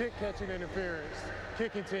KJ. Kick catching interference.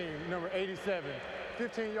 Kicking team, number 87.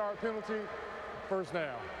 15-yard penalty, first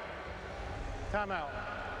down. Timeout.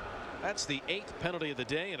 That's the 8th penalty of the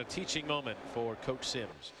day and a teaching moment for Coach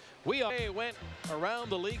Sims. We went around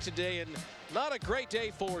the league today, and not a great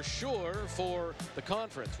day for sure for the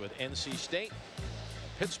conference, with NC State,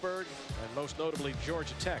 Pittsburgh, and most notably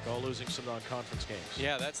Georgia Tech all losing some non-conference games.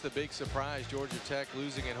 Yeah, that's the big surprise. Georgia Tech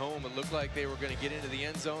losing at home. It looked like they were going to get into the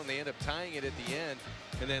end zone. They end up tying it at the end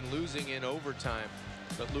and then losing in overtime.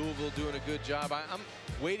 But Louisville doing a good job. I'm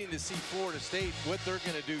waiting to see Florida State, what they're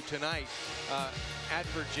going to do tonight at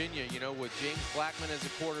Virginia. You know, with James Blackman as a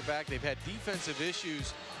quarterback, they've had defensive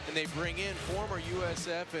issues, and they bring in former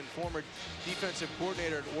USF and former defensive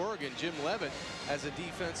coordinator at Oregon, Jim Leavitt, as a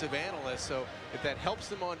defensive analyst. So if that helps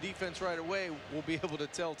them on defense right away, we'll be able to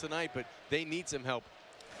tell tonight. But they need some help,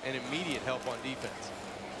 and immediate help on defense.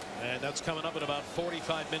 And that's coming up in about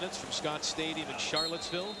 45 minutes from Scott Stadium in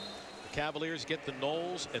Charlottesville. The Cavaliers get the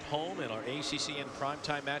Noles at home in our ACC and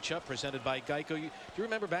primetime matchup presented by Geico. Do you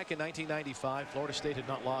remember back in 1995, Florida State had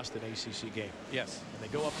not lost an ACC game? Yes. And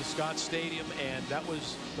they go up to Scott Stadium, and that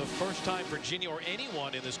was the first time Virginia or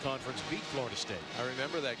anyone in this conference beat Florida State. I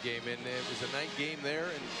remember that game, and it was a night game there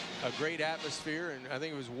and a great atmosphere, and I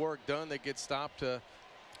think it was Warwick Dunn that gets stopped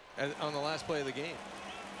on the last play of the game.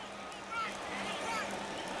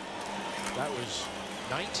 That was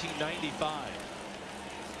 1995.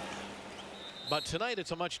 But tonight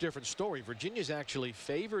it's a much different story. Virginia's actually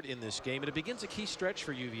favored in this game, and it begins a key stretch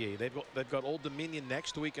for UVA. They've got Old Dominion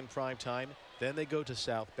next week in prime time. Then they go to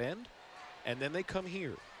South Bend, and then they come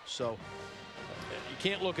here. So you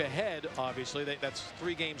can't look ahead, obviously. That's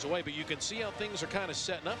 3 games away, but you can see how things are kind of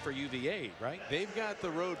setting up for UVA, right? They've got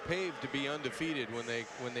the road paved to be undefeated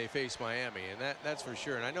when they face Miami, and that's for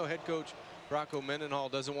sure. And I know head coach Rocco Mendenhall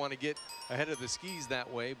doesn't want to get ahead of the skis that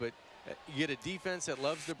way, but you get a defense that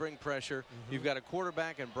loves to bring pressure. You've got a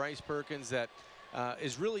quarterback in Bryce Perkins that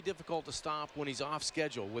is really difficult to stop when he's off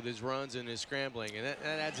schedule with his runs and his scrambling, and that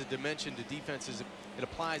adds a dimension to defenses. It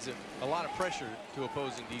applies a lot of pressure to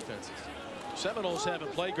opposing defenses. Seminoles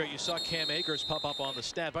haven't played great. You saw Cam Akers pop up on the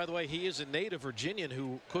stat. By the way, he is a native Virginian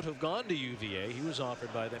who could have gone to UVA. He was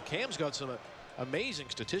offered by them. Cam's got some amazing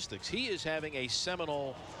statistics. He is having a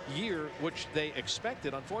Seminole year, which they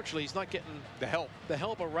expected. Unfortunately, he's not getting the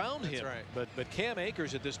help around him. Right. But Cam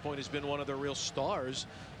Akers at this point has been one of the real stars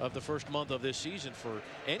of the first month of this season for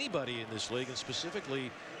anybody in this league, and specifically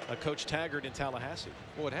Coach Taggart in Tallahassee.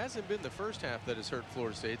 Well, it hasn't been the first half that has hurt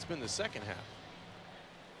Florida State. It's been the second half.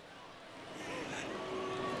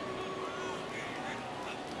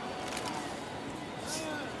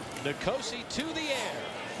 Nkosi to the air.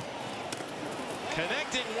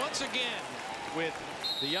 Connecting once again with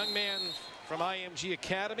the young man from IMG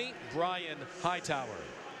Academy, Brian Hightower.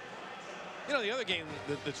 You know, the other game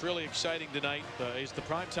that's really exciting tonight is the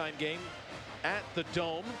primetime game at the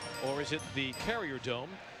Dome, or is it the Carrier Dome?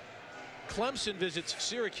 Clemson visits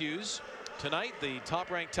Syracuse tonight. The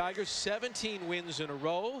top-ranked Tigers, 17 wins in a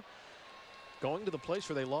row, going to the place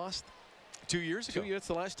where they lost 2 years ago. That's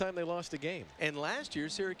the last time they lost a game. And last year,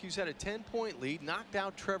 Syracuse had a 10-point lead, knocked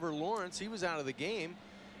out Trevor Lawrence. He was out of the game.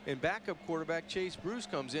 And backup quarterback Chase Bruce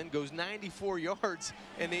comes in, goes 94 yards,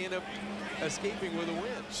 and they end up escaping with a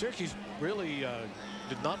win. Syracuse really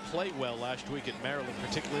did not play well last week at Maryland,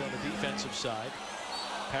 particularly on the defensive side.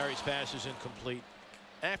 Parry's pass is incomplete.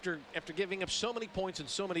 After giving up so many points and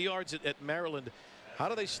so many yards at Maryland, how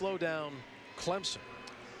do they slow down Clemson?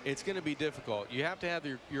 It's going to be difficult. You have to have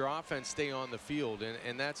your offense stay on the field,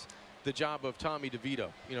 and that's the job of Tommy DeVito.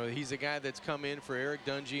 You know, he's a guy that's come in for Eric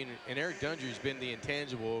Dungy, and Eric Dungy's been the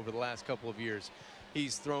intangible over the last couple of years.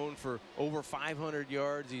 He's thrown for over 500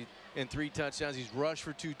 yards. and 3 touchdowns. He's rushed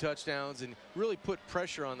for 2 touchdowns and really put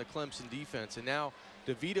pressure on the Clemson defense. And now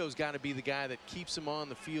DeVito's got to be the guy that keeps him on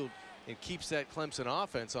the field and keeps that Clemson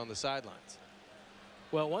offense on the sidelines.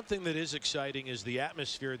 Well, one thing that is exciting is the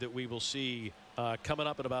atmosphere that we will see coming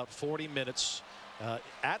up in about 40 minutes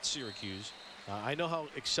at Syracuse. I know how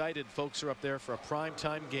excited folks are up there for a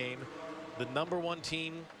primetime game. The #1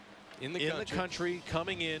 team in the country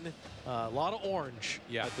coming in. A lot of orange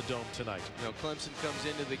at the Dome tonight. You know, Clemson comes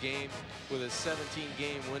into the game with a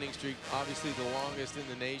 17-game winning streak, obviously the longest in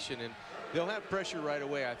the nation, and they'll have pressure right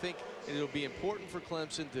away. I think it'll be important for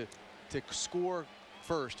Clemson to score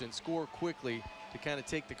first and score quickly to kind of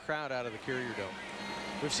take the crowd out of the Carrier Dome.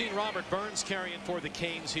 We've seen Robert Burns carrying for the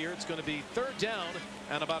Canes here. It's going to be 3rd down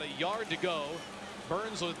and about a yard to go.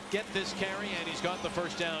 Burns will get this carry, and he's got the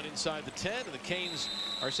first down inside the 10, and the Canes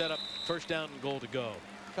are set up 1st down and goal to go.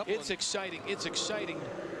 It's exciting. It's exciting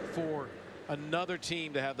for another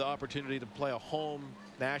team to have the opportunity to play a home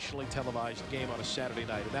nationally televised game on a Saturday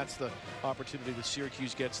night, and that's the opportunity that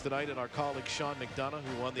Syracuse gets tonight. And our colleague Sean McDonough,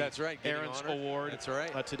 who won the Aaron's Award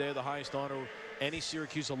today, the highest honor any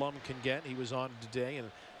Syracuse alum can get. He was on today, and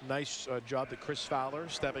nice job that Chris Fowler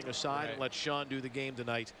stepping aside and let Sean do the game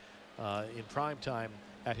tonight in prime time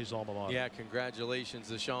at his alma mater. Yeah, congratulations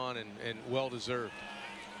to Sean, and well deserved.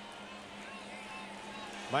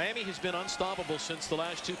 Miami has been unstoppable since the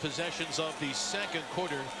last 2 possessions of the 2nd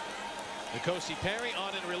quarter. N'Kosi Perry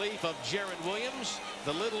on in relief of Jaron Williams.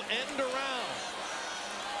 The little end around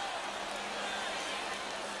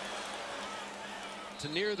to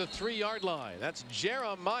near the 3-yard line. That's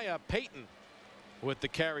Jeremiah Payton with the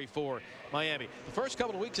carry for Miami. The first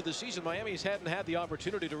couple of weeks of the season, Miami's hadn't had the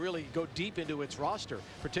opportunity to really go deep into its roster,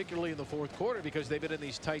 particularly in the 4th quarter, because they've been in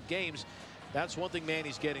these tight games. That's one thing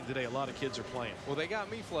Manny's getting today. A lot of kids are playing. Well, they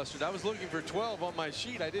got me flustered. I was looking for 12 on my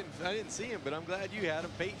sheet. I didn't see him, but I'm glad you had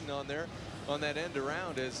him. Peyton on there on that end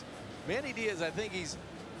around. As Manny Diaz, I think he's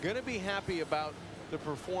going to be happy about the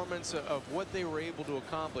performance of what they were able to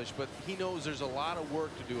accomplish, but he knows there's a lot of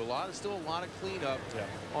work to do. Still a lot of cleanup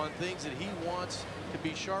on things that he wants to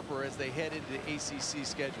be sharper as they head into the ACC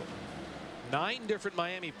schedule. 9 different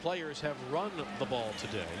Miami players have run the ball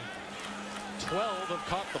today. 12 have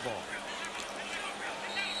caught the ball.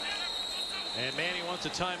 And Manny wants a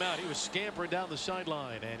timeout. He was scampering down the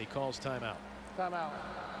sideline, and he calls timeout. Timeout,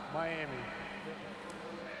 Miami.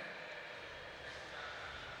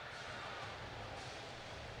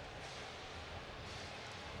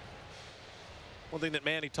 One thing that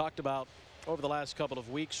Manny talked about over the last couple of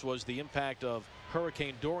weeks was the impact of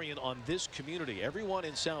Hurricane Dorian on this community. Everyone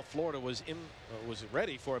in South Florida was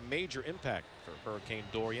ready for a major impact for Hurricane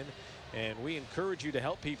Dorian. And we encourage you to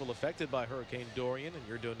help people affected by Hurricane Dorian, and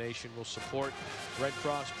your donation will support Red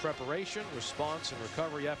Cross preparation, response, and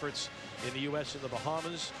recovery efforts in the U.S. and the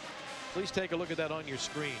Bahamas. Please take a look at that on your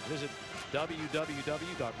screen. Visit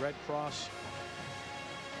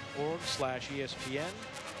www.redcross.org/ESPN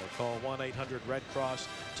or call 1-800-RED-CROSS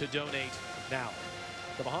to donate now.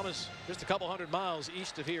 The Bahamas just a couple hundred miles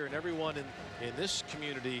east of here, and everyone in this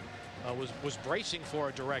community was bracing for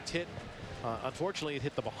a direct hit. Unfortunately, it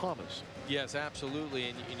hit the Bahamas. Yes,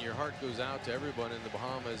 absolutely, and your heart goes out to everyone in the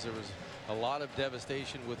Bahamas. There was a lot of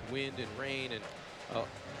devastation with wind and rain, and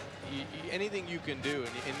anything you can do.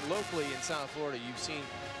 And locally in South Florida, you've seen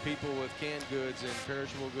people with canned goods and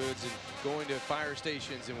perishable goods and going to fire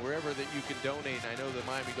stations and wherever that you can donate. And I know the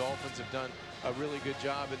Miami Dolphins have done a really good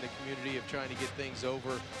job in the community of trying to get things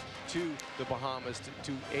over to the Bahamas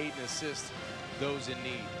to aid and assist those in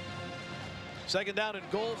need. 2nd down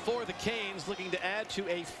and goal for the Canes, looking to add to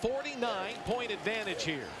a 49-point advantage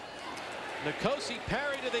here. N'Kosi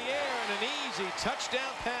Perry to the air and an easy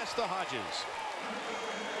touchdown pass to Hodges.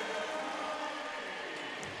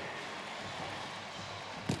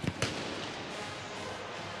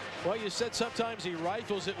 Well, you said sometimes he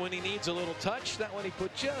rifles it when he needs a little touch. That one he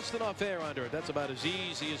put just enough air under it. That's about as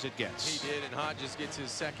easy as it gets. He did, and Hodges gets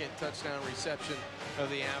his 2nd touchdown reception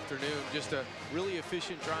of the afternoon. Just a really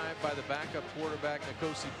efficient drive by the backup quarterback,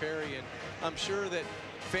 N'Kosi Perry. And I'm sure that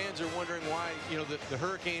fans are wondering why, you know, the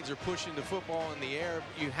Hurricanes are pushing the football in the air.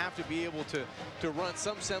 You have to be able to run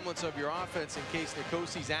some semblance of your offense in case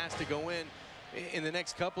N'Kosi's asked to go in the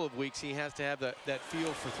next couple of weeks. He has to have that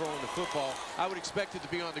feel for throwing the football. I would expect it to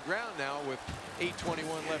be on the ground now with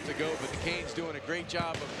 8:21 left to go, but the Canes doing a great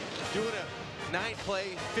job of doing a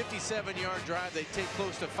 9-play, 57-yard drive. They take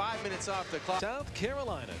close to 5 minutes off the clock. South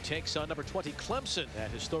Carolina takes on number 20 Clemson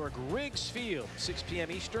at historic Riggs Field, 6 p.m.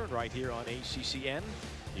 Eastern, right here on ACCN.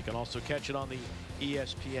 You can also catch it on the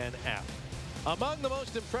ESPN app. Among the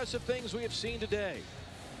most impressive things we have seen today,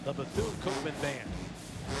 the Bethune-Cookman Band.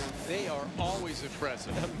 They are always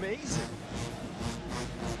impressive. Amazing.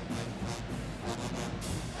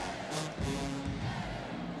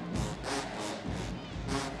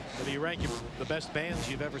 What do you rank the best bands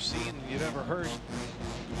you've ever seen, you've ever heard?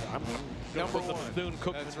 I'm Number put the one.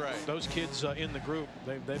 Bethune-Cookman. That's right. Those kids in the group,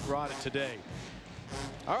 they brought it today.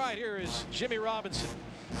 All right, here is Jimmy Robinson.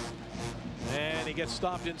 And he gets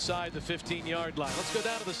stopped inside the 15-yard line. Let's go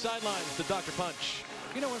down to the sidelines to Dr. Punch.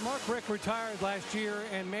 You know, when Mark Richt retired last year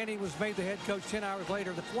and Manny was made the head coach 10 hours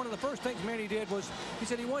later, one of the first things Manny did was he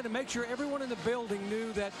said he wanted to make sure everyone in the building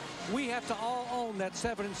knew that we have to all own that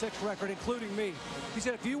 7-6 record, including me. He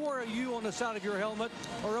said if you wear a U on the side of your helmet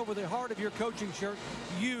or over the heart of your coaching shirt,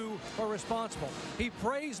 you are responsible. He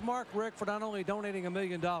praised Mark Richt for not only donating $1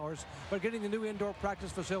 million, but getting the new indoor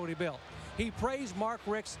practice facility built. He praised Mark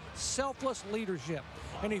Richt's selfless leadership.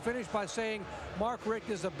 And he finished by saying, Mark Richt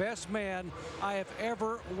is the best man I have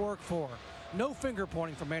ever worked for. No finger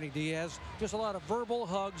pointing from Manny Diaz, just a lot of verbal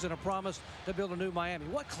hugs and a promise to build a new Miami.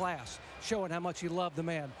 What class, showing how much he loved the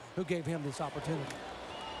man who gave him this opportunity.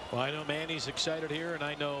 Well, I know Manny's excited here, and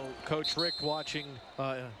I know Coach Richt watching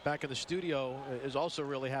back in the studio is also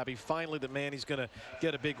really happy finally that Manny's going to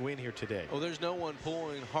get a big win here today. Well, there's no one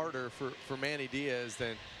pulling harder for Manny Diaz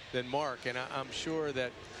than Mark, and I'm sure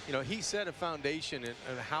that, you know, he set a foundation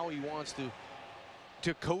and how he wants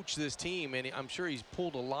to coach this team, and I'm sure he's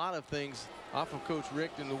pulled a lot of things off of Coach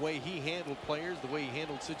Richt in the way he handled players, the way he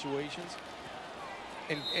handled situations,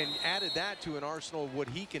 and added that to an arsenal of what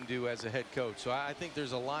he can do as a head coach. So I think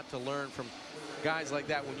there's a lot to learn from guys like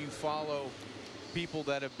that when you follow people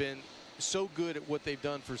that have been so good at what they've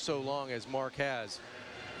done for so long as Mark has.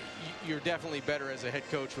 You're definitely better as a head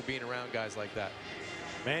coach for being around guys like that.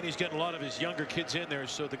 Manny's getting a lot of his younger kids in there.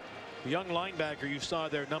 So the young linebacker you saw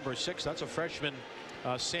there, number 6, that's a freshman,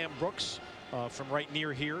 Sam Brooks, from right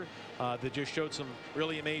near here, that just showed some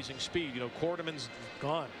really amazing speed. You know, Quarterman's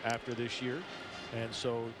gone after this year, and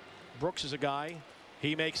so Brooks is a guy.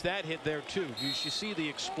 He makes that hit there too. You should see the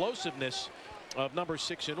explosiveness of number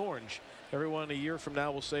 6 in orange. Everyone a year from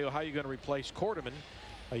now will say, oh, how are you going to replace Quarterman?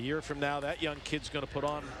 A year from now, that young kid's going to put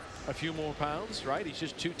on a few more pounds, right? He's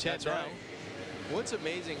just 210 That's now. right. What's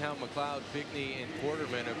amazing how McLeod, Pickney, and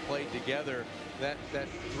Quarterman have played together, that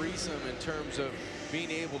threesome in terms of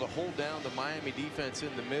being able to hold down the Miami defense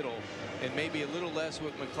in the middle, and maybe a little less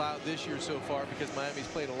with McLeod this year so far because Miami's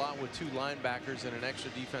played a lot with 2 linebackers and an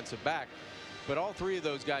extra defensive back. But all 3 of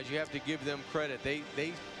those guys, you have to give them credit. They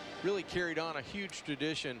really carried on a huge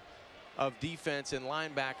tradition of defense and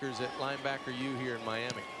linebackers at linebacker U here in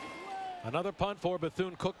Miami. Another punt for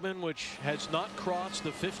Bethune-Cookman, which has not crossed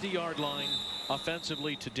the 50-yard line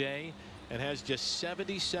offensively today and has just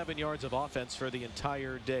 77 yards of offense for the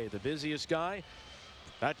entire day. The busiest guy,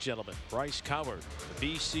 that gentleman, Bryce Coward,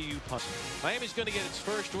 the VCU punter. Miami's going to get its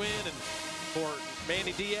first win, and for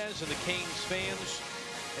Manny Diaz and the Canes fans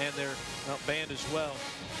and their band as well,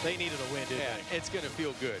 they needed a win, didn't they? It's going to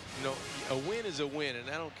feel good. You know, a win is a win,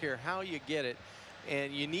 and I don't care how you get it,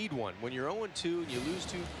 and you need one. When you're 0-2 and you lose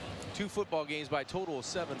two football games by a total of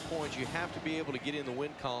 7 points, you have to be able to get in the win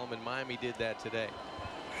column, and Miami did that today.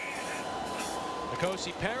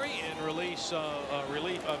 N'Kosi Perry in relief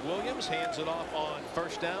of Williams, hands it off on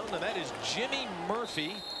first down, and that is Jimmy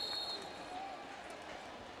Murphy.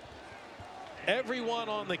 Everyone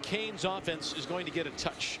on the Canes offense is going to get a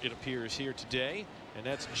touch, it appears, here today, and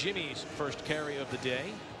that's Jimmy's first carry of the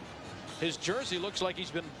day. His jersey looks like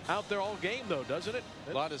he's been out there all game, though, doesn't it?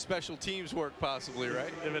 A lot of special teams work, possibly,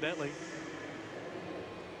 right? Evidently.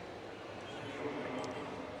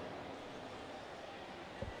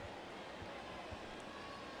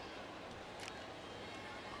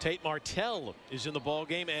 Tate Martell is in the ball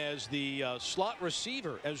game as the slot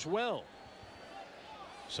receiver as well.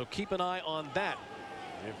 So keep an eye on that.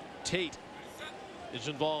 If Tate is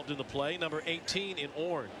involved in the play, number 18 in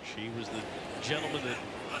orange. He was the gentleman that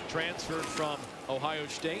transferred from Ohio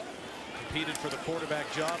State, competed for the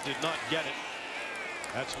quarterback job, did not get it.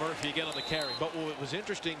 That's Murphy again on the carry. But what was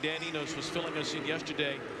interesting, Dan Enos was filling us in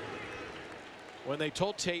yesterday when they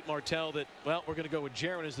told Tate Martell that, well, we're going to go with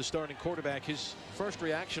Jaron as the starting quarterback. His first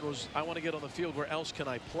reaction was, I want to get on the field. Where else can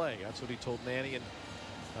I play? That's what he told Manny. And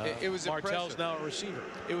it was Martell's impressive. now a receiver.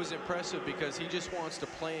 It was impressive because he just wants to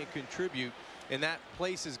play and contribute, and that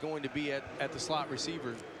place is going to be at the slot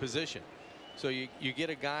receiver position. So you get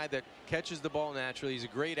a guy that catches the ball naturally. He's a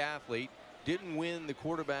great athlete. Didn't win the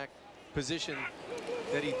quarterback position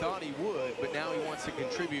that he thought he would, but now he wants to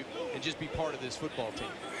contribute and just be part of this football team.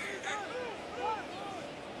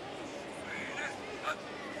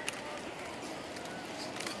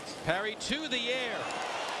 Perry to the air.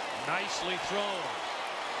 Nicely thrown.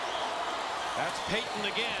 That's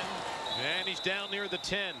Payton again, and he's down near the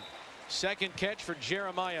 10. Second catch for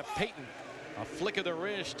Jeremiah Payton. A flick of the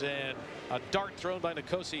wrist and a dart thrown by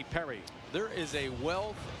N'Kosi Perry. There is a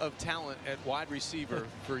wealth of talent at wide receiver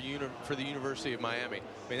for the University of Miami.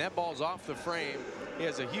 I mean, that ball's off the frame. He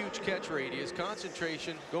has a huge catch radius,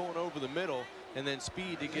 concentration going over the middle, and then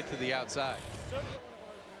speed to get to the outside.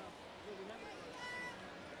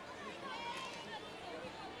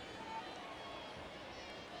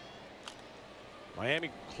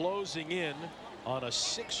 Miami closing in on a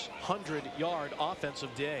 600-yard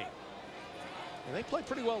offensive day. And they played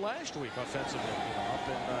pretty well last week offensively, up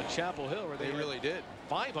in Chapel Hill, where they really did.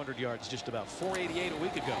 500 yards just about, 488 a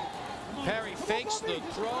week ago. Perry fakes the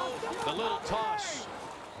throw, the little toss,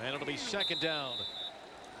 and it'll be second down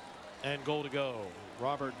and goal to go.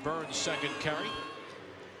 Robert Burns' second carry.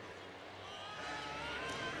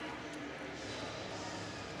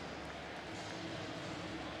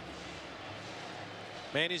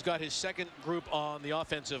 Manny's got his second group on the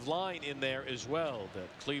offensive line in there as well.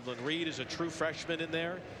 That Cleveland Reed is a true freshman in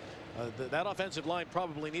there. That offensive line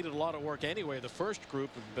probably needed a lot of work anyway, the first group,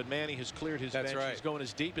 but Manny has cleared his bench. Right. He's going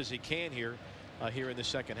as deep as he can here in the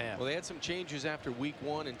second half. Well, they had some changes after week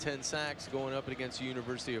 1 and 10 sacks going up against the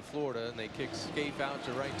University of Florida, and they kicked Scaife out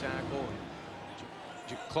to right tackle.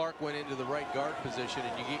 Clark went into the right guard position,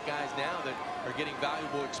 and you get guys now that are getting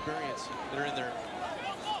valuable experience that are in there.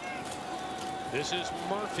 This is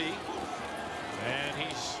Murphy, and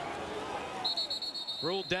he's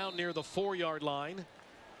ruled down near the 4-yard line.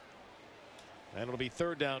 And it'll be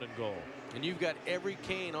third down and goal. And you've got every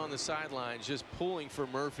Cane on the sidelines just pulling for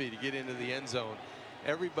Murphy to get into the end zone.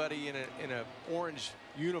 Everybody in a orange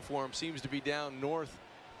uniform seems to be down north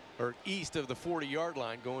or east of the 40-yard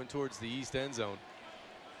line going towards the east end zone.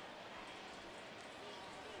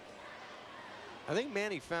 I think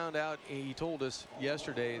Manny found out, he told us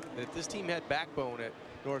yesterday, that this team had backbone at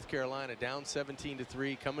North Carolina, down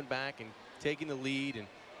 17-3, coming back and taking the lead. And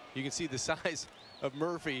you can see the size of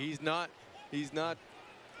Murphy. He's not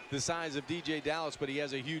the size of DJ Dallas, but he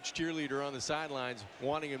has a huge cheerleader on the sidelines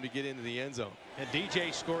wanting him to get into the end zone. And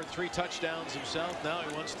DJ scored 3 touchdowns himself. Now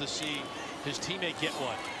he wants to see his teammate get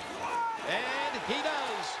one. And he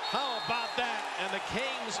does. How about that? And the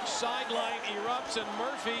Canes sideline erupts, and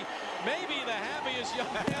Murphy may be the happiest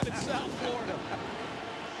young man in South Florida.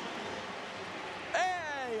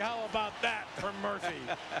 Hey, how about that for Murphy?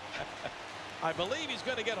 I believe he's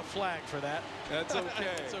going to get a flag for that. That's okay.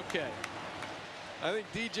 It's okay. I think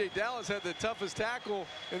DJ Dallas had the toughest tackle,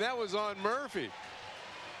 and that was on Murphy.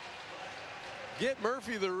 Get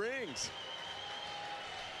Murphy the rings.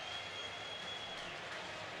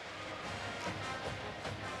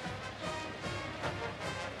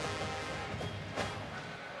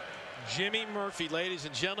 Jimmy Murphy, ladies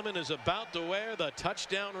and gentlemen, is about to wear the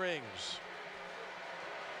touchdown rings.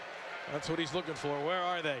 That's what he's looking for. Where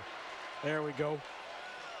are they? There we go.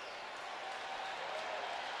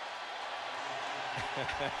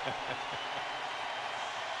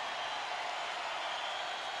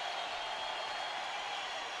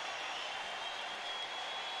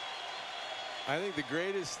 I think the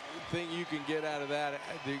greatest thing you can get out of that,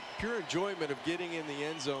 the pure enjoyment of getting in the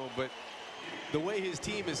end zone, but the way his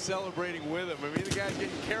team is celebrating with him. I mean, the guy's getting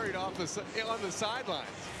carried off on the sidelines.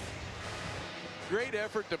 Great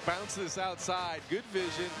effort to bounce this outside. Good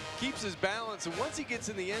vision, keeps his balance, and once he gets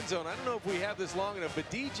in the end zone, I don't know if we have this long enough, but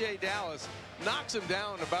DJ Dallas knocks him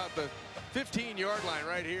down about the 15-yard line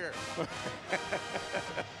right here.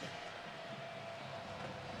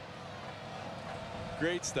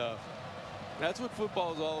 Great stuff. That's what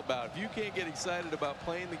football is all about. If you can't get excited about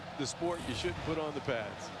playing the sport, you shouldn't put on the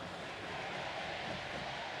pads.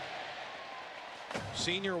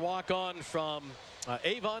 Senior walk-on from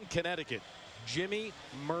Avon, Connecticut, Jimmy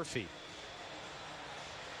Murphy.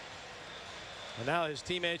 And now his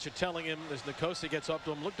teammates are telling him, as N'Kosi gets up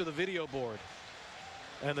to him, look to the video board.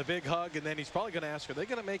 And the big hug, and then he's probably going to ask, are they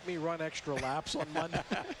going to make me run extra laps on Monday?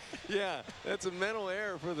 Yeah, that's a mental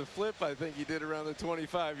error for the flip I think he did around the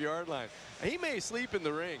 25-yard line. He may sleep in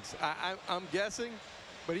the rings, I'm guessing,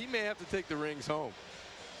 but he may have to take the rings home.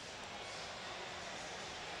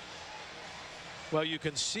 Well, you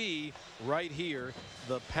can see right here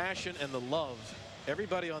the passion and the love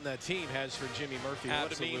everybody on that team has for Jimmy Murphy.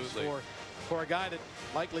 Absolutely. What it means for a guy that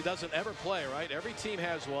likely doesn't ever play, right? Every team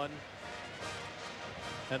has one.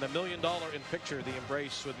 And the $1 million in picture, the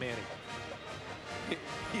embrace with Manny.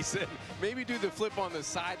 He said, maybe do the flip on the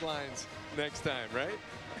sidelines next time, right?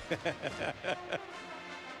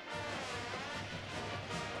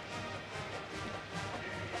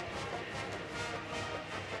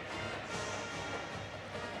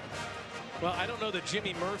 Well, I don't know that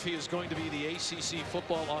Jimmy Murphy is going to be the ACC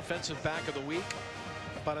football offensive back of the week,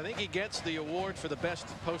 but I think he gets the award for the best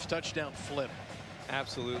post-touchdown flip.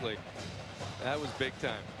 Absolutely. That was big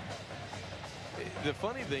time. The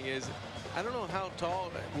funny thing is, I don't know how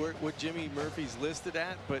tall what Jimmy Murphy's listed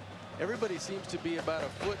at, but everybody seems to be about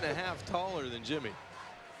 1.5 feet taller than Jimmy.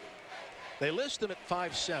 They list him at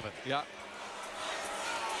 5'7". Yeah.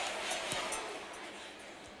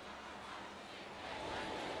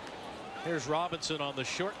 Here's Robinson on the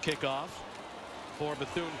short kickoff for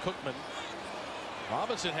Bethune-Cookman.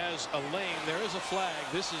 Robinson has a lane. There is a flag.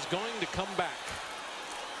 This is going to come back.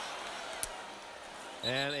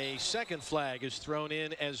 And a second flag is thrown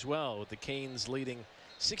in as well, with the Canes leading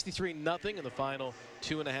 63-0 in the final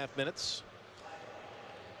 2.5 minutes.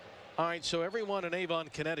 All right, so everyone in Avon,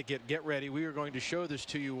 Connecticut, get ready. We are going to show this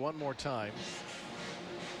to you one more time.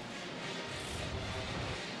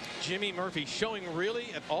 Jimmy Murphy showing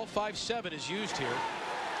really at all 5'7" is used here,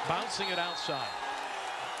 bouncing it outside.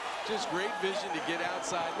 Just great vision to get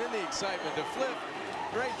outside. Then the excitement, the flip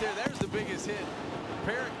right there. There's the biggest hit.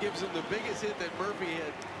 Parent gives him the biggest hit that Murphy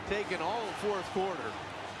had taken all of fourth quarter.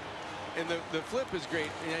 And the flip is great.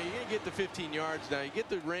 You know, you're going to get the 15 yards now. You get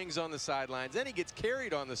the rings on the sidelines. Then he gets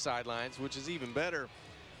carried on the sidelines, which is even better.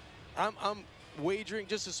 I'm wagering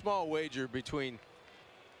just a small wager between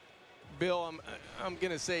Bill. I'm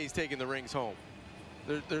going to say he's taking the rings home.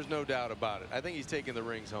 There's no doubt about it. I think he's taking the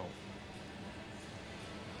rings home.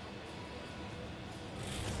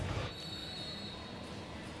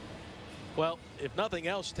 Well, if nothing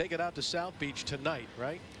else, take it out to South Beach tonight,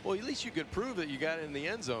 right? Well, at least you could prove that you got it in the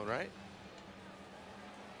end zone, right?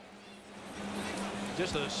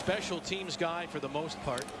 Just a special teams guy for the most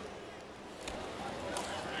part.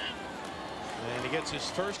 And he gets his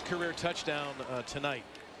first career touchdown tonight.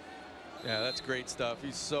 Yeah, that's great stuff.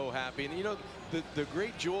 He's so happy. And you know, the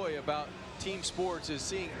great joy about team sports is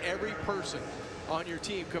seeing every person on your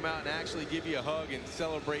team come out and actually give you a hug and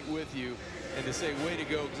celebrate with you and to say way to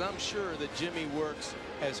go, because I'm sure that Jimmy works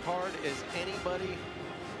as hard as anybody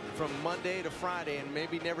from Monday to Friday and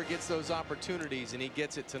maybe never gets those opportunities, and he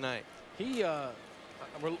gets it tonight. He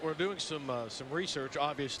we're doing some research,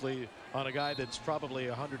 obviously, on a guy that's probably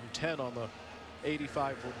 110 on the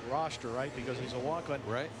 85 roster, right? Because he's a walk-on.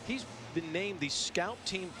 Right. He's been named the Scout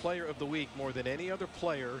Team Player of the Week more than any other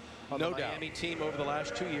player on the Miami team over the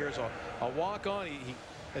last 2 years. A walk-on. He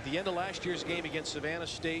at the end of last year's game against Savannah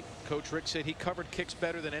State, Coach Rick said he covered kicks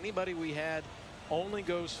better than anybody we had. Only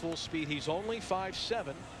goes full speed. He's only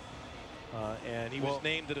 5'7". And he was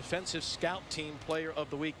named the Defensive Scout Team Player of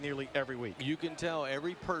the Week nearly every week. You can tell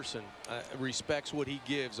every person respects what he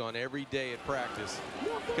gives on every day at practice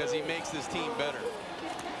because he makes this team better.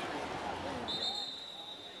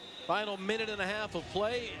 Final minute and a half of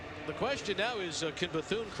play. The question now is, can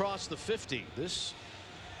Bethune cross the 50? This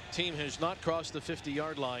team has not crossed the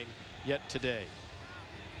 50-yard line yet today.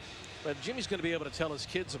 But Jimmy's going to be able to tell his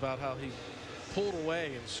kids about how he pulled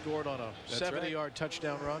away and scored on a 70-yard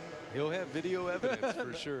touchdown run. He'll have video evidence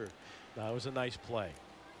for sure. That was a nice play.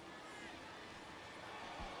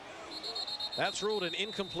 That's ruled an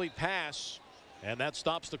incomplete pass, and that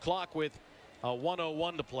stops the clock with a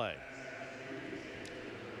 1:01 to play.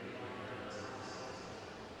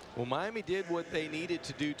 Well, Miami did what they needed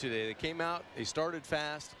to do today. They came out, they started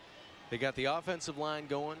fast, they got the offensive line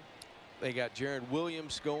going, they got Jared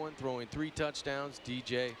Williams going, throwing 3 touchdowns.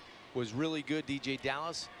 DJ was really good. DJ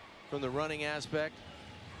Dallas from the running aspect,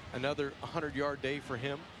 another 100-yard day for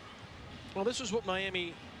him. Well, this is what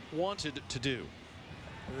Miami wanted to do.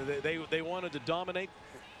 They wanted to dominate.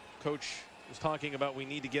 Coach was talking about we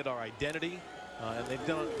need to get our identity, and they've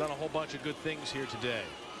done a whole bunch of good things here today.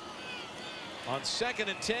 On 2nd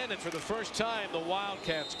and 10, and for the first time, the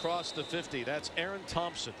Wildcats cross the 50. That's Aaron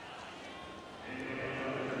Thompson.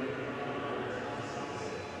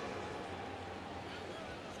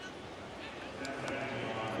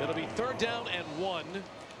 It'll be 3rd down and 1.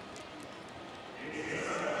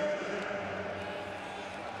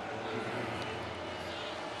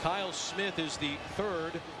 Kyle Smith is the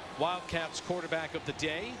 3rd Wildcats quarterback of the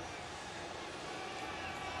day.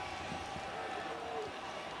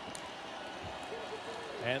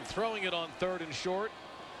 And throwing it on 3rd and short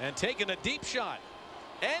and taking a deep shot,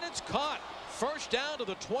 and it's caught. First down to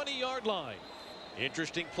the 20-yard line.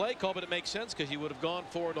 Interesting play call, but it makes sense because he would have gone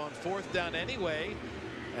for it on 4th down anyway.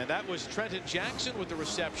 And that was Trenton Jackson with the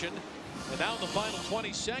reception. And now in the final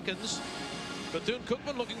 20 seconds,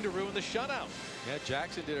 Bethune-Cookman looking to ruin the shutout. Yeah,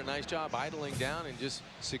 Jackson did a nice job idling down and just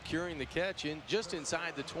securing the catch in just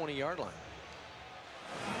inside the 20-yard line.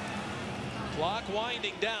 Clock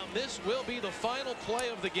winding down. This will be the final play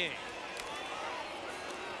of the game.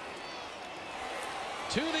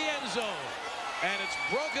 to the end zone. And it's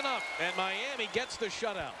broken up, and Miami gets the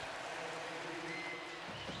shutout.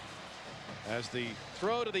 As the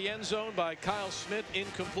throw to the end zone by Kyle Smith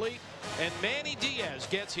incomplete, and Manny Diaz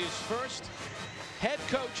gets his first head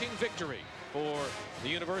coaching victory for the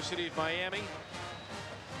University of Miami.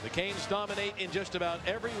 The Canes dominate in just about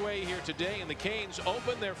every way here today, and the Canes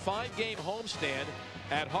open their 5-game homestand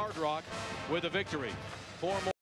at Hard Rock with a victory. 4 more